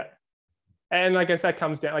 And I guess that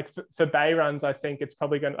comes down, like for bay runs, I think it's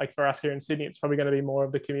probably going to, like for us here in Sydney, it's probably going to be more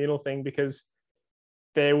of the communal thing, because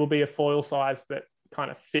there will be a foil size that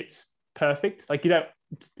kind of fits perfect. Like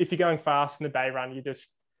if you're going fast in the bay run, you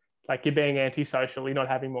just, like, you're being antisocial, you're not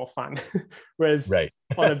having more fun. Whereas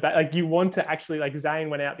on like you want to actually, like Zane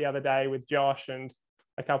went out the other day with Josh and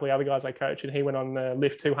a couple of other guys I coach, and he went on the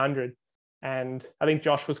lift 200, and I think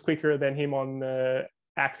Josh was quicker than him on the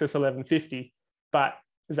Axis 1150, but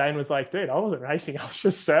Zane was like, dude, I wasn't racing, I was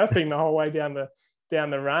just surfing the whole way down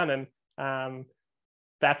the run. And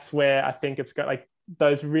that's where I think it's got, like,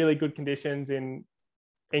 those really good conditions in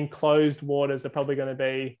enclosed waters are probably going to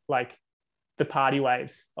be like the party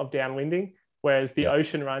waves of downwinding, whereas the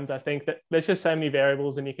ocean runs, I think that there's just so many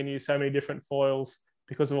variables and you can use so many different foils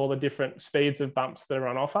because of all the different speeds of bumps that are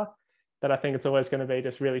on offer, that I think it's always going to be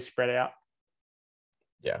just really spread out.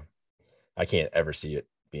 Yeah, I can't ever see it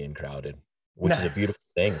being crowded, which is a beautiful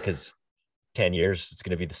thing, because 10 years it's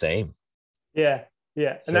going to be the same. Yeah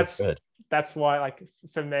and so that's good. That's why, like,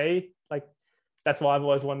 for me, like, that's why I've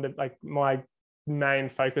always wanted, like, my main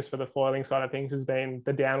focus for the foiling side of things has been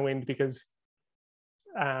the downwind, because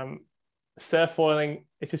surf foiling,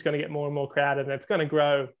 it's just going to get more and more crowded, and it's going to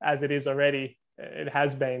grow as it is already. It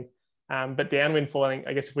has been. But downwind foiling,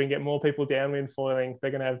 I guess if we can get more people downwind foiling,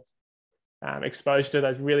 they're going to have exposure to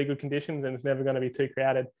those really good conditions, and it's never going to be too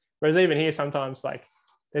crowded. Whereas even here, sometimes, like,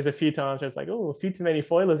 there's a few times where it's like, oh, a few too many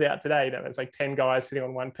foilers out today. There's like 10 guys sitting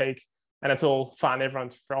on one peak, and it's all fun.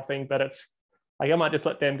 Everyone's frothing, but it's like, I might just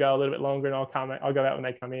let them go a little bit longer, and I'll go out when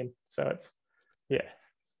they come in. So it's, yeah.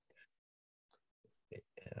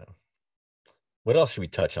 What else should we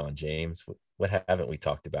touch on, James? What haven't we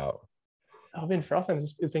talked about? I've been frothing.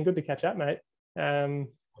 It's been good to catch up, mate.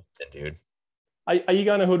 Dude, are you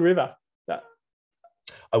going to Hood River?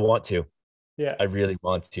 I want to. Yeah, I really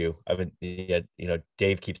want to. I've been,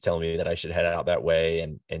 Dave keeps telling me that I should head out that way,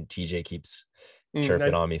 and TJ keeps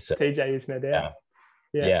chirping on me. So TJ is no doubt.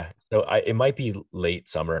 Yeah. So it might be late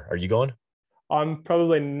summer. Are you going? I'm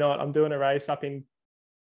probably not. I'm doing a race up in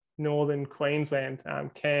northern Queensland,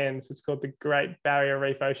 Cairns. It's called the Great Barrier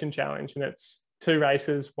Reef Ocean Challenge, and it's 2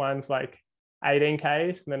 races. One's like 18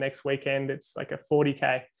 Ks, and the next weekend it's like a 40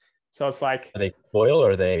 K. So it's like, are they foil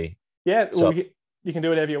or are they? Yeah, well, you can do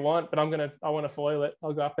whatever you want, but I want to foil it.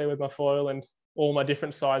 I'll go up there with my foil and all my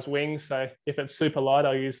different size wings. So if it's super light,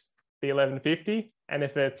 I'll use the 1150, and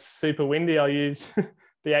if it's super windy, I'll use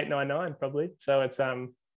the 899 probably. So it's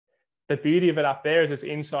the beauty of it up there is it's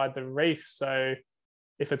inside the reef. So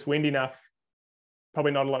if it's windy enough,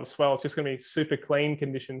 probably not a lot of swell. It's just going to be super clean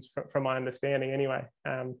conditions from my understanding anyway.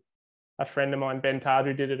 A friend of mine, Ben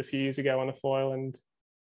Tardry, did it a few years ago on a foil, and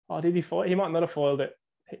did he foil? He might not have foiled it.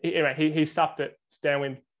 Anyway, he supped it,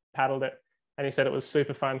 downwind paddled it, and he said it was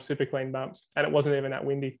super fun, super clean bumps, and it wasn't even that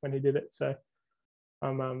windy when he did it. So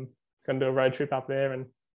I'm going to do a road trip up there and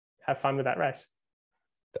have fun with that race.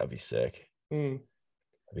 That'd be sick. That'd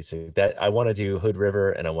be sick. That I want to do Hood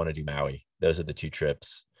River and I want to do Maui. Those are the 2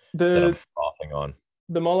 trips that I'm frothing on.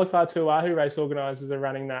 The Molokai to Oahu race organisers are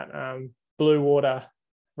running that blue water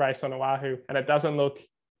race on Oahu, and it doesn't look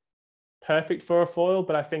perfect for a foil,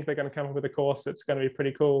 but I think they're going to come up with a course that's going to be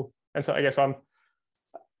pretty cool. And so I guess I'm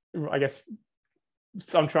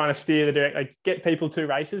trying to steer the direct, like, get people to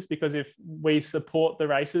races, because if we support the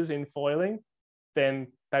races in foiling, then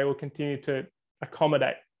they will continue to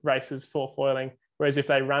accommodate races for foiling. Whereas if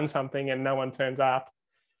they run something and no one turns up,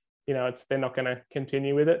 they're not going to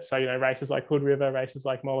continue with it. So, races like Hood River, races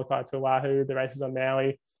like Molokai to Oahu, the races on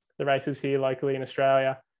Maui, the races here locally in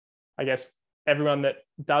Australia, I guess everyone that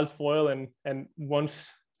does foil and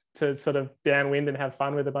wants to sort of downwind and have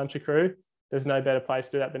fun with a bunch of crew, there's no better place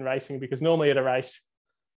to do that than racing, because normally at a race,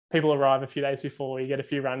 people arrive a few days before, you get a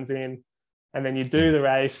few runs in, and then you do the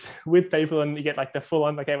race with people and you get like the full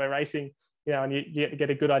on, like, hey, we're racing, you know, and you get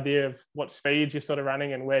a good idea of what speeds you're sort of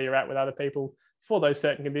running and where you're at with other people for those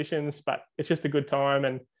certain conditions. But it's just a good time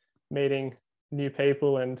and meeting new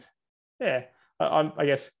people. And yeah, I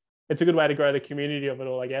guess it's a good way to grow the community of it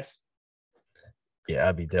all, I guess. Yeah,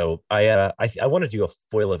 that'd be dope. I want to do a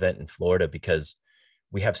foil event in Florida because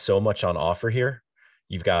we have so much on offer here.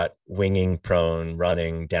 You've got winging, prone,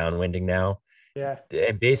 running, downwinding now. Yeah.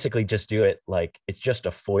 And basically just do it like it's just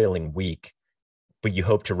a foiling week, but you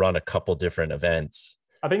hope to run a couple different events.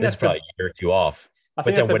 I think This is probably a year or two off. I But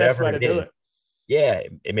think that's then the best whatever way to it do is, it.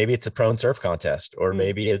 yeah, maybe it's a prone surf contest, or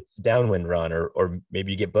maybe it's downwind run, or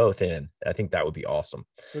maybe you get both in. I think that would be awesome.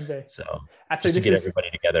 Would be. So Actually, just to get everybody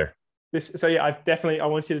together. so yeah, I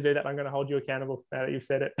want you to do that. I'm going to hold you accountable now that you've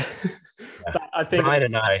said it. Yeah. But I think Ryan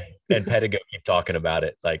and I and Pedigo keep talking about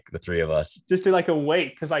it, like the three of us. just do like a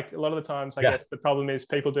week, because like a lot of the times, I Yeah. guess the problem is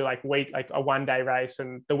people do like a 1 day race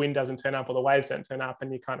and the wind doesn't turn up or the waves don't turn up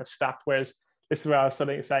and you're kind of stuck. Whereas this is what I was sort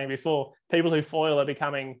of saying before, people who foil are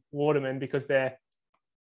becoming watermen because there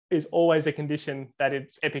is always a condition that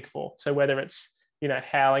it's epic for. So whether it's, you know,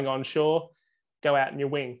 howling onshore, go out in your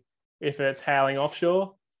wing. If it's howling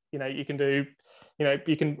offshore, you know, you can do, you know,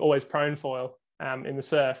 you can always prone foil in the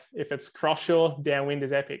surf. If it's cross shore, downwind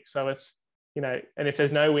is epic. So it's, you know, and if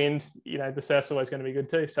there's no wind, you know, the surf's always going to be good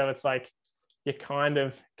too. So it's like you're kind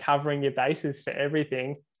of covering your bases for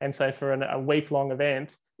everything. And so for a week-long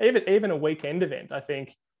event, even a weekend event, I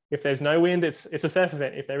think if there's no wind, it's a surf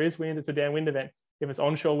event. If there is wind, it's a downwind event. If it's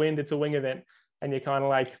onshore wind, it's a wing event. And you kind of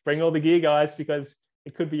like bring all the gear, guys, because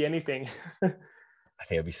it could be anything. I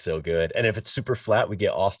think it'd be so good. And if it's super flat, we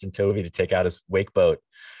get Austin Tovey to take out his wake boat.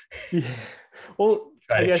 Yeah. Well,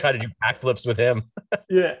 try to do backflips with him.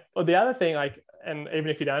 Yeah. Well, the other thing, like, and even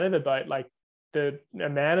if you don't have a boat, like the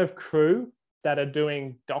amount of crew that are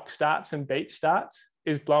doing dock starts and beach starts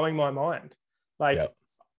is blowing my mind. Like, Yep.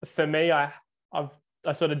 For me, I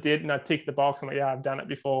sort of did, and I ticked the box. I'm like, yeah, I've done it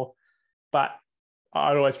before, but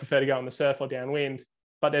I'd always prefer to go on the surf or downwind.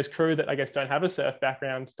 But there's crew that I guess don't have a surf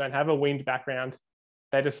background, don't have a wind background.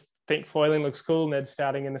 They just think foiling looks cool and they're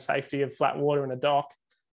starting in the safety of flat water and a dock.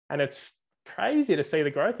 And it's crazy to see the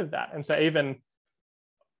growth of that. And so even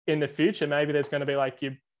in the future, maybe there's going to be like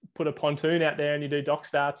you put a pontoon out there and you do dock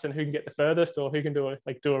starts and who can get the furthest, or who can do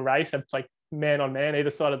a race. It's like man on man either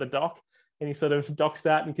side of the dock, and you sort of dock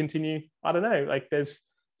start and continue. I don't know. Like there's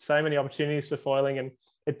so many opportunities for foiling, and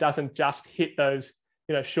it doesn't just hit those,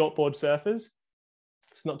 you know, shortboard surfers.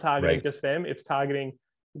 It's not targeting just them. It's targeting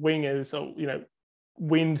wingers or, you know,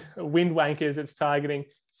 wind wankers. It's targeting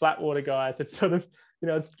flat water guys. It's sort of, you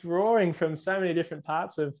know, it's drawing from so many different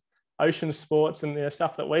parts of ocean sports and, you know,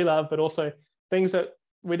 stuff that we love, but also things that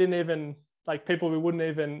we didn't even, like, people we wouldn't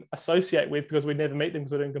even associate with because we'd never meet them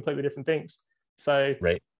because we're doing completely different things. So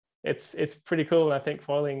it's pretty cool. And I think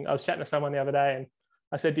foiling, I was chatting to someone the other day and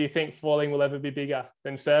I said, do you think foiling will ever be bigger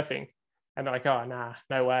than surfing? And they're like, oh, nah,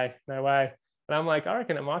 no way. And I'm like, I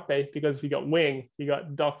reckon it might be, because you got wing, you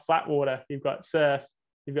got dock flat water, you've got surf,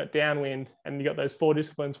 you've got downwind, and you got those 4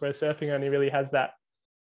 disciplines where surfing only really has that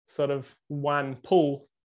sort of one pull.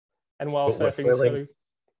 And while surfing is sort of...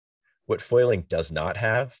 What foiling does not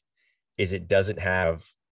have is it doesn't have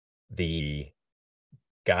the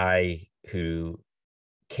guy who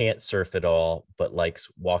can't surf at all, but likes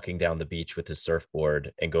walking down the beach with his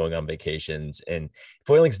surfboard and going on vacations. And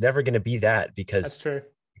foiling's never going to be that, because that's true.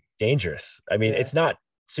 Dangerous. I mean, it's not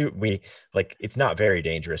it's not very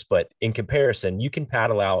dangerous, but in comparison, you can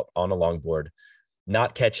paddle out on a longboard,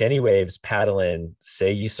 not catch any waves, paddle in,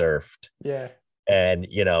 say you surfed. Yeah. And,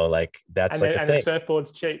 you know, like that's and the thing. The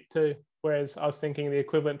surfboard's cheap too. Whereas I was thinking the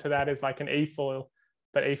equivalent to that is like an e-foil,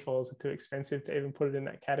 but e-foils are too expensive to even put it in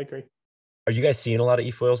that category. Are you guys seeing a lot of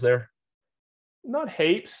e-foils there? Not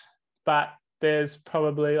heaps, but there's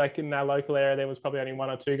probably, like in our local area, there was probably only 1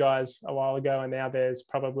 or 2 guys a while ago. And now there's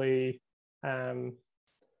probably 5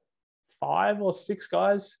 or 6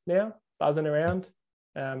 guys now buzzing around.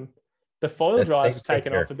 The foil drive's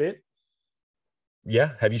taken off a bit.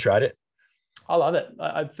 Yeah. Have you tried it? I love it.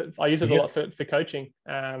 I use it a lot for coaching.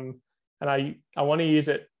 And I want to use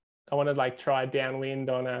it. I want to like try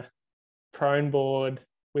downwind on a prone board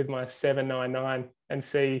with my 799 and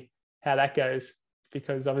see how that goes,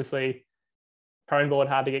 because obviously prone board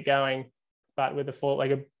hard to get going, but with a full,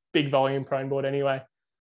 like a big volume prone board anyway,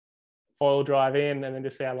 foil drive in, and then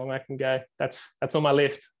just see how long I can go. That's on my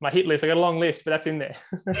list, my hit list. I got a long list, but that's in there.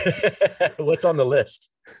 What's on the list?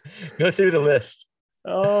 Go through the list.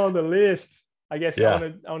 Oh, the list. I guess Yeah.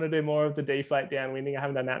 I want to do more of the deflate downwinding. I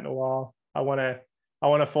haven't done that in a while. I want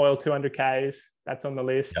to foil 200 Ks. That's on the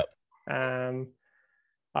list. Yep.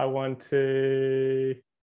 I want to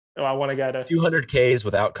go to 200 Ks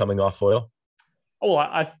without coming off foil. Oh,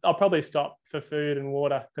 I'll probably stop for food and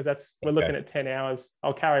water because we're looking at 10 hours.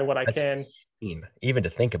 I'll carry what I can. Insane, even to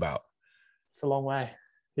think about. It's a long way.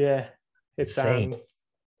 Yeah. It's insane.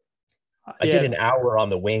 I did an hour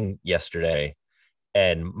on the wing yesterday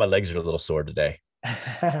and my legs are a little sore today.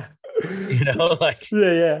 You know, like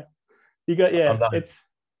yeah. You got it's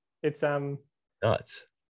nuts.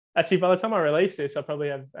 Actually, by the time I release this, I probably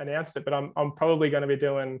have announced it, but I'm probably going to be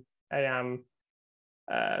doing a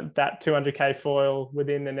that 200K foil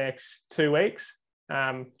within the next 2 weeks.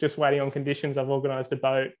 Just waiting on conditions. I've organised a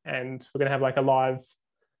boat, and we're going to have like a live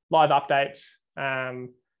updates and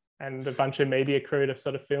a bunch of media crew to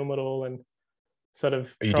sort of film it all and sort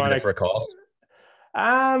of. Are you doing it for a cost?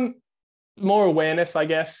 More awareness, I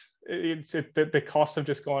guess. The costs have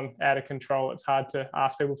just gone out of control. It's hard to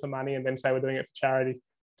ask people for money and then say we're doing it for charity.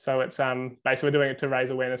 So it's basically we're doing it to raise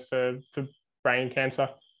awareness for brain cancer,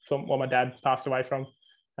 from what my dad passed away from.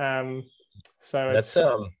 So that's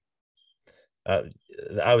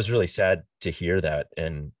I was really sad to hear that,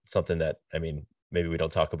 and something that, I mean, maybe we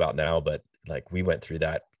don't talk about now, but like we went through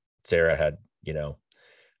that. Sarah had,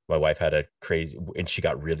 my wife had a crazy, and she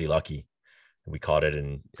got really lucky. We caught it,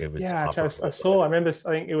 and it was. Yeah, I remember. I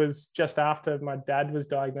think it was just after my dad was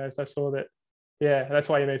diagnosed. I saw that. Yeah, that's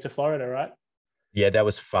why you moved to Florida, right? Yeah, that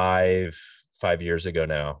was five years ago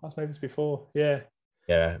now. Maybe it's before. Yeah.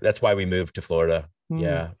 Yeah, that's why we moved to Florida.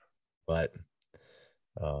 Yeah, but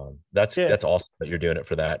that's awesome that you're doing it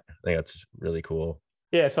for that. I think that's really cool.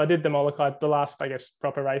 Yeah, so I did the Molokai, the last, I guess,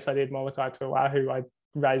 proper race I did, Molokai to Oahu. I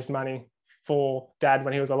raised money for Dad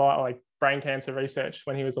when he was alive, like brain cancer research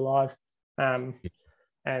when he was alive.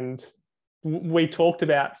 And we talked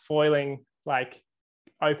about foiling like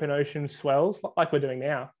open ocean swells like we're doing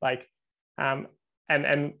now. Like, and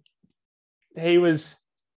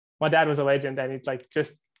my dad was a legend, and he's like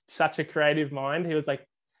just such a creative mind. He was like,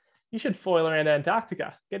 you should foil around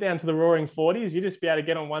Antarctica, get down to the roaring 40s. You just be able to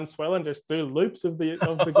get on one swell and just do loops of the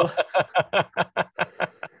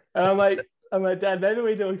And I'm like, Dad, maybe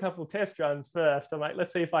we do a couple of test runs first. I'm like,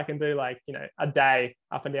 let's see if I can do like, a day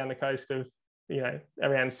up and down the coast of,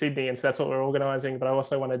 around Sydney. And so that's what we're organising. But I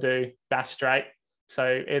also want to do Bass Strait.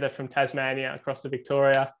 So either from Tasmania across to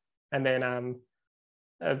Victoria, and then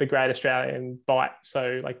the Great Australian Bight.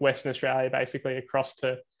 So like Western Australia, basically across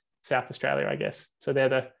to South Australia, I guess. So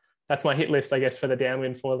that's my hit list, I guess, for the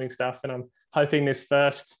downwind foiling stuff. And I'm hoping this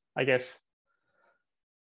first, I guess,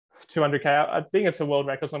 200K, I think it's a world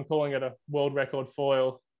record, so I'm calling it a world record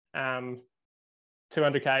foil,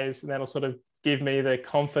 200Ks, and that'll sort of give me the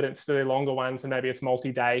confidence to do longer ones, and maybe it's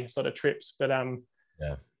multi-day sort of trips. But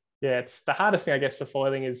it's the hardest thing, I guess, for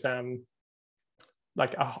foiling is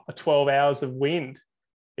like a 12 hours of wind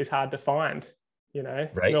is hard to find,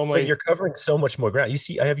 right? Normally, but you're covering so much more ground.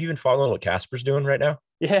 Have you been following what Casper's doing right now?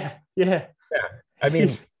 Yeah. I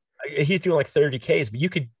mean, he's doing like 30 Ks, but you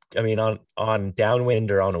could, I mean, on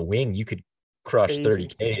downwind or on a wing, you could crush easy.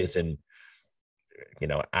 30 Ks in,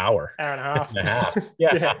 hour and a half.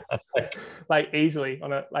 Yeah. Like easily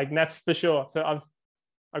on a, like, that's for sure. So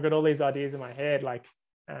I've got all these ideas in my head. Like,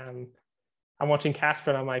 I'm watching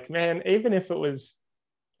Casper and I'm like, man, even if it was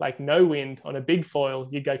like no wind on a big foil,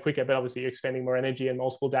 you'd go quicker, but obviously you're expending more energy in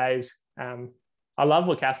multiple days. I love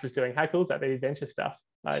what Casper's doing. How cool is that, the adventure stuff?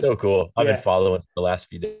 Like, so cool. I've been following the last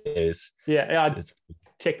few days. Yeah, I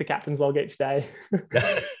check the captain's log each day.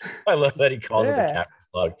 I love that he calls it the captain's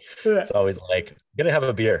log. Yeah. It's always like, I'm gonna have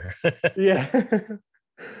a beer. Yeah.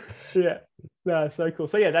 No, so cool.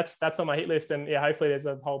 So yeah, that's on my hit list, and hopefully there's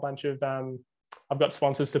a whole bunch of I've got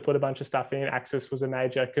sponsors to put a bunch of stuff in. Axis was a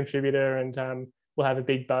major contributor, and we'll have a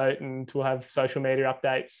big boat, and we'll have social media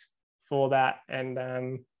updates for that,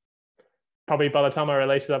 and probably by the time I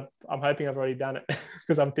release it, I'm hoping I've already done it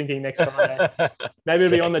because I'm thinking next Friday. Maybe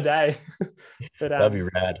it'll be on the day. But that'd be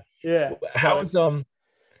rad. Yeah. How's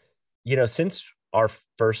since our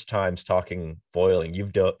first times talking foiling,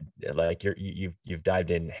 you've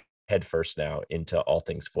dived in head first now into all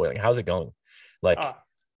things foiling. How's it going? Like,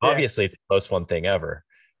 obviously it's the most fun thing ever,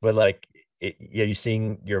 but like, you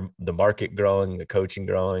seeing the market growing, the coaching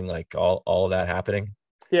growing, like all of that happening?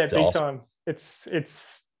 Yeah, big time.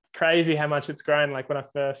 It's crazy how much it's grown. Like when I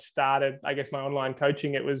first started, I guess, my online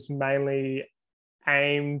coaching, it was mainly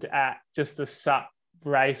aimed at just the SUP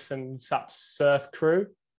race and SUP surf crew.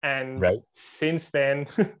 And Right. since then,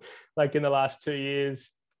 like in the last 2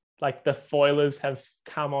 years, like the foilers have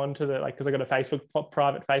come onto the, like, because I got a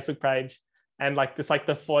private Facebook page, and like it's like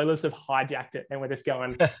the foilers have hijacked it, and we're just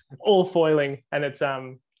going all foiling. And it's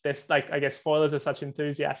there's like, I guess foilers are such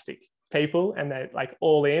enthusiastic people, and they're like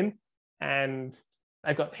all in, and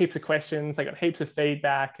they've got heaps of questions, they got heaps of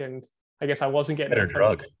feedback, and I guess I wasn't getting Better it from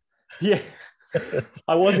drug. yeah.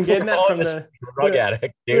 I wasn't We're getting that calling from this the drug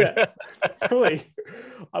addict, dude. yeah, fully.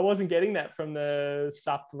 I wasn't getting that from the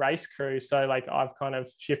SUP race crew. So like I've kind of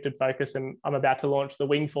shifted focus, and I'm about to launch the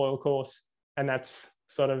wing foil course. And that's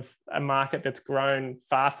sort of a market that's grown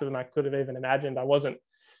faster than I could have even imagined.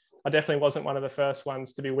 I definitely wasn't one of the first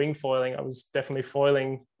ones to be wing foiling. I was definitely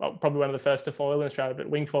foiling, well, probably one of the first to foil in Australia, but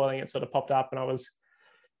wing foiling, it sort of popped up, and I was,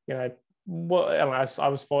 you know, well, I, don't know, I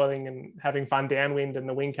was foiling and having fun downwind, and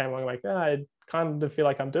the wing came along, like, oh, I kind of feel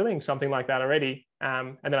like I'm doing something like that already.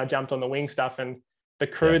 And then I jumped on the wing stuff, and the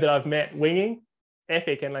crew that I've met winging,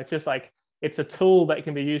 epic. And it's just like, it's a tool that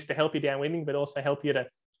can be used to help you downwinding, but also help you to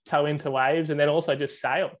tow into waves, and then also just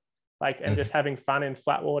sail, like, and just having fun in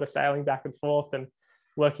flat water, sailing back and forth, and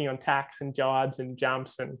working on tacks and jibes and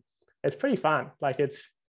jumps. And it's pretty fun. Like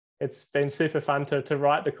it's been super fun to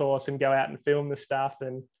write the course and go out and film the stuff.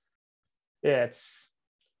 And yeah, it's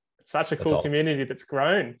such a cool community that's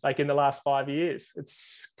grown like in the last 5 years.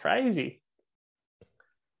 It's crazy.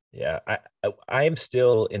 Yeah, I am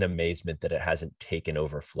still in amazement that it hasn't taken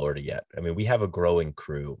over Florida yet. I mean, we have a growing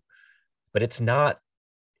crew, but it's not.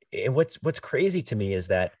 And what's crazy to me is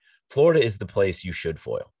that Florida is the place you should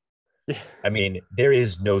foil. Yeah. I mean, there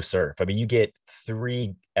is no surf. I mean, you get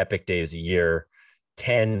 3 epic days a year,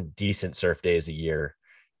 10 decent surf days a year,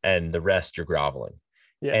 and the rest you're groveling.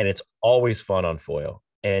 Yeah. And it's always fun on foil.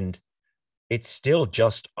 And it's still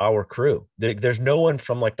just our crew. There's no one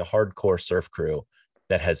from like the hardcore surf crew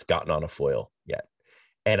that has gotten on a foil yet.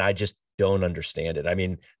 And I just don't understand it. I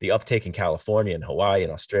mean, the uptake in California and Hawaii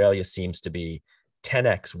and Australia seems to be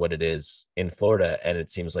 10x what it is in Florida. And it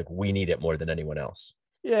seems like we need it more than anyone else.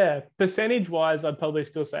 Yeah, percentage wise, I'd probably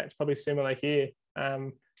still say it's probably similar here.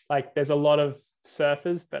 Like there's a lot of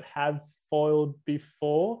surfers that have foiled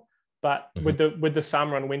before, but with the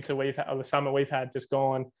summer and winter we've had, or the summer we've had just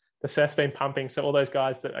gone, the surf's been pumping. So all those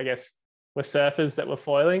guys that I guess were surfers that were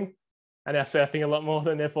foiling are now surfing a lot more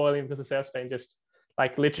than they're foiling, because the surf's been just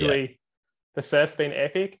like literally the surf's been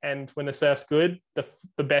epic. And when the surf's good,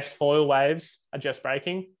 the best foil waves are just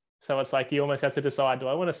breaking. So it's like you almost have to decide, do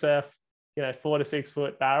I want to surf 4 to 6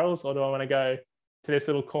 foot barrels, or do I want to go to this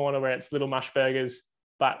little corner where it's little mush burgers,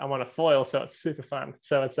 but I want to foil, so it's super fun.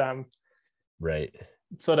 So it's right.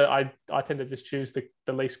 Sort of I tend to just choose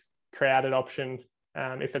the least crowded option.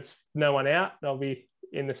 If it's no one out, I'll be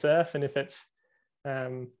in the surf, and if it's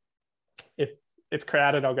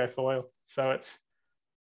crowded, I'll go foil. So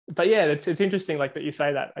but yeah, it's interesting like that you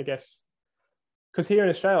say that, I guess, because here in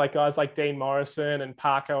Australia, like guys like Dean Morrison and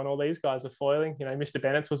Parko and all these guys are foiling. Mr.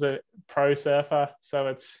 Bennett's was a pro surfer. So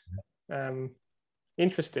it's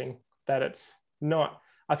interesting that it's not.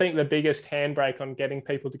 I think the biggest handbrake on getting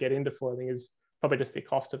people to get into foiling is probably just the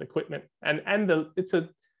cost of equipment. And it's a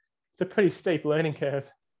pretty steep learning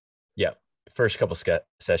curve. Yeah. First couple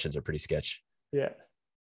sessions are pretty sketch. Yeah.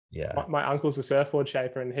 Yeah. My uncle's a surfboard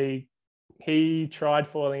shaper, and he tried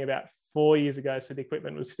foiling about 4 years ago. So the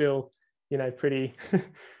equipment was still, pretty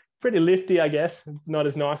lifty, I guess, not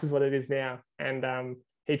as nice as what it is now. And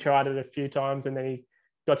he tried it a few times, and then he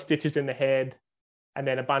got stitches in the head, and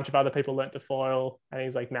then a bunch of other people learnt to foil, and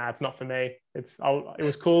he's like, nah, it's not for me. It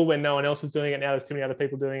was cool when no one else was doing it. Now there's too many other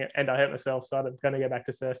people doing it, and I hurt myself, so I'm going to go back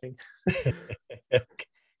to surfing.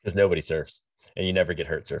 Because nobody surfs, and you never get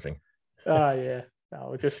hurt surfing. Oh yeah.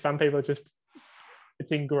 No, just some people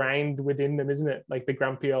it's ingrained within them, isn't it? Like the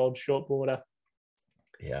grumpy old shortboarder.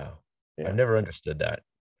 Yeah. I've never understood that.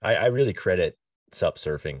 I really credit SUP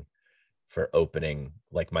surfing for opening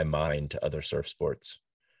like my mind to other surf sports.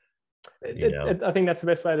 I think that's the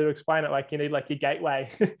best way to explain it. Like you need like your gateway,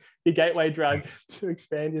 your gateway drug to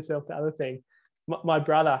expand yourself to other things. My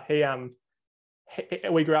brother,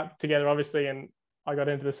 we grew up together, obviously, and I got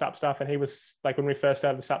into the SUP stuff. And he was like, when we first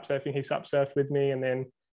started the SUP surfing, he SUP surfed with me, and then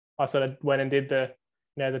I sort of went and did the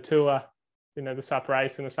tour, the SUP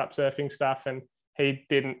race and the SUP surfing stuff. And he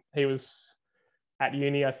didn't. He was at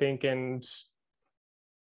uni, I think, and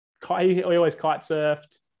he always kite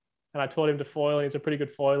surfed. And I taught him to foil, and he's a pretty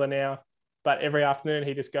good foiler now. But every afternoon,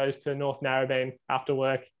 he just goes to North Narrabeen after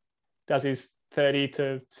work, does his 30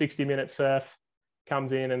 to 60 minute surf,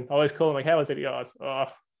 comes in, and I always call him like, how was it? He goes, oh,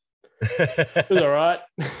 it was all right.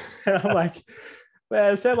 And I'm like,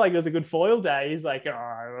 well, it sounded like it was a good foil day. He's like, oh,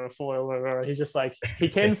 I don't want to foil. He's just like, he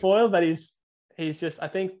can foil, but he he's just, I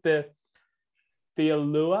think the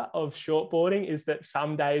allure of shortboarding is that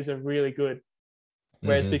some days are really good.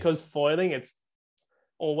 Whereas because foiling, it's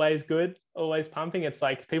always good, always pumping. It's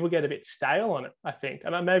like people get a bit stale on it, I think.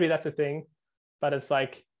 And maybe that's a thing, but it's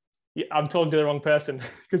like, I'm talking to the wrong person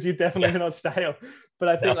because you're definitely not stale. But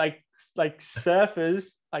I think like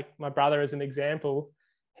surfers, like my brother as an example,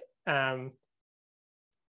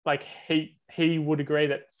 like he would agree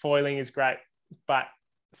that foiling is great. But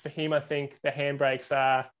for him, I think the handbrakes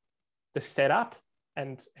are the setup,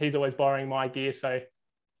 and he's always borrowing my gear. So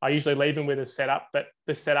I usually leave him with a setup, but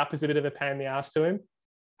the setup is a bit of a pain in the ass to him.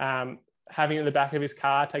 Having it in the back of his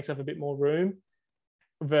car takes up a bit more room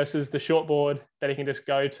versus the shortboard that he can just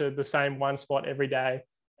go to the same one spot every day.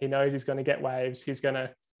 He knows he's going to get waves.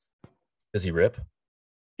 Does he rip?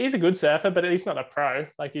 He's a good surfer, but he's not a pro.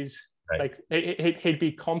 Like he's like, he'd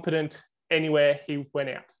be competent anywhere he went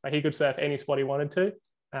out. Like he could surf any spot he wanted to.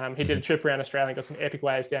 He did a trip around Australia and got some epic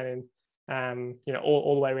waves down in,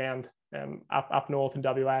 all the way around up north in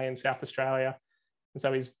WA and South Australia. And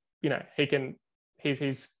so he's, he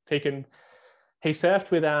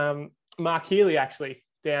surfed with Mark Healy actually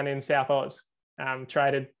down in South Oz.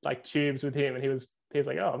 Traded like tubes with him, and he was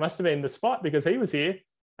like, oh, it must have been the spot because he was here.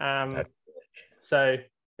 So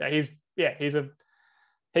yeah, he's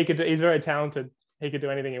very talented. He could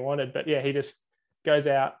do anything he wanted, but yeah, he just goes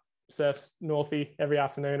out, surfs Northie every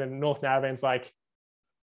afternoon, and North Narrabeen's like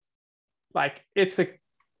it's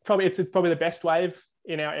probably the best wave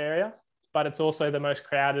in our area, but it's also the most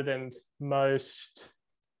crowded and most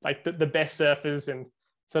like the best surfers and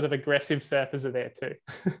sort of aggressive surfers are there too.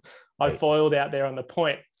 I foiled out there on the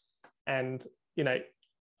point, and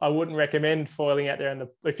I wouldn't recommend foiling out there.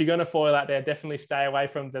 If you're going to foil out there, definitely stay away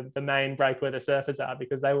from the main break where the surfers are,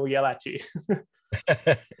 because they will yell at you.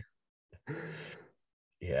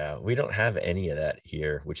 Yeah, we don't have any of that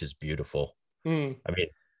here, which is beautiful. I mean,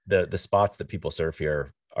 the spots that people surf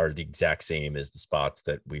here are the exact same as the spots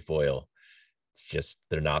that we foil. It's just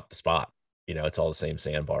they're not the spot. It's all the same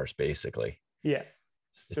sandbars basically. Yeah,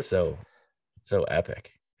 it's so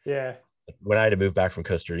epic. Yeah. When I had to move back from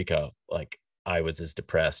Costa Rica, like I was as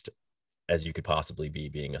depressed as you could possibly be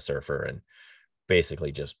being a surfer, and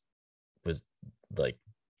basically just was like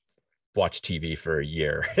watch TV for a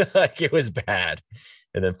year. Like it was bad.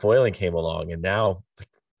 And then foiling came along, and now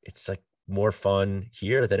it's like more fun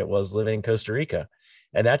here than it was living in Costa Rica.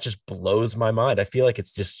 And that just blows my mind. I feel like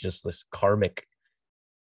it's just this karmic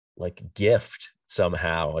like gift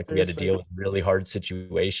somehow. Like we had to deal with a really hard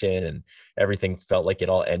situation, and everything felt like it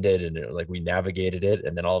all ended, and like we navigated it,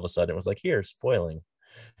 and then all of a sudden it was like, here's foiling,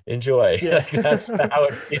 enjoy. Yeah. Like that's how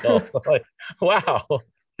it feels. Like, wow,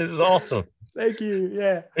 this is awesome. Thank you.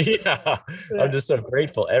 Yeah. Yeah. I'm just so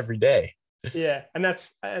grateful every day. Yeah. And I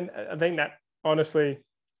think that honestly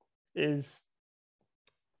is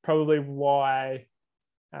probably why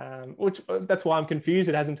that's why I'm confused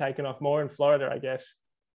it hasn't taken off more in Florida, I guess.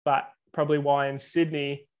 But probably why in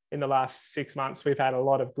Sydney in the last 6 months we've had a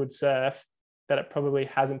lot of good surf, that it probably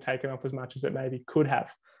hasn't taken off as much as it maybe could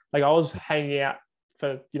have. Like I was hanging out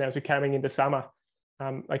for, as we're coming into summer,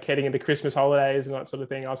 like heading into Christmas holidays and that sort of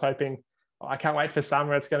thing. I was hoping, I can't wait for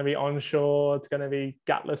summer. It's going to be onshore. It's going to be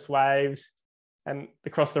gutless waves. And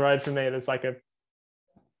across the road from me, there's like it's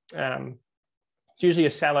usually a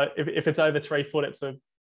shallow, if it's over 3 foot, it's a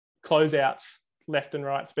closeouts left and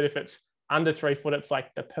rights. But if it's under 3 foot, it's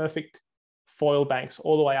like the perfect foil banks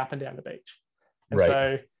all the way up and down the beach. And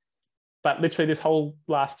so, but literally this whole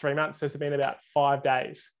last 3 months, there's been about 5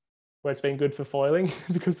 days where it's been good for foiling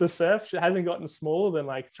because the surf hasn't gotten smaller than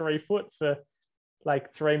like 3 foot for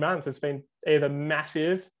like 3 months. It's been either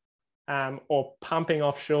massive or pumping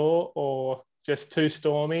offshore or just too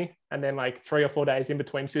stormy. And then like 3 or 4 days in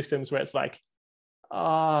between systems where it's like,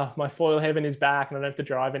 my foil heaven is back and I don't have to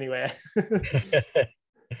drive anywhere.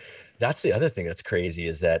 That's the other thing that's crazy,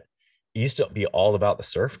 is that it used to be all about the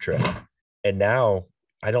surf trip. And now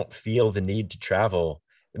I don't feel the need to travel.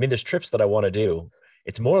 I mean, there's trips that I want to do.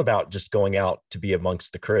 It's more about just going out to be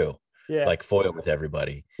amongst the crew, like foil with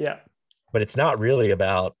everybody. Yeah. But it's not really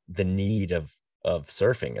about the need of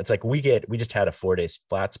surfing. It's like we just had a 4-day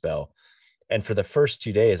flat spell. And for the first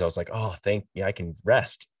 2 days, I was like, oh, I can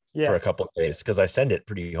rest for a couple of days, because I send it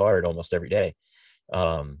pretty hard almost every day.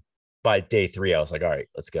 By day 3, I was like, all right,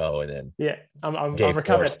 let's go. And then I'm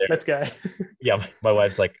recovered. Let's go. Yeah. My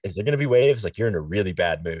wife's like, is there going to be waves? Like, you're in a really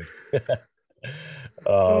bad mood.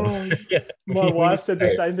 My wife said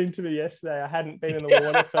the same thing to me yesterday. I hadn't been in the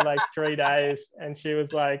water for like 3 days, and she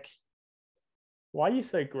was like, why are you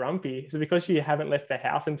so grumpy? Is it because you haven't left the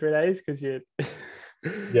house in 3 days? Because you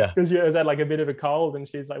because you had like a bit of a cold? And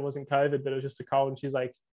she's like, it wasn't COVID, but it was just a cold. And she's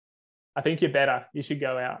like, I think you're better. You should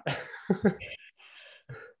go out.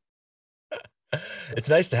 It's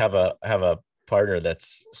nice to have a partner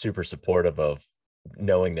that's super supportive of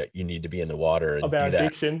knowing that you need to be in the water and Of our do that.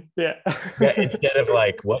 addiction. Yeah. Yeah, instead of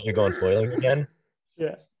like, what, you're going foiling again?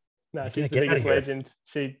 Yeah. No, Like, yeah, she's the get out of biggest here.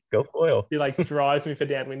 legend. Go foil. She like drives me for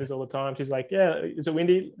downwinders all the time. She's like, yeah, is it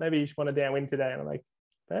windy? Maybe you just want to downwind today. And I'm like,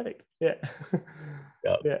 perfect. Yeah.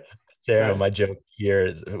 Yep. Yeah. Sarah, So my joke here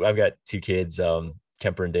is I've got two kids,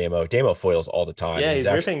 Kemper and Damo. Damo foils all the time, yeah, and he's he's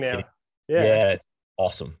actually ripping now. getting, Yeah. yeah,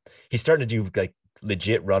 awesome. He's starting to do like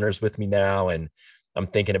legit runners with me now, and I'm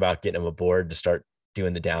thinking about getting him aboard to start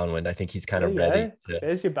doing the downwind. I think he's kind There of you ready go. to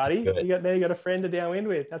There's your buddy. do it. You got a friend to downwind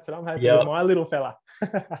with. That's what I'm hoping with Yeah, my little fella.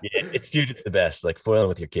 yeah, it's the best. Like foiling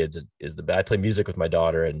with your kids is the best. I play music with my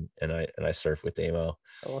daughter, and I surf with Damo.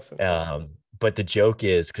 Awesome. But the joke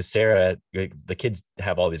is, because Sarah, the kids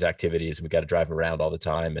have all these activities, and we got to drive around all the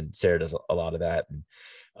time, and Sarah does a lot of that.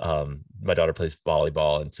 And my daughter plays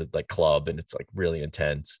volleyball, and it's a, like, club, and it's like really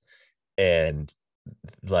intense. And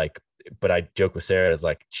like, but I joke with Sarah, is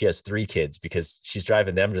like, she has three kids because she's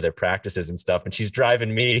driving them to their practices and stuff, and she's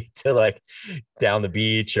driving me to like down the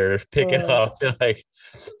beach or picking up. Like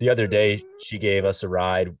the other day, she gave us a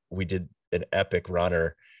ride. We did an epic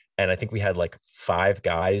runner, and I think we had like 5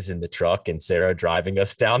 guys in the truck, and Sarah driving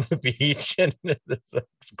us down the beach, and it's a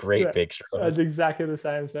great Yeah, picture of that's it. exactly the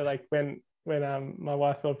same. So like when my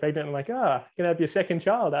wife fell pregnant, I'm like, oh, you can have your second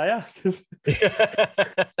child, are you? Because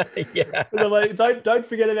Yeah. I'm like, don't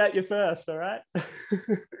forget about your first, all right?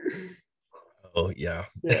 Oh yeah.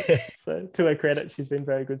 Yeah. So to her credit, she's been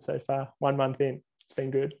very good so far. 1 month in, it's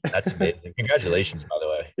been good. That's amazing. Congratulations, by the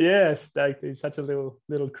way. Yeah, stoked. He's such a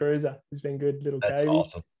little cruiser. He's been good, little That's Cavey.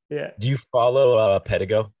 awesome. Yeah. Do you follow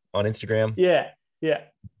Pedigo on Instagram? Yeah. Yeah.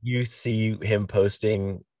 You see him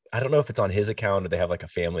posting, I don't know if it's on his account or they have like a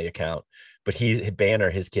family account, but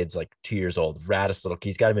his kid's like 2 years old, raddest little kid.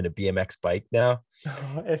 He's got him in a BMX bike now,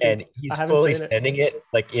 Oh, and epic. he's I haven't fully seen it. sending it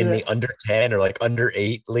like in Yeah. the under 10 or like under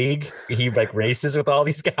 8 league. He like races with all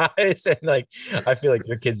these guys, and like, I feel like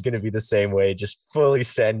your kid's gonna be the same way, just fully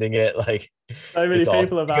sending it. Like, So many it's all,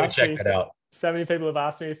 people have you gotta asked check me. that out. So many people have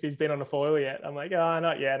asked me if he's been on a foil yet. I'm like, oh,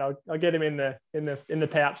 not yet. I'll get him in the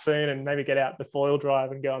pout soon, and maybe get out the foil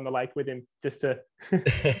drive and go on the lake with him just to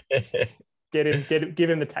give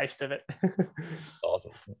him the taste of it.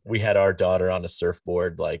 Awesome. We had our daughter on a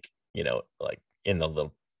surfboard, like, like in the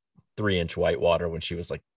little 3-inch whitewater when she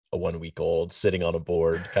was like a 1 week old, sitting on a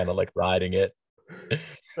board, kind of like riding it.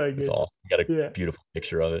 So It's good. awesome. You got a Yeah. beautiful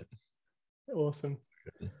picture of it. Awesome.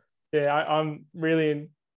 Yeah, I'm really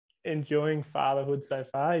enjoying fatherhood so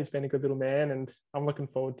far. He's been a good little man, and I'm looking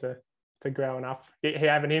forward to growing up,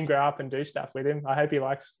 having him grow up and do stuff with him. I hope he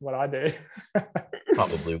likes what I do.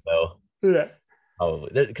 Probably will. Yeah.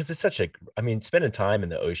 Probably, because it's such I mean, spending time in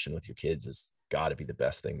the ocean with your kids has got to be the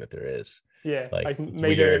best thing that there is. Yeah, Like,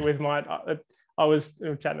 me doing it with I was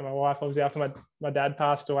chatting to my wife. Obviously, after my dad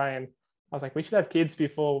passed away, and I was like, we should have kids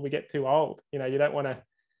before we get too old. You don't want to.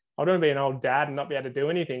 I don't want to be an old dad and not be able to do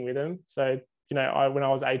anything with them. So, when I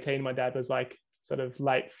was 18, my dad was like sort of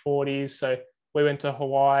late 40s. So we went to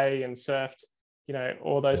Hawaii and surfed,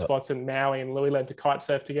 all those spots in Maui, and Louis learned to kite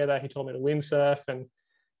surf together. He taught me to windsurf and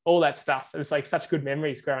all that stuff. It was like such good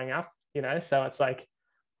memories growing up, so it's like,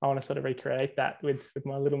 I want to sort of recreate that with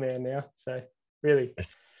my little man now. So really.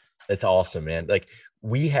 It's awesome, man. Like,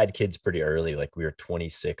 we had kids pretty early. Like, we were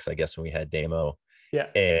 26, I guess, when we had Damo. Yeah.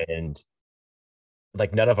 And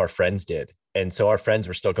like, none of our friends did. And so our friends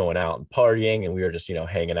were still going out and partying, and we were just,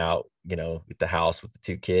 hanging out, at the house with the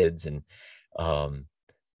 2 kids. And,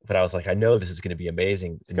 but I was like, I know this is going to be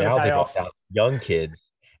amazing. And now they've all got young kids,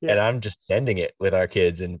 and I'm just sending it with our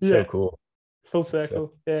kids, and it's so cool. Full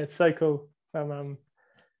circle. Yeah, it's so cool. It's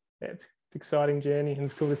an exciting journey, and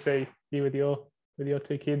it's cool to see you with your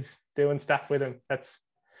 2 kids doing stuff with them. That's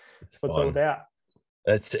what it's all about.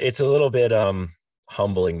 It's a little bit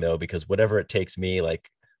humbling though, because whatever it takes me like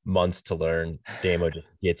months to learn, Damo just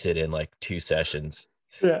gets it in like 2 sessions.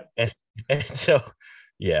 Yeah. And so,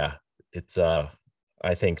 yeah, it's I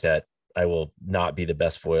think that I will not be the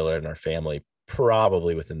best foiler in our family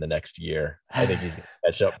probably within the next year. I think he's gonna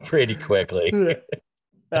catch up pretty quickly.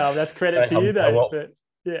 Yeah. That's credit to you though. But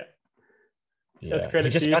yeah. That's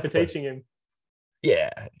credit to you for teaching him. Yeah.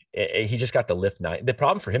 He just got the lift 9. The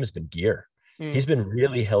problem for him has been gear. He's been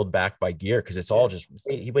really held back by gear, because it's all just,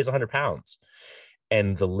 he weighs 100 pounds.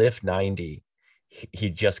 And the lift 90, he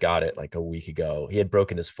just got it like a week ago. He had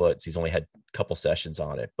broken his foot, so he's only had a couple sessions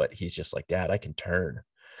on it, but he's just like, Dad, I can turn.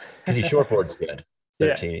 Because he shortboards good.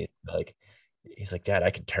 13. Like, he's like, Dad,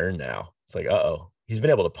 I can turn now. It's like, uh-oh. he's been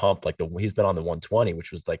able to pump like he's been on the 120,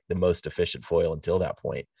 which was like the most efficient foil until that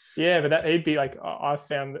point. Yeah, but that he'd be like, I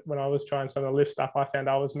found that when I was trying some of the lift stuff, I found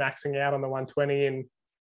I was maxing out on the 120 in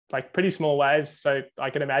like pretty small waves. So I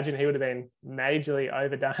can imagine he would have been majorly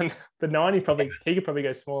overdone. The 90 probably, he could probably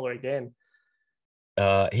go smaller again.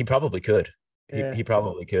 He probably could. Yeah. He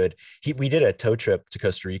probably could. We did a tow trip to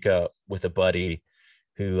Costa Rica with a buddy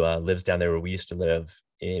who lives down there where we used to live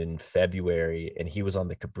in February, and he was on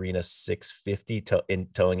the Cabrina 650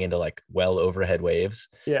 towing into like well overhead waves.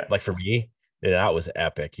 Yeah. Like for me, that was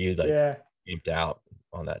epic. He was like Yeah. amped out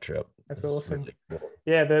on that trip. That's awesome. Really cool.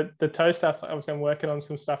 Yeah, the tow stuff, I'm working on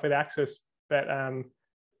some stuff with Axis, but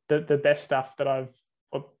the best stuff that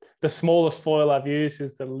the smallest foil I've used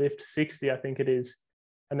is the Lift 60, I think it is.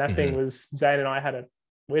 And that thing was, Zane and I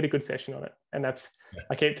we had a good session on it. And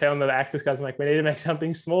I keep telling the Axis guys, I'm like, we need to make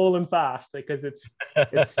something small and fast, because it's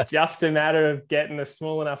just a matter of getting a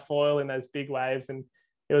small enough foil in those big waves. And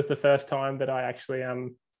it was the first time that I actually,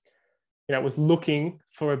 was looking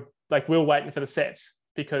for, like, we were waiting for the sets,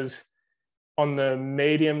 because on the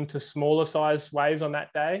medium to smaller size waves on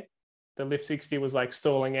that day, the Lift 60 was like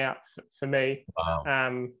stalling out for me.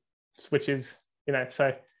 Wow. Which is,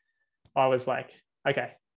 so I was like,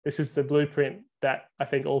 okay, this is the blueprint that I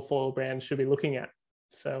think all foil brands should be looking at.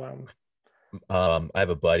 So, I have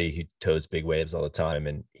a buddy who tows big waves all the time,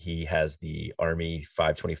 and he has the Army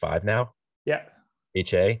 525 now. Yeah.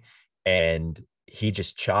 HA, and he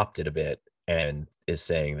just chopped it a bit and is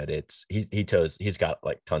saying that he's got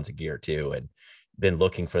like tons of gear too, and been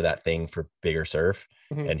looking for that thing for bigger surf.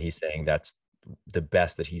 And he's saying that's the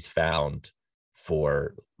best that he's found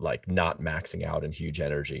for like not maxing out in huge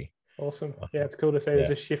energy. Awesome. Yeah, it's cool to see there's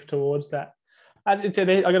a shift towards that. I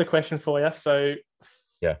got a question for you. So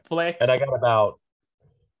yeah, flex. And I got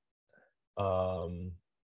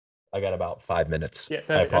about 5 minutes. Yeah,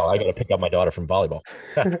 I got to pick up my daughter from volleyball.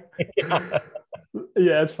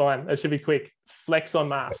 Yeah, it's fine. It should be quick. Flex on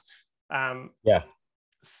masts. Yeah.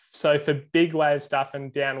 So for big wave stuff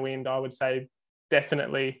and downwind, I would say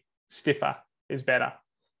definitely stiffer is better.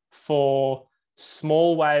 For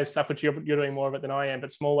small wave stuff, which you're doing more of it than I am,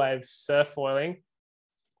 but small wave surf foiling,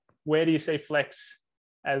 where do you see flex?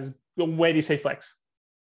 I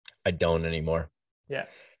don't anymore. Yeah.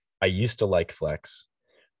 I used to like flex,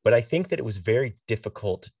 but I think that it was very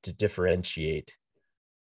difficult to differentiate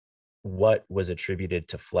what was attributed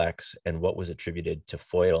to flex and what was attributed to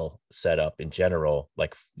foil setup in general,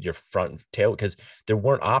 like your front and tail, because there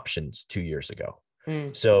weren't options 2 years ago.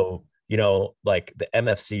 So, like the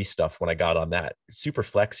MFC stuff, when I got on that, super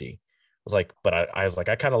flexy, I was like, but I was like,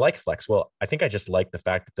 I kind of like flex. Well, I think I just like the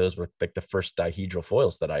fact that those were like the first dihedral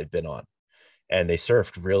foils that I'd been on, and they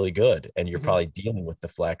surfed really good. And you're probably dealing with the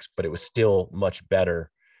flex, but it was still much better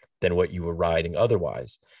than what you were riding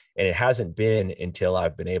otherwise. And it hasn't been until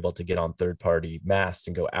I've been able to get on third-party masts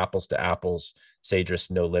and go apples to apples,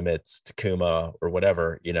 Cedrus, No Limits, Takuma, or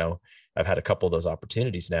whatever, I've had a couple of those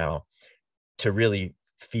opportunities now to really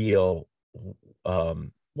feel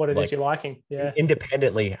what it is you're liking. Yeah.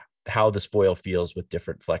 Independently how this foil feels with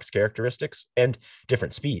different flex characteristics and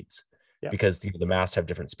different speeds, because the masts have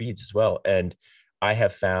different speeds as well. And I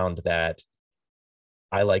have found that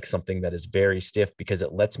I like something that is very stiff because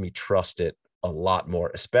it lets me trust it a lot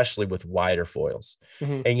more, especially with wider foils.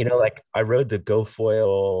 And like I rode the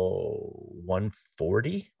GoFoil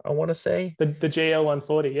 140, I want to say the GL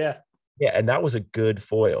 140. Yeah, and that was a good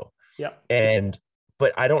foil.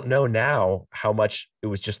 But I don't know now how much it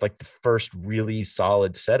was just like the first really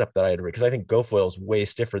solid setup that I had, because I think GoFoil is way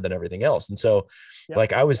stiffer than everything else. And so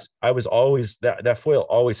like I was always that foil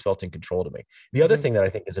always felt in control to me. The other thing that I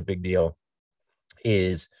think is a big deal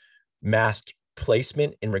is mast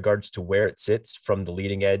placement in regards to where it sits from the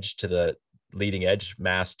leading edge to the leading edge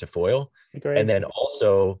mast to foil. Agreed. And then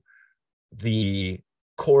also the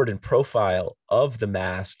chord and profile of the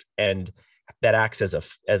mast, and that acts as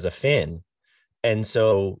a fin. And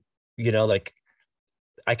so, like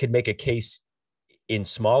I could make a case in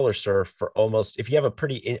smaller surf for almost, if you have a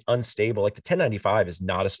pretty unstable, like the 1095 is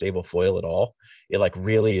not a stable foil at all. It like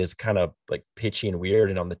really is kind of like pitchy and weird.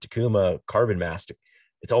 And on the Takuma carbon mast,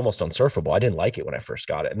 it's almost unsurfable. I didn't like it when I first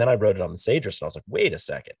got it. And then I rode it on the Cedrus and I was like, wait a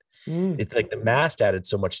second. It's like the mast added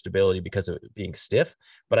so much stability because of it being stiff.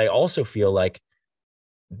 But I also feel like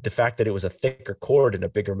the fact that it was a thicker cord and a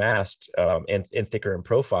bigger mast and thicker in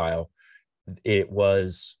profile, it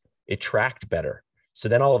tracked better. So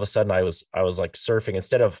then all of a sudden I was like surfing,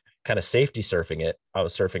 instead of kind of safety surfing it, I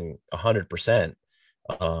was surfing 100%.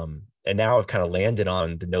 And now I've kind of landed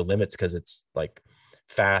on the No Limits because it's like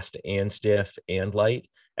fast and stiff and light.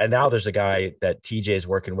 And now there's a guy that TJ is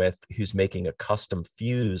working with who's making a custom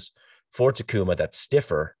fuse for Takuma that's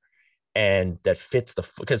stiffer and that fits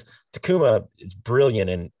because Takuma is brilliant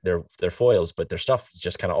in their foils, but their stuff is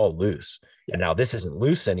just kind of all loose. Yeah. And now this isn't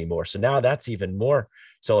loose anymore. So now that's even more.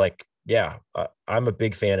 So like, yeah, I'm a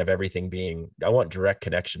big fan of everything being, I want direct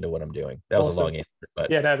connection to what I'm doing. That was a long answer,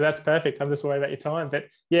 but yeah, no, that's perfect. I'm just worried about your time, but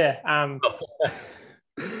yeah,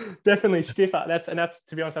 definitely stiffer. That's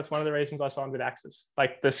to be honest, that's one of the reasons I signed with Axis.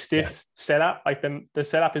 Like the stiff setup, like the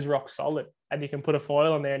setup is rock solid, and you can put a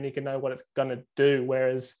foil on there and you can know what it's going to do.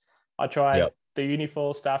 Whereas I tried the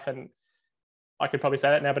unifoil stuff, and I could probably say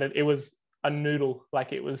that now, but it was a noodle.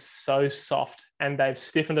 Like it was so soft, and they've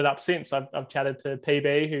stiffened it up since. I've chatted to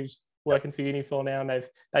PB, who's working for Unifoil now, and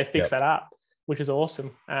they've fixed that up, which is awesome.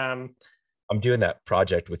 I'm doing that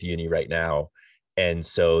project with Uni right now, and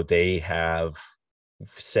so they have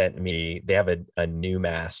sent me. They have a new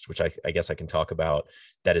mast, which I guess I can talk about.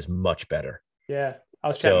 That is much better. Yeah, I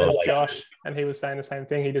was chatting to Josh, and he was saying the same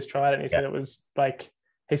thing. He just tried it, and he said it was like.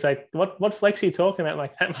 He's like, what flex are you talking about? I'm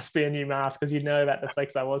like, that must be a new mask, because you know about the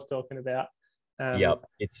flex I was talking about.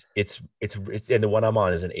 It's and the one I'm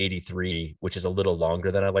on is an 83, which is a little longer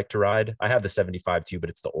than I like to ride. I have the 75 too, but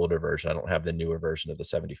it's the older version. I don't have the newer version of the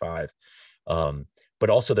 75. But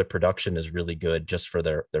also their production is really good just for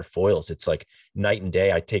their foils. It's like night and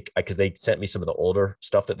day. Because they sent me some of the older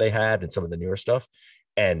stuff that they had and some of the newer stuff,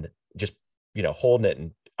 and just holding it.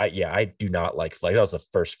 And I do not like flex. That was the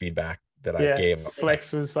first feedback that I gave.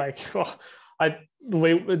 Flex was like, Zane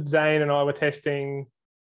and I were testing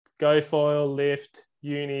GoFoil, Lift,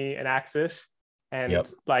 Uni, and Axis, and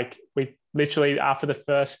like we literally after the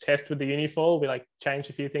first test with the Unifoil, we like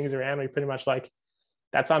changed a few things around. We pretty much like,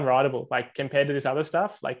 that's unrideable. Like compared to this other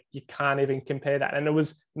stuff, like you can't even compare that. And it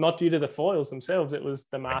was not due to the foils themselves; it was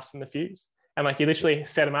the mast and the fuse. And like you literally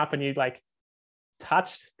set them up, and you like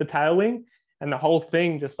touched the tail wing, and the whole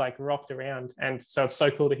thing just like rocked around. And so it's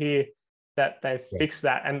so cool to hear that they've fixed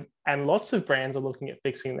that, and lots of brands are looking at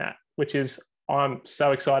fixing that, which is, I'm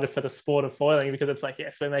so excited for the sport of foiling, because it's like,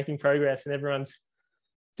 yes, we're making progress, and everyone's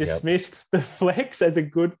dismissed the flex as a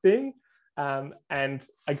good thing, and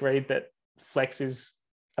agreed that flex is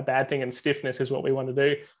a bad thing and stiffness is what we want to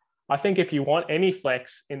do. I think if you want any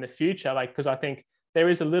flex in the future, like, because I think there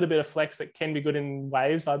is a little bit of flex that can be good in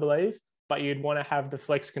waves, I believe, but you'd want to have the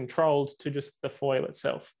flex controlled to just the foil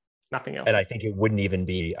itself. Nothing else. And I think it wouldn't even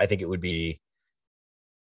be, I think it would be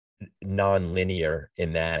non-linear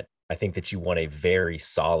in that I think that you want a very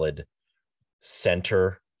solid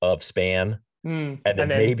center of span, and then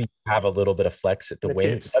maybe have a little bit of flex at the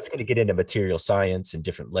wing. That's going to get into material science and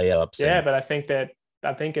different layups. Yeah, but I think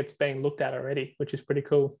it's being looked at already, which is pretty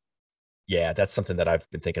cool. Yeah, that's something that I've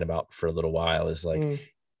been thinking about for a little while, is like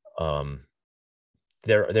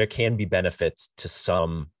there can be benefits to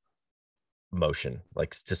some motion,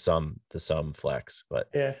 like to some flex, but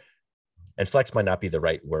and flex might not be the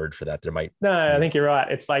right word for that. There might I think you're right.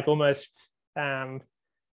 It's like almost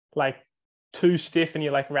like too stiff and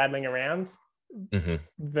you're like rattling around,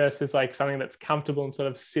 versus like something that's comfortable and sort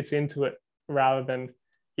of sits into it, rather than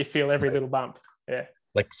you feel every little bump.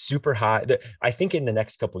 Like super high. I think in the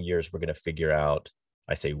next couple of years we're going to figure out,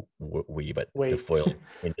 I say the foil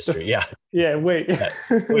industry.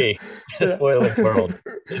 The foiling world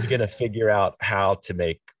is going to figure out how to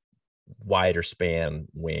make wider span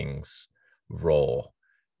wings roll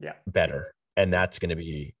better. And that's going to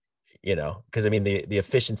be, because I mean, the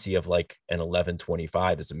efficiency of like an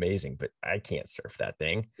 1125 is amazing, but I can't surf that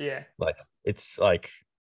thing. Like, it's like,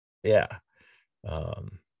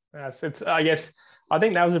 I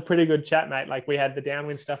think that was a pretty good chat, mate. Like we had the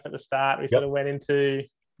downwind stuff at the start. We sort of went into a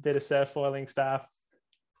bit of surf foiling stuff,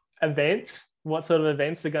 events, what sort of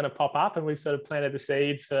events are going to pop up. And we've sort of planted the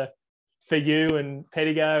seed for you and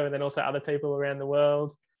Pedigo, and then also other people around the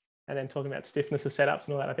world. And then talking about stiffness of setups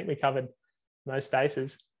and all that. I think we covered most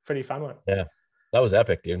bases. Pretty fun one. Yeah, that was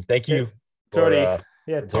epic, dude. Thank you. It's already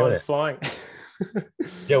time flying.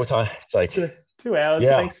 It's like 2 hours.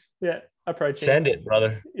 Thanks. Approaching. Send it,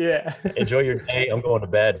 brother. Enjoy your day. I'm going to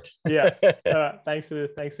bed. All right. Thanks for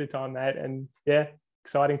the time, mate. And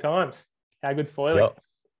exciting times. How good's foiling?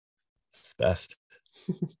 It's best.